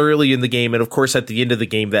happens early in the game. And of course, at the end of the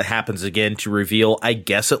game, that happens again to reveal, I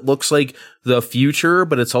guess it looks like the future,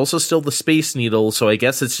 but it's also still the Space Needle. So I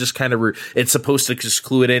guess it's just kind of, it's supposed to just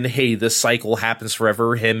clue it in. Hey, this cycle happens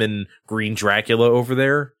forever. Him and Green Dracula over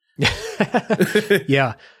there.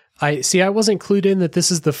 Yeah. I wasn't clued in that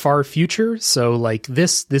this is the far future. So like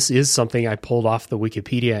this is something I pulled off the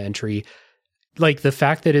Wikipedia entry. Like the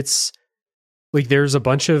fact that it's, like there's a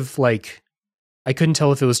bunch of like, I couldn't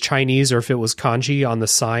tell if it was Chinese or if it was kanji on the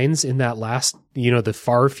signs in that last, the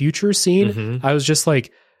far future scene. Mm-hmm. I was just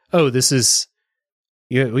like, oh, this is,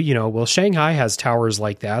 well, Shanghai has towers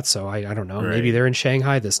like that. So I don't know, maybe they're in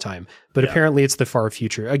Shanghai this time, but apparently it's the far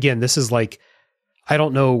future. Again, this is like, I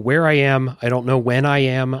don't know where I am. I don't know when I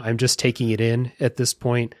am. I'm just taking it in at this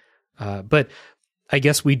point. But I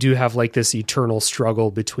guess we do have like this eternal struggle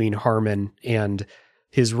between Harmon and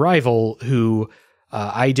his rival, who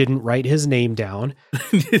I didn't write his name down.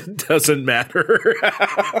 It doesn't matter.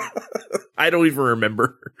 I don't even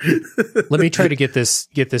remember. Let me try to get this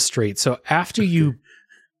straight. So after you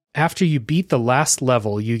beat the last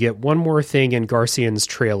level, you get one more thing in Garcian's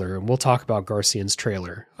trailer, and we'll talk about Garcian's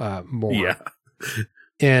trailer more. Yeah.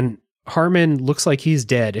 And Harmon looks like he's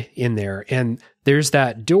dead in there, and there's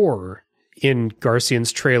that door in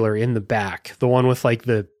Garcian's trailer in the back, the one with like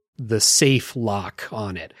the safe lock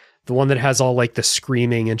on it, the one that has all like the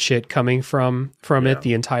screaming and shit coming from it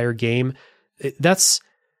the entire game. That's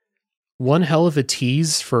one hell of a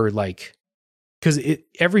tease for like, because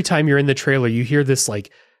every time you're in the trailer, you hear this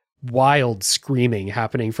like wild screaming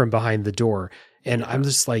happening from behind the door. And I'm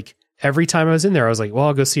just like, every time I was in there, I was like, well,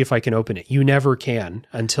 I'll go see if I can open it. You never can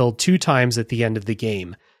until 2 times at the end of the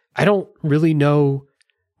game. I don't really know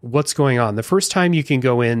what's going on. The first time you can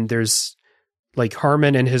go in, there's like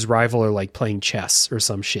Harmon and his rival are like playing chess or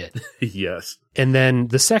some shit. Yes. And then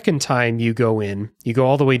the second time you go in, you go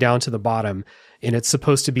all the way down to the bottom, and it's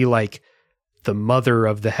supposed to be like the mother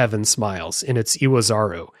of the Heaven Smiles, and it's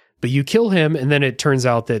Iwazaru. But you kill him, and then it turns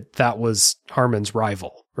out that was Harmon's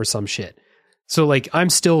rival or some shit. So, like, I'm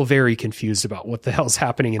still very confused about what the hell's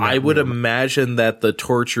happening in that I would room. imagine that the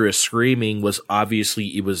torturous screaming was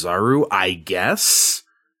obviously Iwazaru, I guess.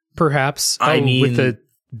 Perhaps. I mean, with the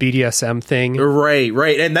BDSM thing. Right.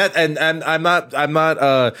 And I'm not,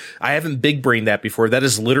 I haven't big brained that before. That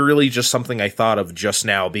is literally just something I thought of just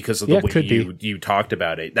now because of the way you talked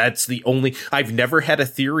about it. That's the only, I've never had a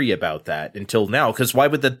theory about that until now. Cause why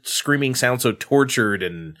would the screaming sound so tortured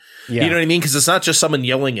and you know what I mean? Cause it's not just someone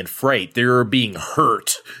yelling in fright. They're being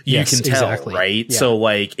hurt. You can tell, exactly. Right? Yeah. So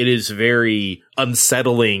like it is very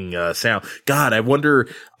unsettling sound. God, I wonder,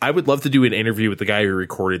 I would love to do an interview with the guy who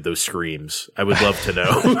recorded those screams. I would love to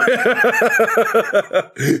know.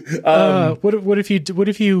 What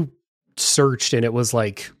if you searched and it was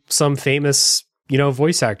like some famous,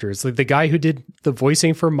 voice actors, like the guy who did the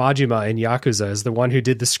voicing for Majima in Yakuza is the one who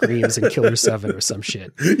did the screams in Killer7 or some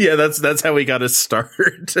shit. Yeah, that's how we got to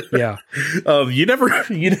start. Yeah. You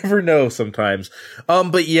never know sometimes.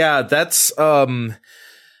 But yeah, that's but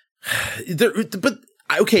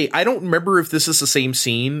okay, I don't remember if this is the same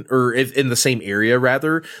scene or if in the same area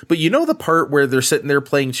rather, but the part where they're sitting there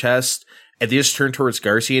playing chess and they just turn towards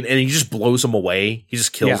Garcian and he just blows them away. He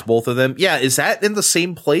just kills both of them. Yeah. Is that in the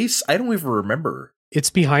same place? I don't even remember. It's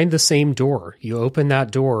behind the same door. You open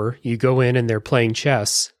that door, you go in and they're playing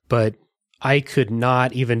chess, but I could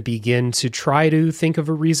not even begin to try to think of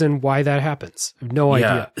a reason why that happens. I have no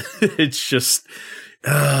idea. It's just,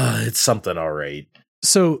 it's something. All right.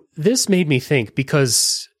 So this made me think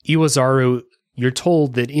because Iwazaru, you're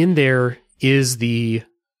told that in there is the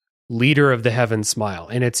leader of the Heaven Smile,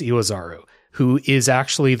 and it's Iwazaru, who is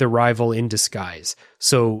actually the rival in disguise.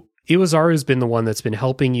 So Iwazaru's been the one that's been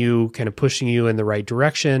helping you, kind of pushing you in the right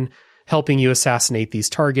direction, helping you assassinate these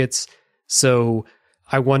targets. So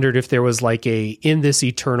I wondered if there was like in this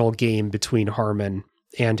eternal game between Harmon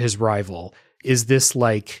and his rival, is this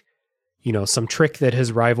like, some trick that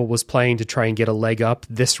his rival was playing to try and get a leg up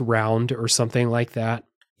this round or something like that?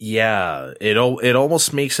 Yeah, it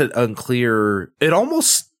almost makes it unclear. It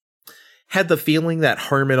almost had the feeling that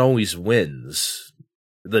Harmon always wins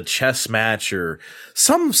the chess match or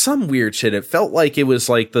some weird shit. It felt like it was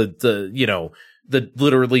like the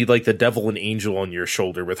literally like the devil and angel on your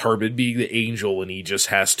shoulder, with Harmon being the angel and he just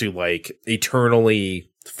has to like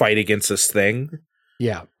eternally fight against this thing.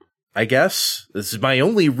 Yeah. I guess this is my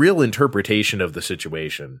only real interpretation of the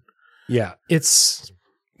situation. Yeah, it's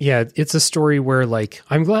a story where like,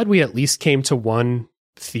 I'm glad we at least came to one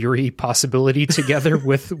theory possibility together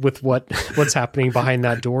with what's happening behind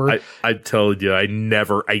that door. I told you, I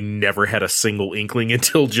never had a single inkling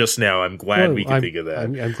until just now. I'm glad we could think of that.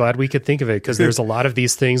 I'm glad we could think of it because there's a lot of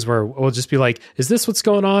these things where we'll just be like, is this what's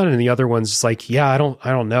going on? And the other one's just like, yeah, I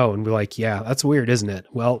don't know. And we're like, yeah, that's weird, isn't it?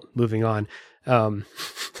 Well, moving on.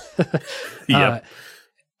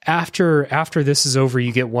 After this is over,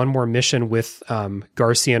 you get one more mission with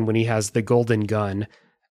Garcian when he has the golden gun,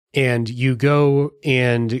 and you go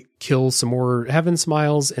and kill some more Heaven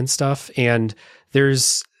Smiles and stuff. And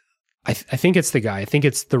there's, I think it's the guy. I think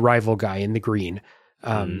it's the rival guy in the green.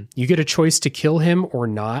 You get a choice to kill him or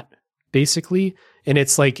not, basically. And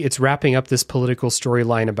it's like, it's wrapping up this political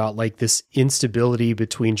storyline about like this instability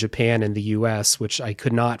between Japan and the US, which I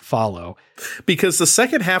could not follow. Because the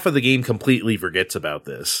second half of the game completely forgets about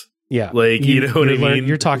this. Yeah. Like, you know what I mean?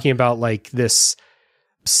 You're talking about like this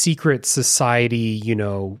secret society,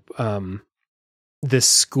 this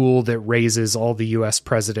school that raises all the US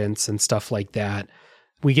presidents and stuff like that.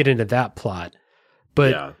 We get into that plot.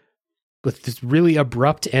 But with this really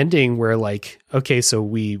abrupt ending where like, okay, so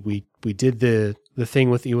we did the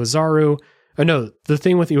thing with Iwazaru. Oh no, the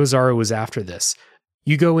thing with Iwazaru was after this.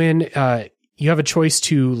 You go in, you have a choice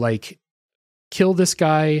to like kill this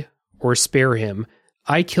guy or spare him.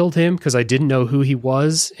 I killed him because I didn't know who he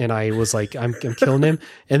was, and I was like, I'm killing him.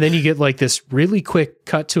 And then you get like this really quick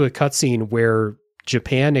cut to a cutscene where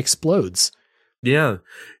Japan explodes. Yeah.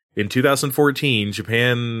 in 2014,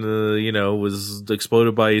 Japan, was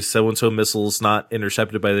exploded by so-and-so missiles not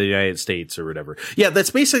intercepted by the United States or whatever. Yeah, that's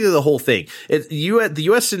basically the whole thing. The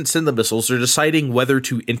U.S. didn't send the missiles. They're deciding whether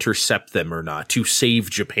to intercept them or not, to save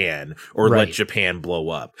Japan or let Japan blow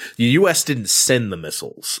up. The U.S. didn't send the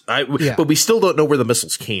missiles. But we still don't know where the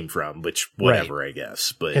missiles came from, which whatever, I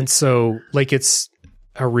guess. But and so, it's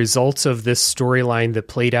a result of this storyline that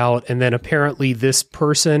played out, and then apparently this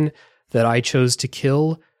person that I chose to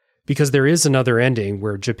kill, because there is another ending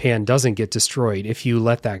where Japan doesn't get destroyed if you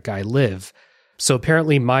let that guy live. So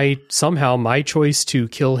apparently my choice to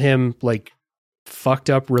kill him, fucked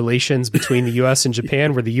up relations between the US and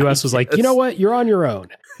Japan, where the US was like, you know what? You're on your own.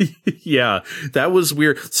 Yeah, that was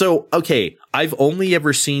weird. So, okay, I've only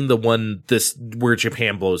ever seen the one where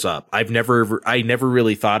Japan blows up. I never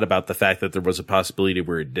really thought about the fact that there was a possibility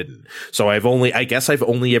where it didn't. So I guess I've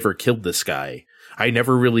only ever killed this guy. I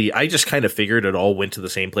just kind of figured it all went to the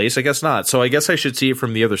same place. I guess not. So I guess I should see it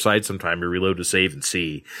from the other side sometime, or reload to save and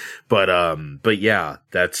see. But yeah,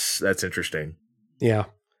 that's interesting. Yeah.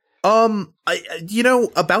 About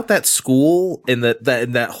that school and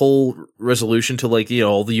that whole resolution to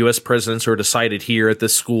all the U.S. presidents are decided here at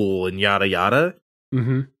this school and yada yada.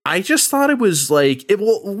 Mm-hmm. I just thought it was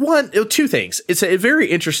two things. It's a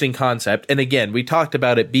very interesting concept. And again, we talked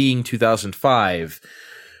about it being 2005.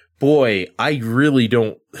 Boy, I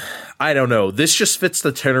don't know. This just fits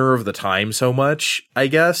the tenor of the time so much, I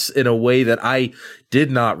guess, in a way that I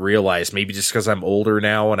did not realize, maybe just because I'm older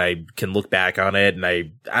now and I can look back on it and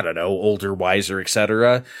I don't know, older, wiser,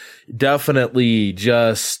 etc. Definitely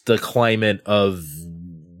just the climate of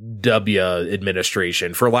W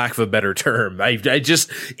administration, for lack of a better term.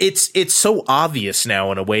 It's so obvious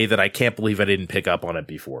now in a way that I can't believe I didn't pick up on it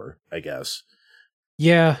before, I guess.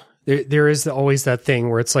 Yeah. There is always that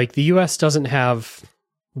thing where it's like the U.S. doesn't have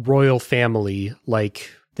royal family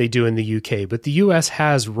like they do in the U.K., but the U.S.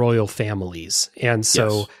 has royal families. And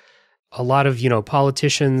so a lot of,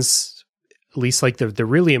 politicians, at least the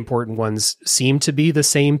really important ones, seem to be the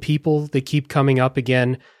same people that keep coming up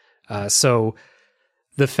again. So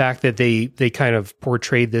the fact that they kind of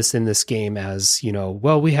portrayed this in this game as,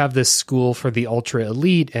 we have this school for the ultra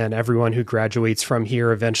elite and everyone who graduates from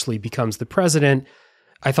here eventually becomes the president.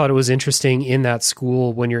 I thought it was interesting in that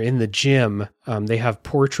school when you're in the gym, they have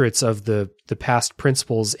portraits of the past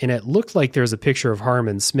principals, and it looked like there's a picture of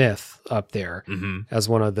Harmon Smith up there as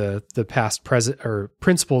one of the past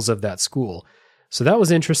principals of that school. So that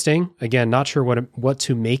was interesting. Again, not sure what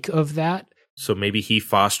to make of that. So maybe he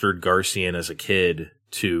fostered Garcian as a kid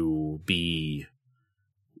to be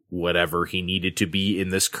whatever he needed to be in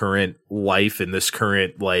this current life, in this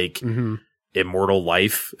current immortal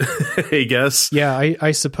life, I guess. Yeah,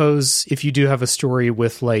 I suppose if you do have a story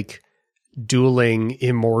with dueling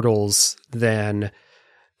immortals, then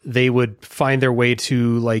they would find their way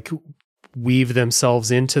to weave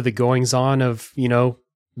themselves into the goings on of,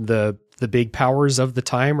 the big powers of the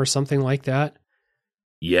time or something like that.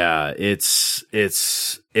 Yeah, it's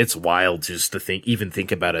wild just to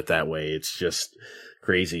think about it that way. It's just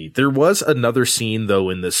crazy. There was another scene though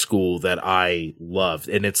in this school that I loved,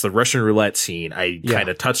 and it's the Russian roulette scene I kind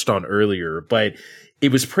of touched on earlier, but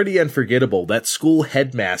it was pretty unforgettable. That school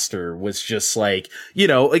headmaster was just again,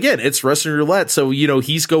 it's Russian roulette. So,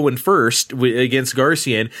 he's going first against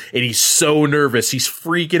Garcian, and he's so nervous. He's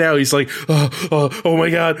freaking out. He's like, oh my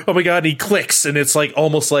God. And he clicks, and it's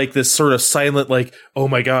almost like this sort of silent, oh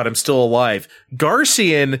my God, I'm still alive.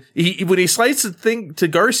 Garcian, when he slides the thing to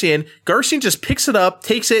Garcian just picks it up,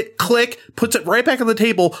 takes it, click, puts it right back on the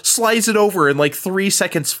table, slides it over in 3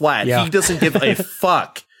 seconds flat. Yeah. He doesn't give a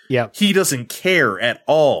fuck. Yeah, he doesn't care at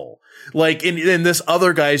all. And this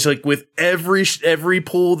other guy's with every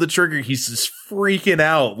pull of the trigger, he's just freaking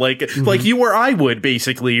out, like you or I would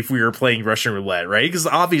basically if we were playing Russian roulette, right? Because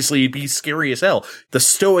obviously it'd be scary as hell. The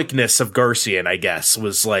stoicness of Garcian, I guess,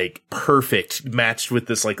 was perfect, matched with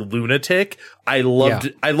this lunatic. I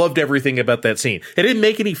loved everything about that scene. It didn't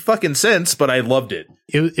make any fucking sense, but I loved it.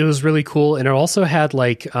 It was really cool, and it also had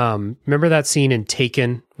remember that scene in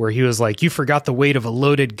Taken where he was you forgot the weight of a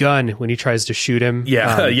loaded gun when he tries to shoot him?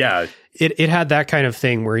 Yeah, yeah. It had that kind of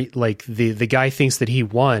thing where the guy thinks that he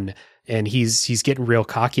won, and he's getting real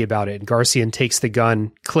cocky about it. And Garcian takes the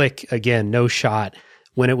gun, click again, no shot,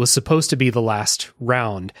 when it was supposed to be the last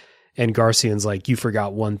round. And Garcian's you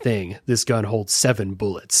forgot one thing. This gun holds 7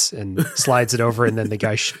 bullets, and slides it over, and then the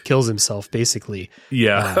guy kills himself, basically.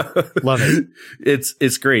 Yeah. Love it.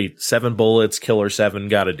 It's great. 7 bullets, Killer7,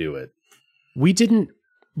 gotta do it. We didn't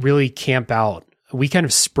really camp out we kind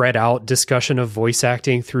of spread out discussion of voice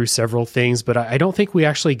acting through several things, but I don't think we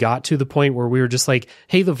actually got to the point where we were just like,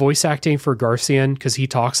 hey, the voice acting for Garcian, because he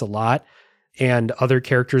talks a lot, and other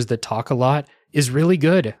characters that talk a lot, is really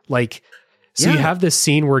good. Like, so you have this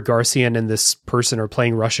scene where Garcian and this person are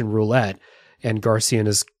playing Russian roulette, and Garcian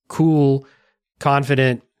is cool,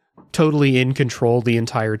 confident, totally in control the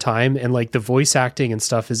entire time. And like the voice acting and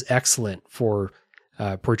stuff is excellent for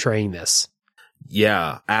portraying this.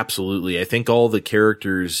 Yeah, absolutely. I think all the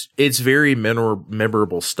characters, it's very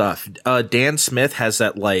memorable stuff. Dan Smith has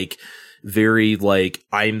that like very like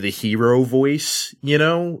I'm the hero voice, you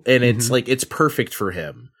know, and it's like it's perfect for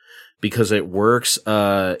him because it works.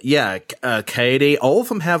 Coyote, all of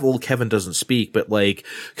them have, well, Kevin doesn't speak, but like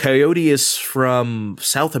Coyote is from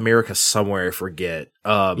South America somewhere, I forget.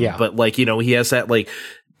 But like, you know, he has that like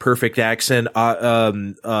perfect accent.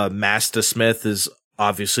 Masta Smith is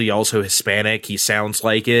obviously also Hispanic. He sounds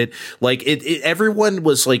like it. Like everyone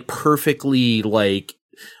was like perfectly like,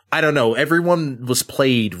 I don't know. Everyone was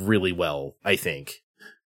played really well, I think,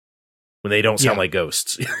 when they don't sound like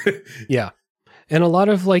ghosts. Yeah. And a lot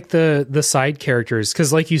of like the side characters,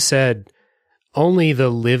 because like you said, only the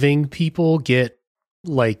living people get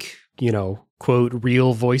like, you know, quote,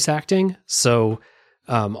 real voice acting. So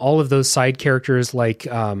all of those side characters like,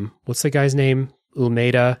 what's the guy's name?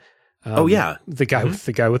 Umeda. The guy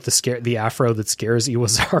with the afro that scares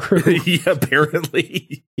Iwasaru. Yeah,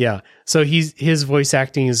 apparently. Yeah. So his voice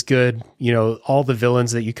acting is good. You know, all the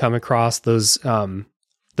villains that you come across, those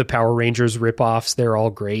the Power Rangers ripoffs, they're all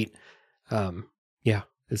great. Yeah,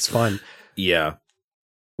 it's fun. Yeah.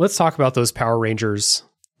 Let's talk about those Power Rangers,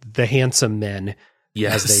 the handsome men,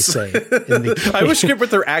 as they say. I wish I knew what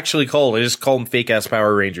they're actually called. I just call them fake ass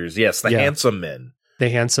Power Rangers. Yes, the handsome men. The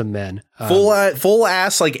handsome men. Full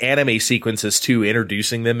ass like anime sequences too,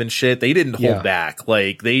 introducing them and shit. They didn't hold back.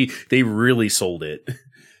 Like they really sold it.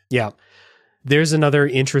 Yeah. There's another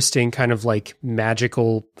interesting kind of like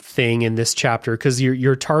magical thing in this chapter, because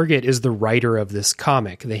your target is the writer of this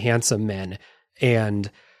comic, the handsome men, and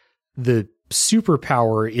the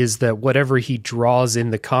superpower is that whatever he draws in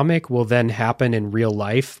the comic will then happen in real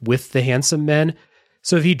life with the handsome men.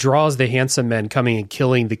 So if he draws the handsome men coming and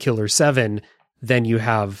killing the Killer7, then you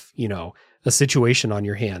have, you know, a situation on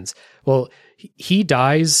your hands. Well, he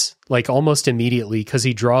dies like almost immediately because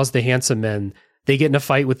he draws the handsome men. They get in a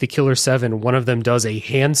fight with the Killer7. One of them does a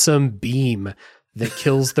handsome beam that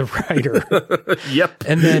kills the writer. Yep.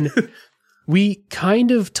 And then we kind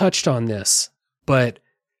of touched on this, but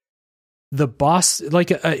the boss, like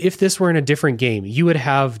if this were in a different game, you would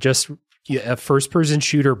have just a first-person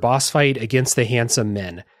shooter boss fight against the handsome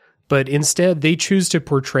men. But instead, they choose to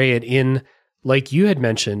portray it in, like you had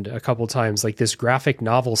mentioned a couple times, like this graphic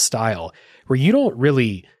novel style where you don't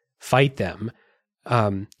really fight them.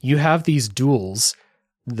 You have these duels.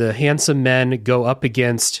 The handsome men go up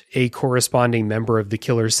against a corresponding member of the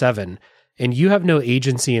Killer7, and you have no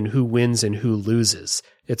agency in who wins and who loses.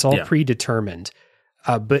 It's all predetermined.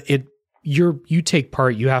 But you take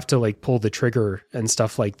part, you have to like pull the trigger and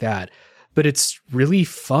stuff like that. But it's really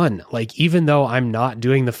fun. Like, even though I'm not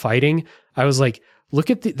doing the fighting, I was like, look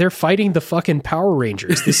at they're fighting the fucking Power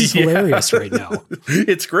Rangers. This is hilarious right now.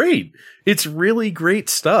 It's great. It's really great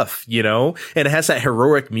stuff, you know? And it has that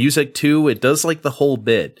heroic music too. It does like the whole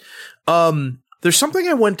bit. There's something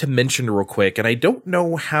I want to mention real quick, and I don't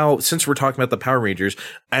know how, since we're talking about the Power Rangers,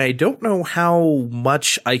 I don't know how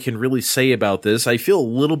much I can really say about this. I feel a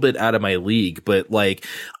little bit out of my league, but like,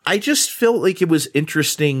 I just felt like it was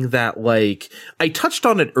interesting that like, I touched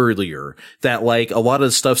on it earlier, that like a lot of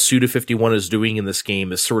the stuff Suda51 is doing in this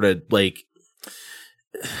game is sort of like,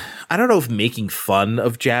 I don't know if making fun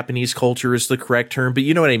of Japanese culture is the correct term, but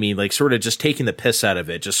you know what I mean? Like sort of just taking the piss out of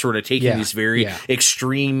it, just sort of taking these very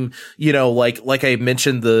extreme, you know, like I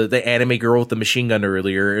mentioned the anime girl with the machine gun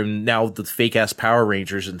earlier, and now the fake ass Power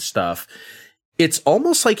Rangers and stuff. It's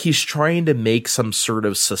almost like he's trying to make some sort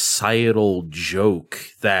of societal joke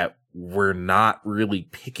that we're not really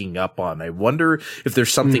picking up on. I wonder if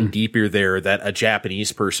there's something deeper there that a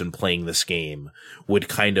Japanese person playing this game would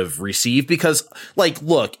kind of receive, because like,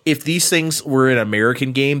 look, if these things were an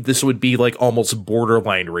American game, this would be like almost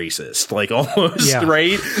borderline racist, like almost,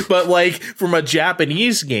 right? But like from a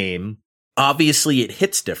Japanese game, obviously it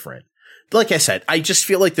hits different. Like I said, I just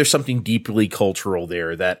feel like there's something deeply cultural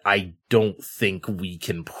there that I don't think we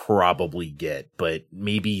can probably get, but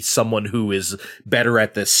maybe someone who is better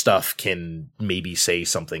at this stuff can maybe say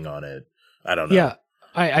something on it. I don't know. Yeah,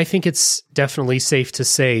 I think it's definitely safe to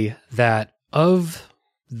say that of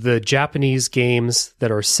the Japanese games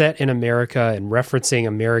that are set in America and referencing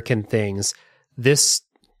American things, this,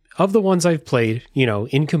 of the ones I've played, you know,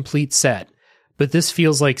 incomplete set, but this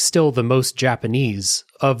feels like still the most Japanese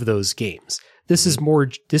of those games. This is more,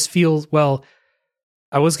 this feels, well,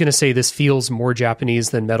 I was going to say this feels more Japanese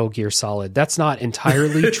than Metal Gear Solid. That's not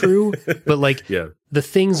entirely true, but like the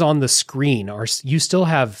things on the screen are, you still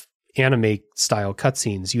have anime style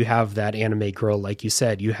cutscenes. You have that anime girl, like you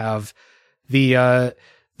said, you have the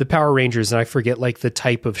Power Rangers, and I forget like the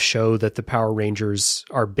type of show that the Power Rangers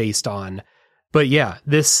are based on. But yeah,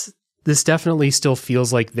 this definitely still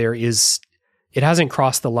feels like it hasn't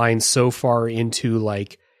crossed the line so far into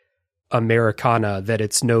like Americana that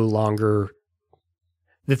it's no longer,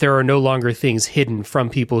 that there are no longer things hidden from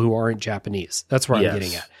people who aren't Japanese. That's where I'm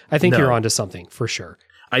getting at. I think you're onto something for sure.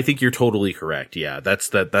 I think you're totally correct. Yeah, that's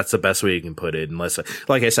the best way you can put it. Unless,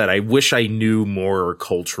 like I said, I wish I knew more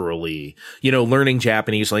culturally. You know, learning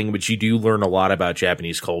Japanese language, you do learn a lot about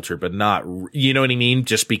Japanese culture, but not, you know what I mean?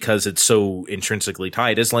 Just because it's so intrinsically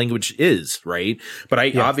tied as language is, right? But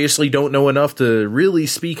I obviously don't know enough to really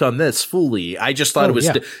speak on this fully. I just thought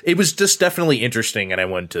it was just definitely interesting, and I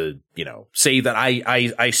wanted to, you know, say that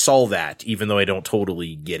I saw that, even though I don't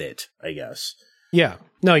totally get it, I guess. Yeah.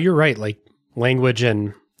 No, you're right. Like, language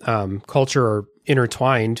and culture are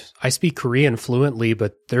intertwined. I speak Korean fluently,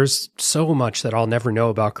 but there's so much that I'll never know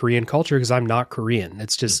about Korean culture because I'm not Korean.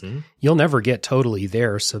 It's just, you'll never get totally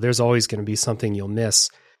there. So there's always going to be something you'll miss.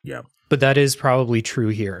 Yeah. But that is probably true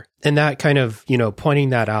here. And that kind of, you know, pointing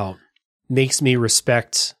that out makes me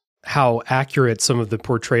respect how accurate some of the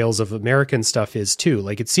portrayals of American stuff is too.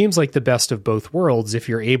 Like, it seems like the best of both worlds if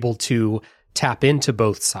you're able to tap into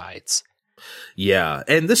both sides. Yeah,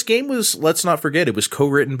 and this game was, let's not forget, it was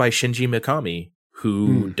co-written by Shinji Mikami,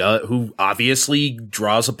 who obviously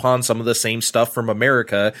draws upon some of the same stuff from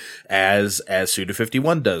America as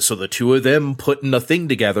Suda51 does. So the two of them putting a thing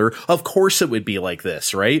together, of course it would be like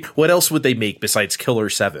this, right? What else would they make besides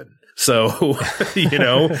Killer7? So, you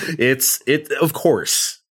know, it of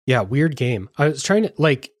course. Yeah, weird game. I was trying to,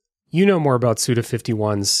 like, you know more about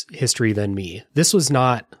Suda51's history than me. This was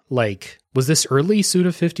not like, was this early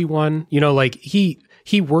Suda51? You know, like he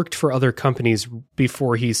worked for other companies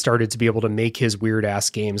before he started to be able to make his weird ass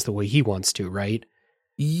games the way he wants to, right?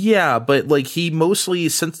 Yeah, but like he mostly,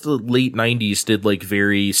 since the late 90s, did like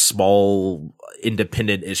very small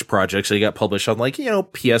independent-ish projects. They got published on like, you know,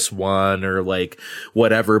 PS1 or like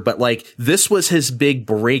whatever. But like this was his big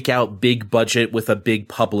breakout, big budget with a big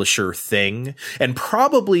publisher thing. And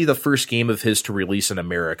probably the first game of his to release in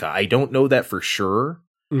America. I don't know that for sure.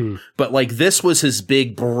 But like this was his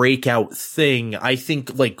big breakout thing, I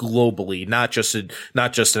think, like globally, not just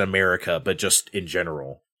in America, but just in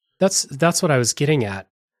general. That's what I was getting at.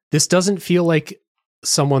 This doesn't feel like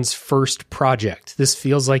someone's first project. This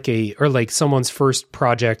feels like someone's first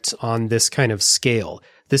project on this kind of scale.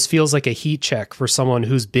 This feels like a heat check for someone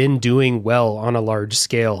who's been doing well on a large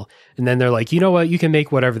scale. And then they're like, you know what? You can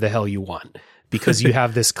make whatever the hell you want because you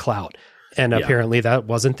have this clout. And apparently that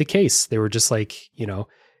wasn't the case. They were just like, you know,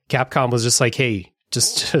 Capcom was just like, hey,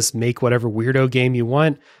 just make whatever weirdo game you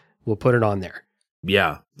want. We'll put it on there.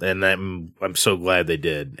 Yeah. And I'm so glad they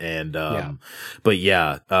did. And, but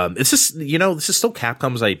yeah, it's just, you know, this is still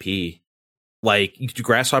Capcom's IP. Like,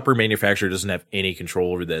 Grasshopper Manufacturer doesn't have any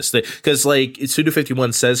control over this. Because, like,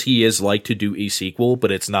 Suda51 says he is like to do a sequel,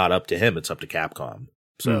 but it's not up to him. It's up to Capcom.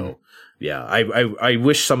 So, yeah, I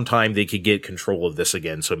wish sometime they could get control of this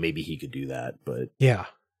again, so maybe he could do that. But yeah.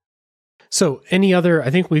 So any other, I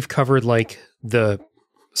think we've covered like the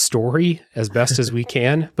story as best as we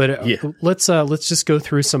can, but let's just go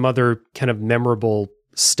through some other kind of memorable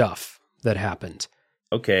stuff that happened.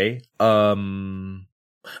 Okay. It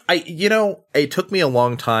took me a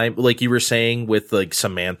long time, like you were saying with like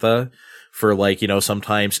Samantha, for like, you know,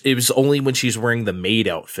 sometimes it was only when she's wearing the maid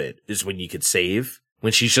outfit is when you could save.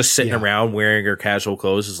 When she's just sitting around wearing her casual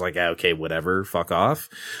clothes, it's like, okay, whatever, fuck off.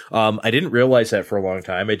 I didn't realize that for a long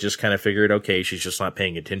time. I just kind of figured, okay, she's just not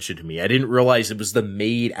paying attention to me. I didn't realize it was the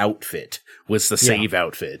maid outfit was the save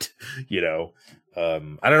outfit, you know? I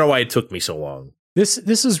don't know why it took me so long. This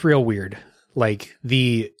is real weird. Like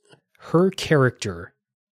her character,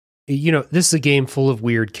 you know, this is a game full of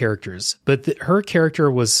weird characters, but her character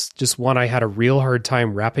was just one I had a real hard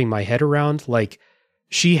time wrapping my head around. Like,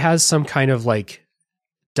 she has some kind of like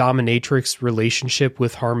dominatrix relationship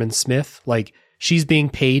with Harmon Smith. Like, she's being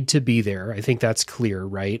paid to be there. I think that's clear,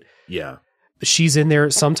 right? Yeah. She's in there.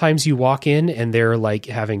 Sometimes you walk in and they're like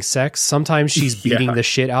having sex. Sometimes she's beating the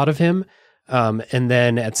shit out of him. And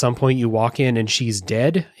then at some point you walk in and she's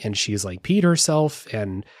dead and she's like peed herself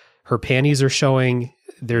and her panties are showing.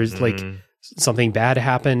 There's like something bad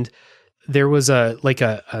happened. There was a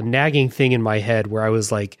nagging thing in my head where I was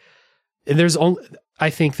like, and I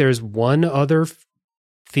think there's one other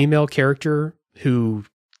female character who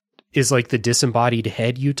is like the disembodied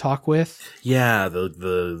head you talk with. Yeah,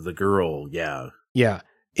 the girl, yeah. Yeah.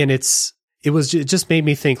 And it just made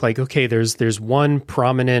me think like, okay, there's one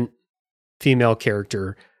prominent female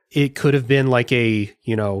character. It could have been like a,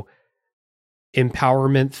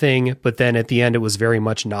 empowerment thing, but then at the end it was very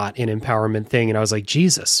much not an empowerment thing. And I was like,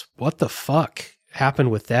 Jesus, what the fuck happened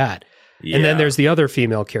with that? Yeah. And then there's the other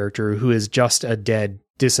female character who is just a dead,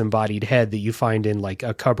 disembodied head that you find in like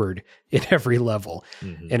a cupboard in every level.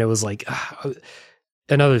 Mm-hmm. And it was like,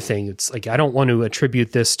 another thing. It's like, I don't want to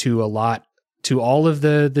attribute this to all of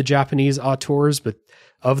the Japanese auteurs, but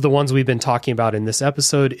of the ones we've been talking about in this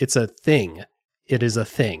episode, it's a thing. It is a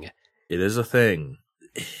thing. It is a thing.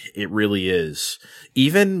 It really is.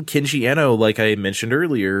 Even Kenji Eno, like I mentioned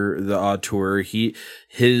earlier, the auteur,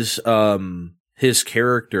 his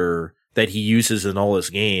character that he uses in all his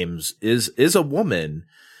games is a woman.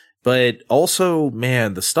 But also,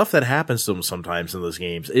 man, the stuff that happens to him sometimes in those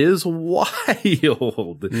games is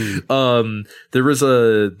wild. There was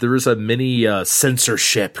a mini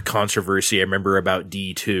censorship controversy I remember about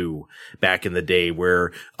D2 back in the day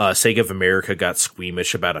where Sega of America got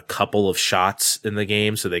squeamish about a couple of shots in the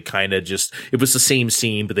game. So they kind of it was the same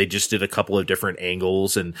scene, but they just did a couple of different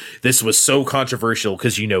angles. And this was so controversial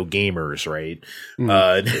because, gamers, right?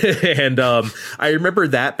 And I remember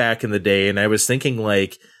that back in the day, and I was thinking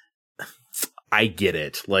like, I get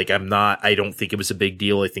it. Like, I don't think it was a big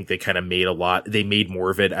deal. I think they kind of they made more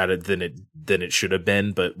of it out of than it should have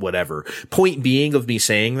been, but whatever. Point being of me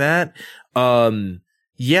saying that,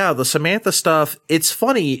 yeah, the Samantha stuff, it's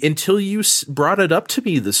funny until you brought it up to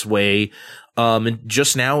me this way. And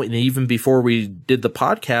just now, and even before we did the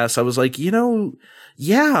podcast, I was like,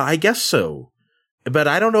 yeah, I guess so. But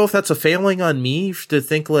I don't know if that's a failing on me to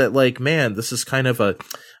think that, like, man, this is kind of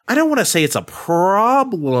I don't want to say it's a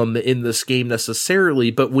problem in this game necessarily,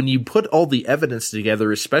 but when you put all the evidence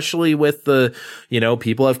together, especially with the,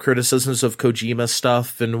 people have criticisms of Kojima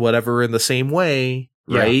stuff and whatever in the same way,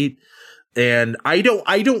 right? Yeah. And I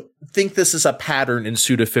don't think this is a pattern in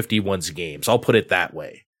Suda51's games. I'll put it that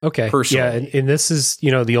way. Okay. Personally. Yeah. And this is,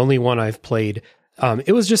 the only one I've played.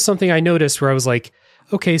 It was just something I noticed where I was like,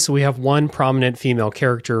 okay, so we have one prominent female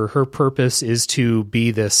character. Her purpose is to be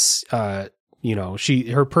this,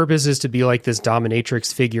 her purpose is to be like this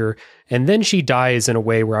dominatrix figure. And then she dies in a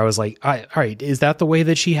way where I was like, all right, is that the way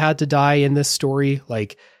that she had to die in this story?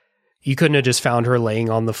 Like, you couldn't have just found her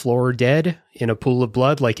laying on the floor dead in a pool of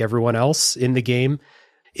blood like everyone else in the game.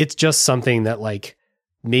 It's just something that like,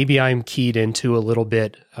 maybe I'm keyed into a little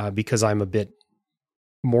bit because I'm a bit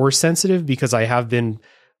more sensitive because I have been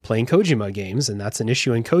playing Kojima games, and that's an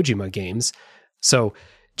issue in Kojima games. So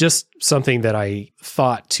just something that I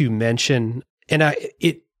thought to mention. And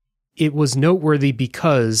it was noteworthy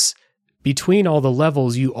because between all the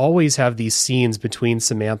levels, you always have these scenes between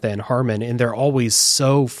Samantha and Harmon, and they're always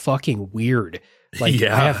so fucking weird. Like,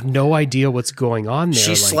 I have no idea what's going on there.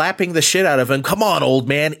 She's slapping the shit out of him. Come on, old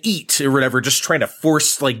man, eat, or whatever. Just trying to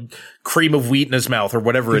force like cream of wheat in his mouth or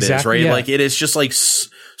whatever it is, right? Yeah. Like, it is just like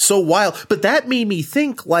so wild. But that made me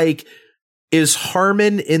think, like, is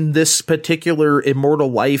Harmon in this particular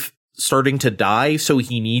immortal life starting to die, so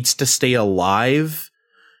he needs to stay alive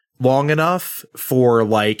long enough for,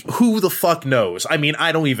 like, who the fuck knows? I mean,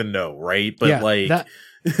 I don't even know, right? But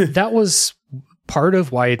that was part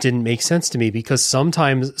of why it didn't make sense to me, because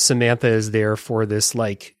sometimes Samantha is there for this,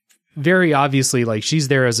 like, very obviously, like, she's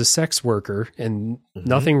there as a sex worker and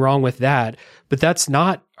nothing wrong with that, but that's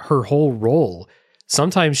not her whole role.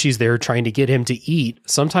 Sometimes she's there trying to get him to eat.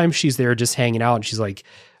 Sometimes she's there just hanging out, and she's like,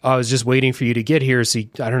 I was just waiting for you to get here. So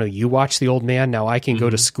I don't know, you watch the old man. Now I can go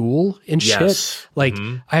to school and shit. Like,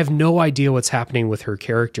 I have no idea what's happening with her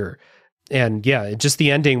character. And yeah, just the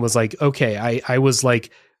ending was like, okay, I was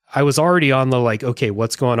already on the, like, okay,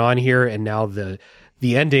 what's going on here? And now the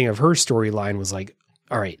ending of her storyline was like,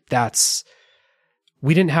 all right,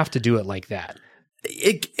 we didn't have to do it like that.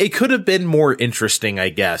 It could have been more interesting, I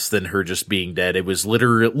guess, than her just being dead. It was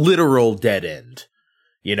literal dead end.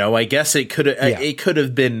 I guess it could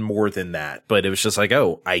have been more than that, but it was just like,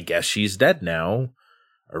 oh, I guess she's dead now.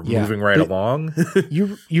 Or moving right along.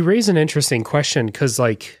 You raise an interesting question, because,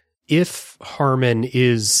 like, if Harmon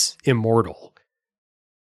is immortal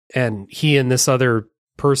and he and this other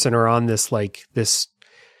person are on this, like, this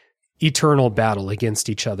eternal battle against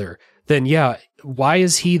each other, then yeah, why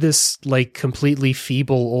is he this, like, completely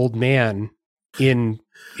feeble old man in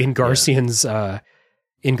Garcian's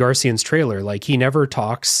in Garcian's trailer? Like, he never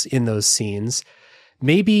talks in those scenes.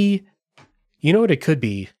 Maybe, you know what it could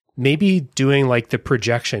be? Maybe doing, like, the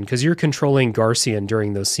projection, because you're controlling Garcian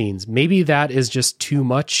during those scenes. Maybe that is just too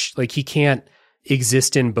much. Like, he can't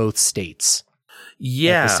exist in both states.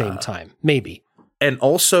 Yeah. At the same time, maybe. And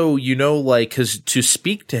also, like, because to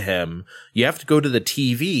speak to him, you have to go to the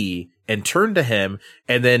TV and turn to him,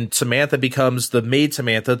 and then Samantha becomes the maid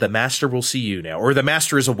Samantha, the master will see you now, or the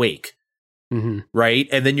master is awake. Mm-hmm. Right?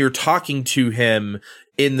 And then you're talking to him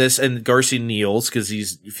in this, and Garcia kneels because he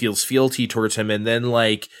feels fealty towards him, and then,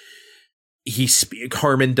 like,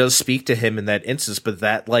 Harmon does speak to him in that instance, but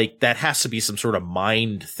that has to be some sort of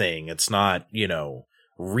mind thing. It's not,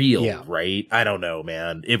 real, right? I don't know,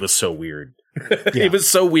 man. It was so weird. Yeah. It was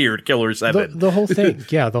so weird, Killer7. The whole thing.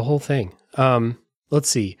 Yeah, the whole thing. Let's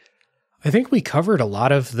see. I think we covered a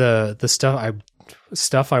lot of the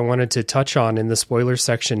stuff I wanted to touch on in the spoiler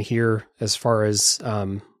section here as far as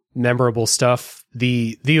memorable stuff.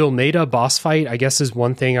 The Olmeda boss fight, I guess, is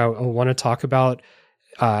one thing I want to talk about.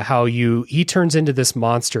 How he turns into this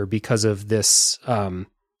monster because of this,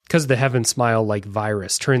 because the Heaven Smile like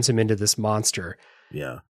virus turns him into this monster.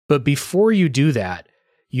 Yeah. But before you do that,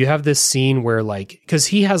 you have this scene where, like, because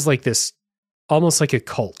he has like this almost like a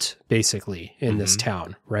cult basically in this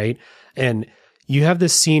town, right? And you have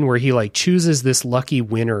this scene where he like chooses this lucky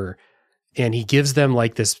winner and he gives them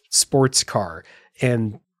like this sports car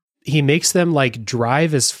and he makes them like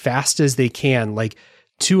drive as fast as they can, like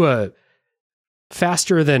to a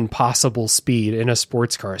faster than possible speed in a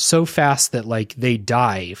sports car, so fast that like they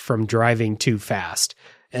die from driving too fast.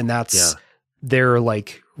 And that's their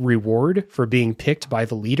like reward for being picked by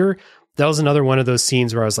the leader. That was another one of those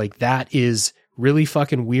scenes where I was like, that is really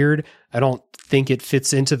fucking weird. I don't think it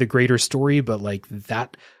fits into the greater story, but like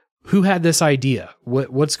that, who had this idea?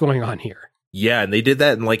 What's going on here? Yeah, and they did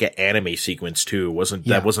that in like an anime sequence too.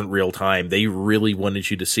 That wasn't real time. They really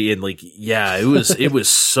wanted you to see, and like, yeah, it was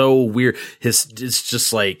so weird. It's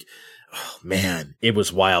just like, oh man, it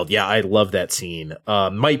was wild. Yeah, I love that scene.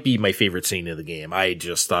 Might be my favorite scene of the game. I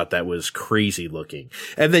just thought that was crazy looking.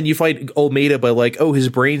 And then you fight Olmeda by like, oh, his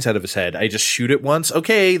brain's out of his head. I just shoot it once.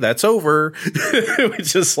 Okay, that's over. It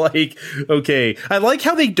was just like, okay. I like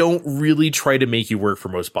how they don't really try to make you work for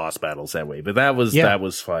most boss battles that way, but that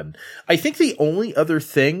was fun. I think the only other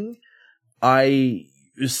thing I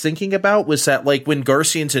was thinking about was that like when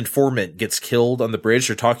Garcian's informant gets killed on the bridge,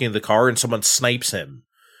 they're talking to the car and someone snipes him.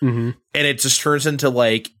 Mm-hmm. And it just turns into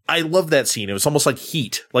like, I love that scene. It was almost like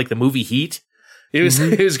Heat, like the movie Heat. It was,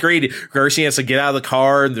 it was great. Garcia has to get out of the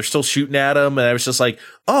car and they're still shooting at him. And I was just like,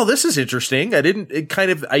 oh, this is interesting. I didn't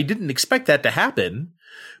expect that to happen,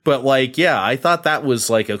 but like, yeah, I thought that was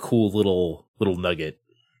like a cool little nugget.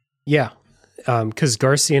 Yeah. 'Cause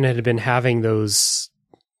Garcian had been having those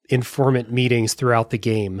informant meetings throughout the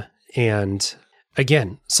game. And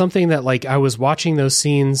again, something that like I was watching those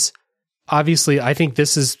scenes. Obviously, I think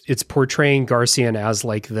it's portraying Garcian as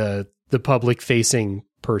like the public facing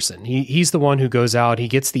person. He's the one who goes out, he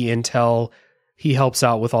gets the intel, he helps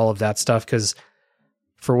out with all of that stuff because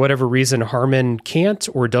for whatever reason, Harmon can't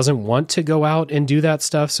or doesn't want to go out and do that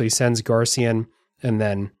stuff. So he sends Garcian and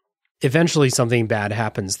then eventually something bad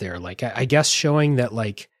happens there. Like, I guess showing that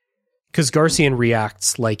like, because Garcian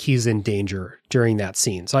reacts like he's in danger during that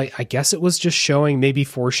scene. So I guess it was just showing, maybe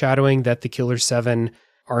foreshadowing that the Killer7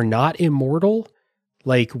 are not immortal.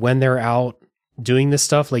 Like when they're out doing this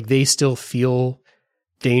stuff, like they still feel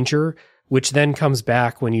danger, which then comes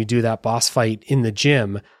back when you do that boss fight in the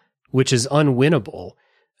gym, which is unwinnable.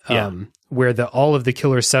 Where all of the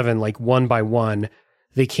Killer7, like one by one,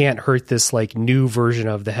 they can't hurt this like new version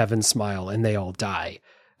of the Heaven Smile and they all die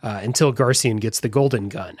until Garcian gets the golden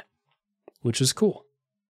gun, which is cool.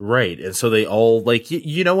 Right. And so they all like,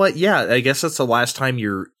 you know what? Yeah, I guess that's the last time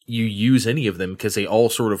you use any of them because they all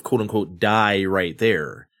sort of quote unquote die right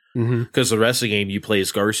there. Because the rest of the game you play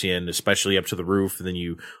as Garcian, especially up to the roof, and then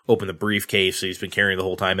you open the briefcase that he's been carrying the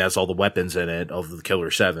whole time, has all the weapons in it of the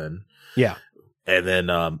Killer7. Yeah. And then,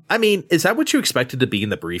 I mean, is that what you expected to be in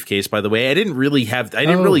the briefcase, by the way? I didn't really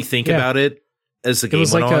think about it as the game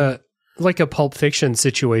went on. Like a Pulp Fiction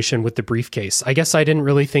situation with the briefcase. I guess I didn't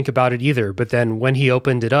really think about it either. But then when he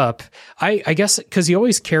opened it up, I guess because he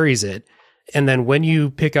always carries it. And then when you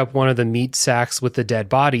pick up one of the meat sacks with the dead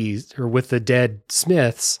bodies or with the dead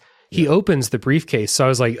Smiths, he opens the briefcase. So I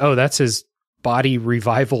was like, oh, that's his body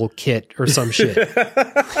revival kit or some shit.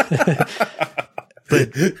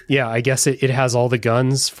 But yeah, I guess it has all the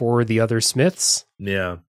guns for the other Smiths.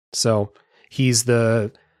 Yeah. So he's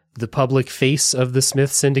the public face of the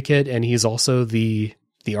Smith Syndicate, and he's also the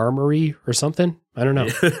armory or something. I don't know.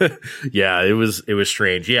 Yeah, it was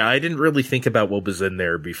strange. Yeah, I didn't really think about what was in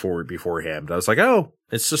there beforehand. I was like, oh,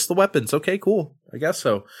 it's just the weapons. Okay, cool. I guess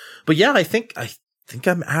so. But yeah, I think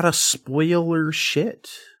I'm out of spoiler shit.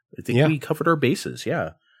 I think we covered our bases.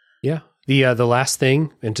 Yeah. Yeah. The last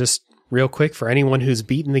thing, and just real quick for anyone who's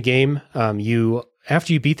beaten the game, you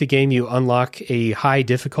after you beat the game, you unlock a high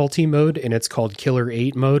difficulty mode, and it's called Killer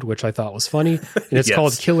 8 mode, which I thought was funny. And it's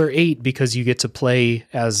called Killer 8 because you get to play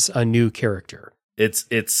as a new character. It's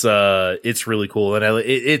really cool, and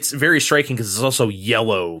it's very striking because it's also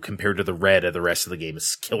yellow compared to the red of the rest of the game.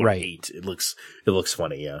 It's Killer 8. It looks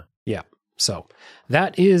funny, yeah. Yeah. So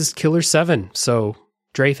that is Killer7. So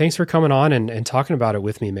Dre, thanks for coming on and talking about it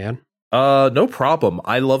with me, man. No problem.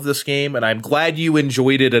 I love this game, and I'm glad you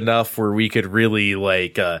enjoyed it enough where we could really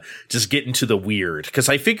just get into the weird, because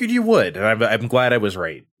I figured you would, and I'm glad I was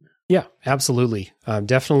right. Yeah, absolutely.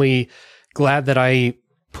 Definitely glad that I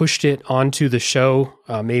pushed it onto the show,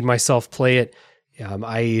 made myself play it.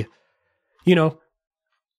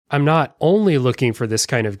 I'm not only looking for this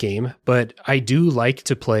kind of game, but I do like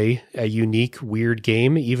to play a unique, weird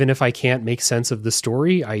game. Even if I can't make sense of the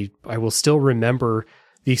story, I will still remember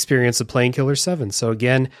the experience of playing Killer7. So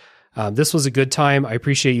again, this was a good time. I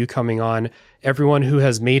appreciate you coming on. Everyone who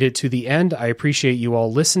has made it to the end, I appreciate you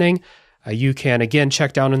all listening. You can, again,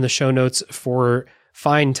 check down in the show notes for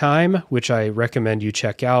Find Time, which I recommend you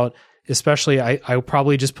check out. Especially, I'll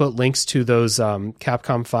probably just put links to those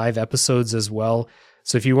Capcom 5 episodes as well.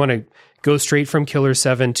 So if you want to go straight from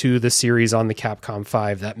Killer7 to the series on the Capcom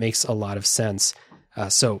 5, that makes a lot of sense.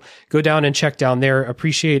 So go down and check down there.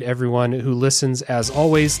 Appreciate everyone who listens. As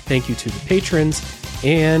always, thank you to the patrons,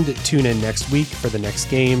 and tune in next week for the next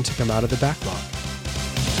game to come out of the backlog.